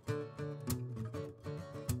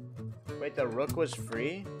 Wait, the rook was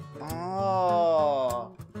free?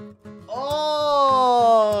 Oh.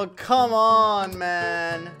 Oh, come on,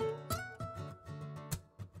 man.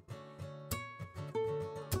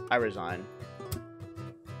 I resign.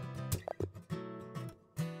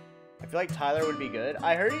 I feel like Tyler would be good.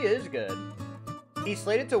 I heard he is good. He's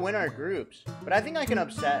slated to win our groups, but I think I can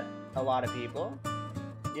upset a lot of people.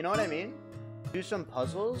 You know what I mean? Do some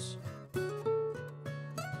puzzles.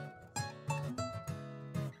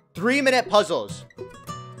 3-minute puzzles.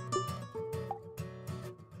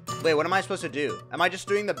 Wait, what am I supposed to do? Am I just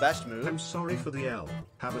doing the best move? I'm sorry for the L.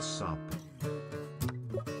 Have a sup.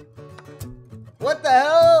 What the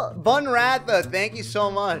hell? Bun Ratha, thank you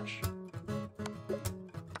so much.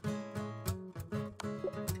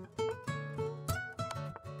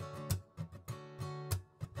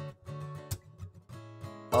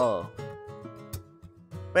 Oh.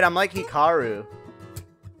 Wait, I'm like Hikaru.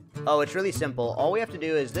 Oh, it's really simple. All we have to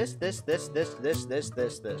do is this.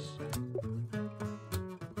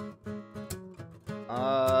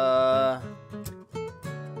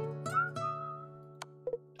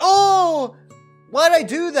 Oh! Why'd I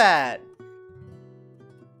do that?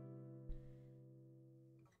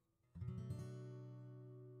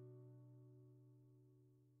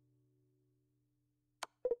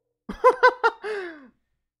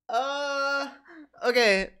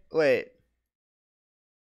 Okay, wait.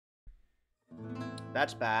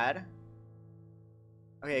 That's bad.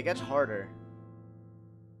 Okay, it gets harder.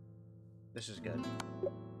 This is good.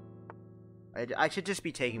 I should just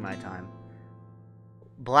be taking my time.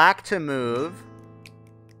 Black to move.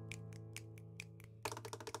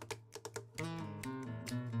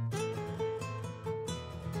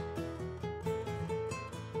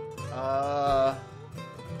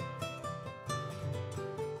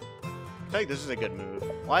 I think this is a good move.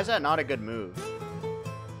 Why is that not a good move?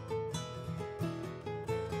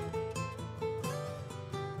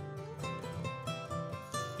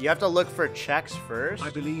 You have to look for checks first. I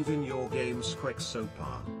believe in your game, Squeex so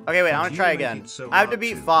far. Okay, wait, But I'm gonna you try make again. it so I have to hard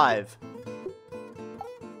beat 5.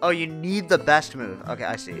 Oh, you need the best move. Okay,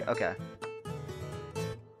 I see. Okay.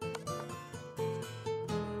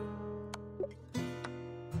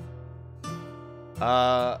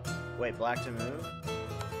 Wait, black to move.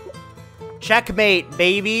 Checkmate,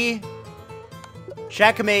 baby.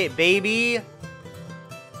 Checkmate, baby.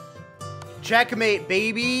 Checkmate,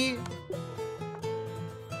 baby.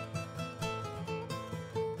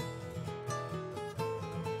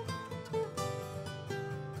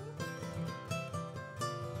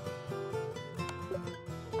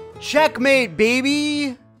 Checkmate,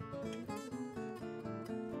 baby.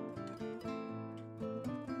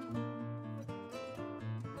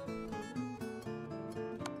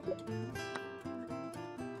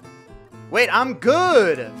 Wait, I'm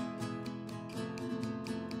good.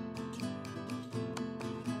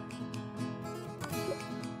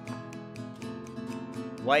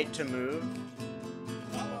 White to move.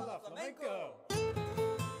 That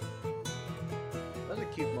was a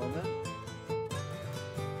cute moment.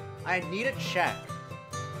 I need a check.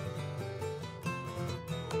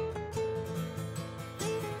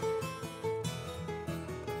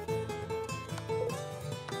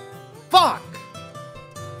 Fuck!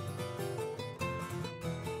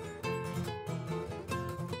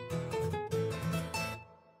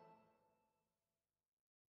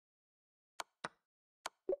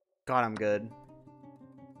 God, I'm good.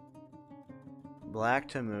 Black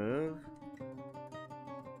to move.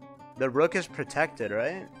 The rook is protected,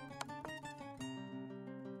 right?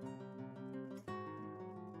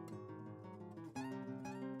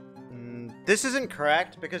 This isn't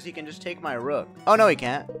correct because he can just take my rook. Oh, no, he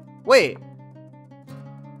can't. Wait.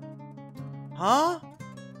 Huh?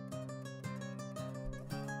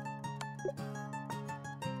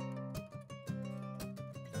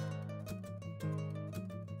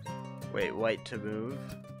 Wait, white to move.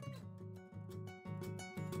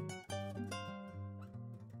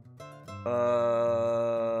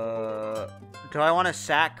 Do I want to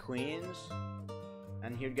sack queens?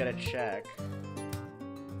 And he'd get a check.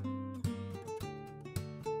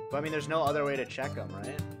 But I mean, there's no other way to check him,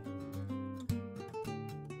 right?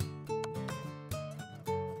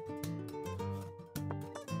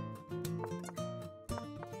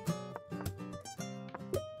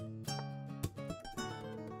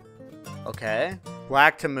 Okay.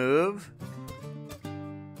 Black to move.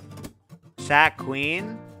 Sack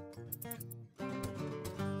queen.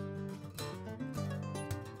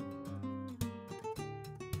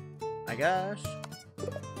 I guess.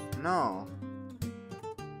 No.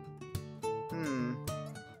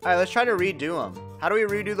 Alright, let's try to redo them. How do we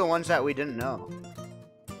redo the ones that we didn't know?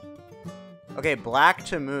 Okay, black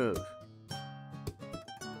to move.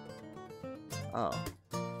 Oh.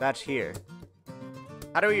 That's here.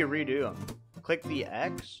 How do we redo them? Click the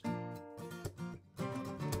X?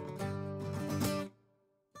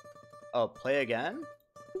 Oh, play again?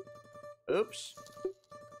 Oops.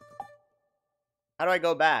 How do I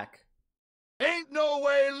go back? Ain't no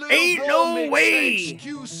way, little Ain't bro no makes way!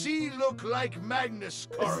 xQc look like Magnus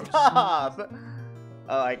Carlsen. Stop!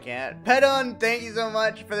 Oh, I can't. Pedon, thank you so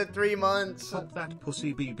much for the 3 months. Fuck that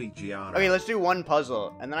pussy BBGR. Okay, let's do one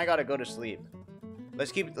puzzle, and then I gotta go to sleep.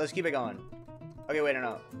 Let's keep it going. Okay, wait,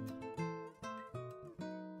 no.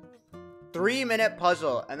 3-minute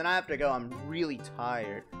puzzle, and then I have to go. I'm really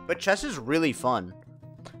tired. But chess is really fun.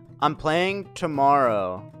 I'm playing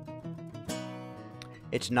tomorrow.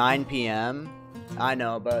 It's 9 p.m. I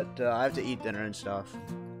know, but I have to eat dinner and stuff.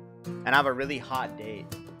 And I have a really hot date.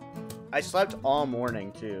 I slept all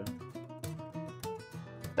morning, too.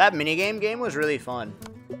 That minigame game was really fun.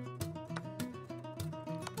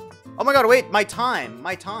 Oh my god, wait, my time.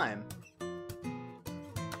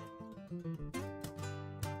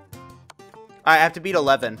 I have to beat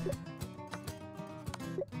 11.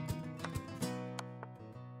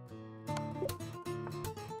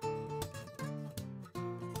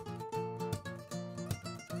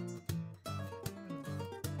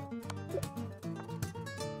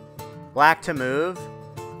 Black to move.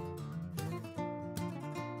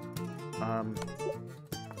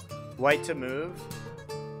 White to move.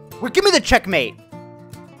 Well, give me the checkmate.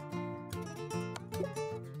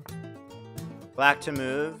 Black to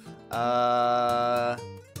move.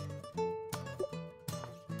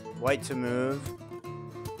 White to move.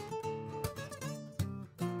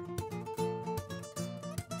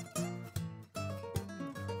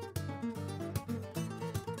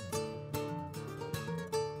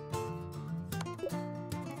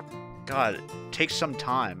 God, it takes some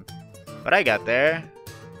time. But I got there.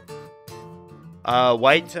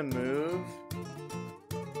 White to move.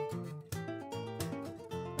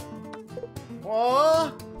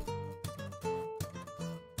 Whoa!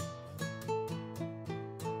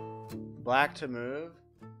 Black to move.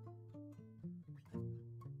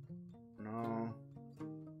 No.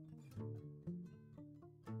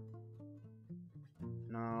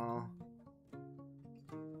 No.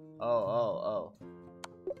 Oh.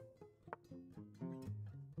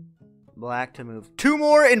 Black to move. 2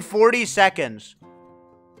 more in 40 seconds.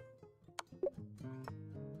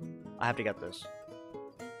 I have to get this.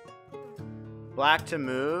 Black to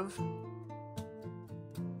move.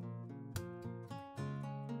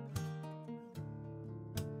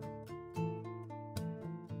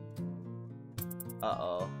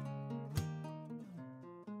 Uh-oh.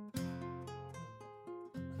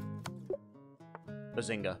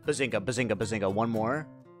 Bazinga. Bazinga. One more.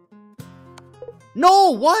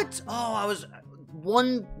 No, what? Oh, I was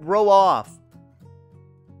 1 row off.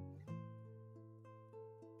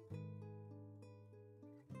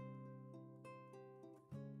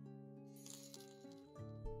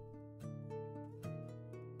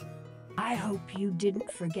 I hope you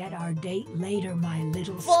didn't forget our date later, my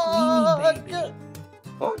little squeamy baby.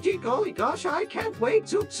 Oh, gee golly gosh, I can't wait.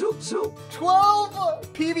 Soup.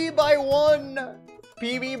 12 PB by 1.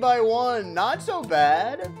 PB by 1. Not so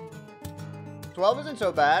bad. 12 isn't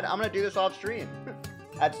so bad. I'm gonna do this off stream.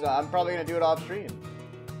 I'm probably gonna do it off stream.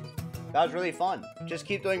 That was really fun. Just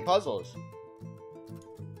keep doing puzzles.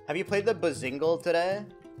 Have you played the Bazingle today?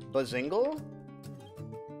 Bazingle?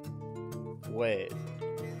 Wait.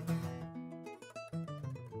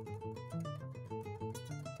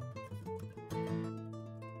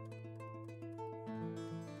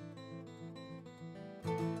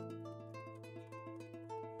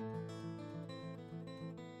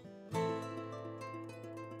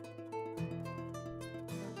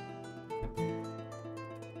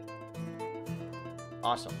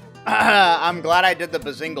 Awesome. I'm glad I did the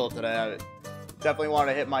Bazingle today. I definitely want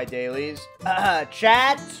to hit my dailies.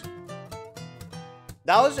 Chat!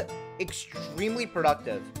 That was extremely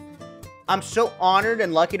productive. I'm so honored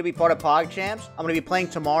and lucky to be part of PogChamps. I'm going to be playing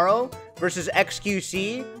tomorrow versus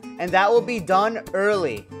xQc, and that will be done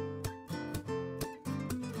early.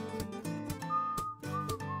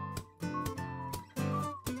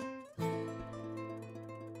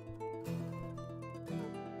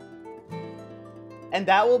 And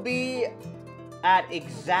that will be at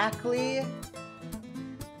exactly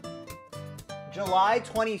July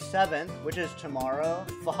 27th, which is tomorrow.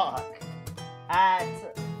 Fuck. At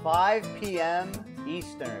 5 p.m.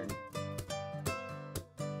 Eastern.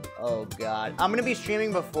 Oh, God. I'm going to be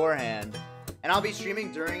streaming beforehand. And I'll be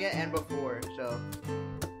streaming during it and before, so.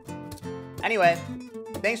 Anyway,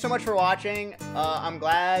 thanks so much for watching. I'm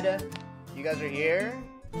glad you guys are here.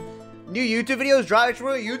 New YouTube videos dropped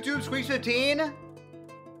for YouTube, Squeex 15.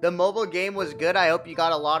 The mobile game was good. I hope you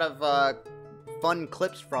got a lot of fun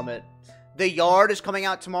clips from it. The Yard is coming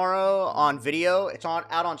out tomorrow on video. It's out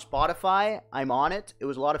on Spotify. I'm on it. It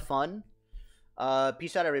was a lot of fun.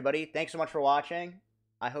 Peace out, everybody. Thanks so much for watching.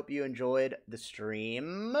 I hope you enjoyed the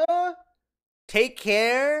stream. Take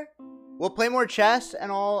care. We'll play more chess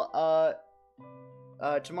and all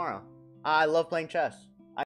tomorrow. I love playing chess.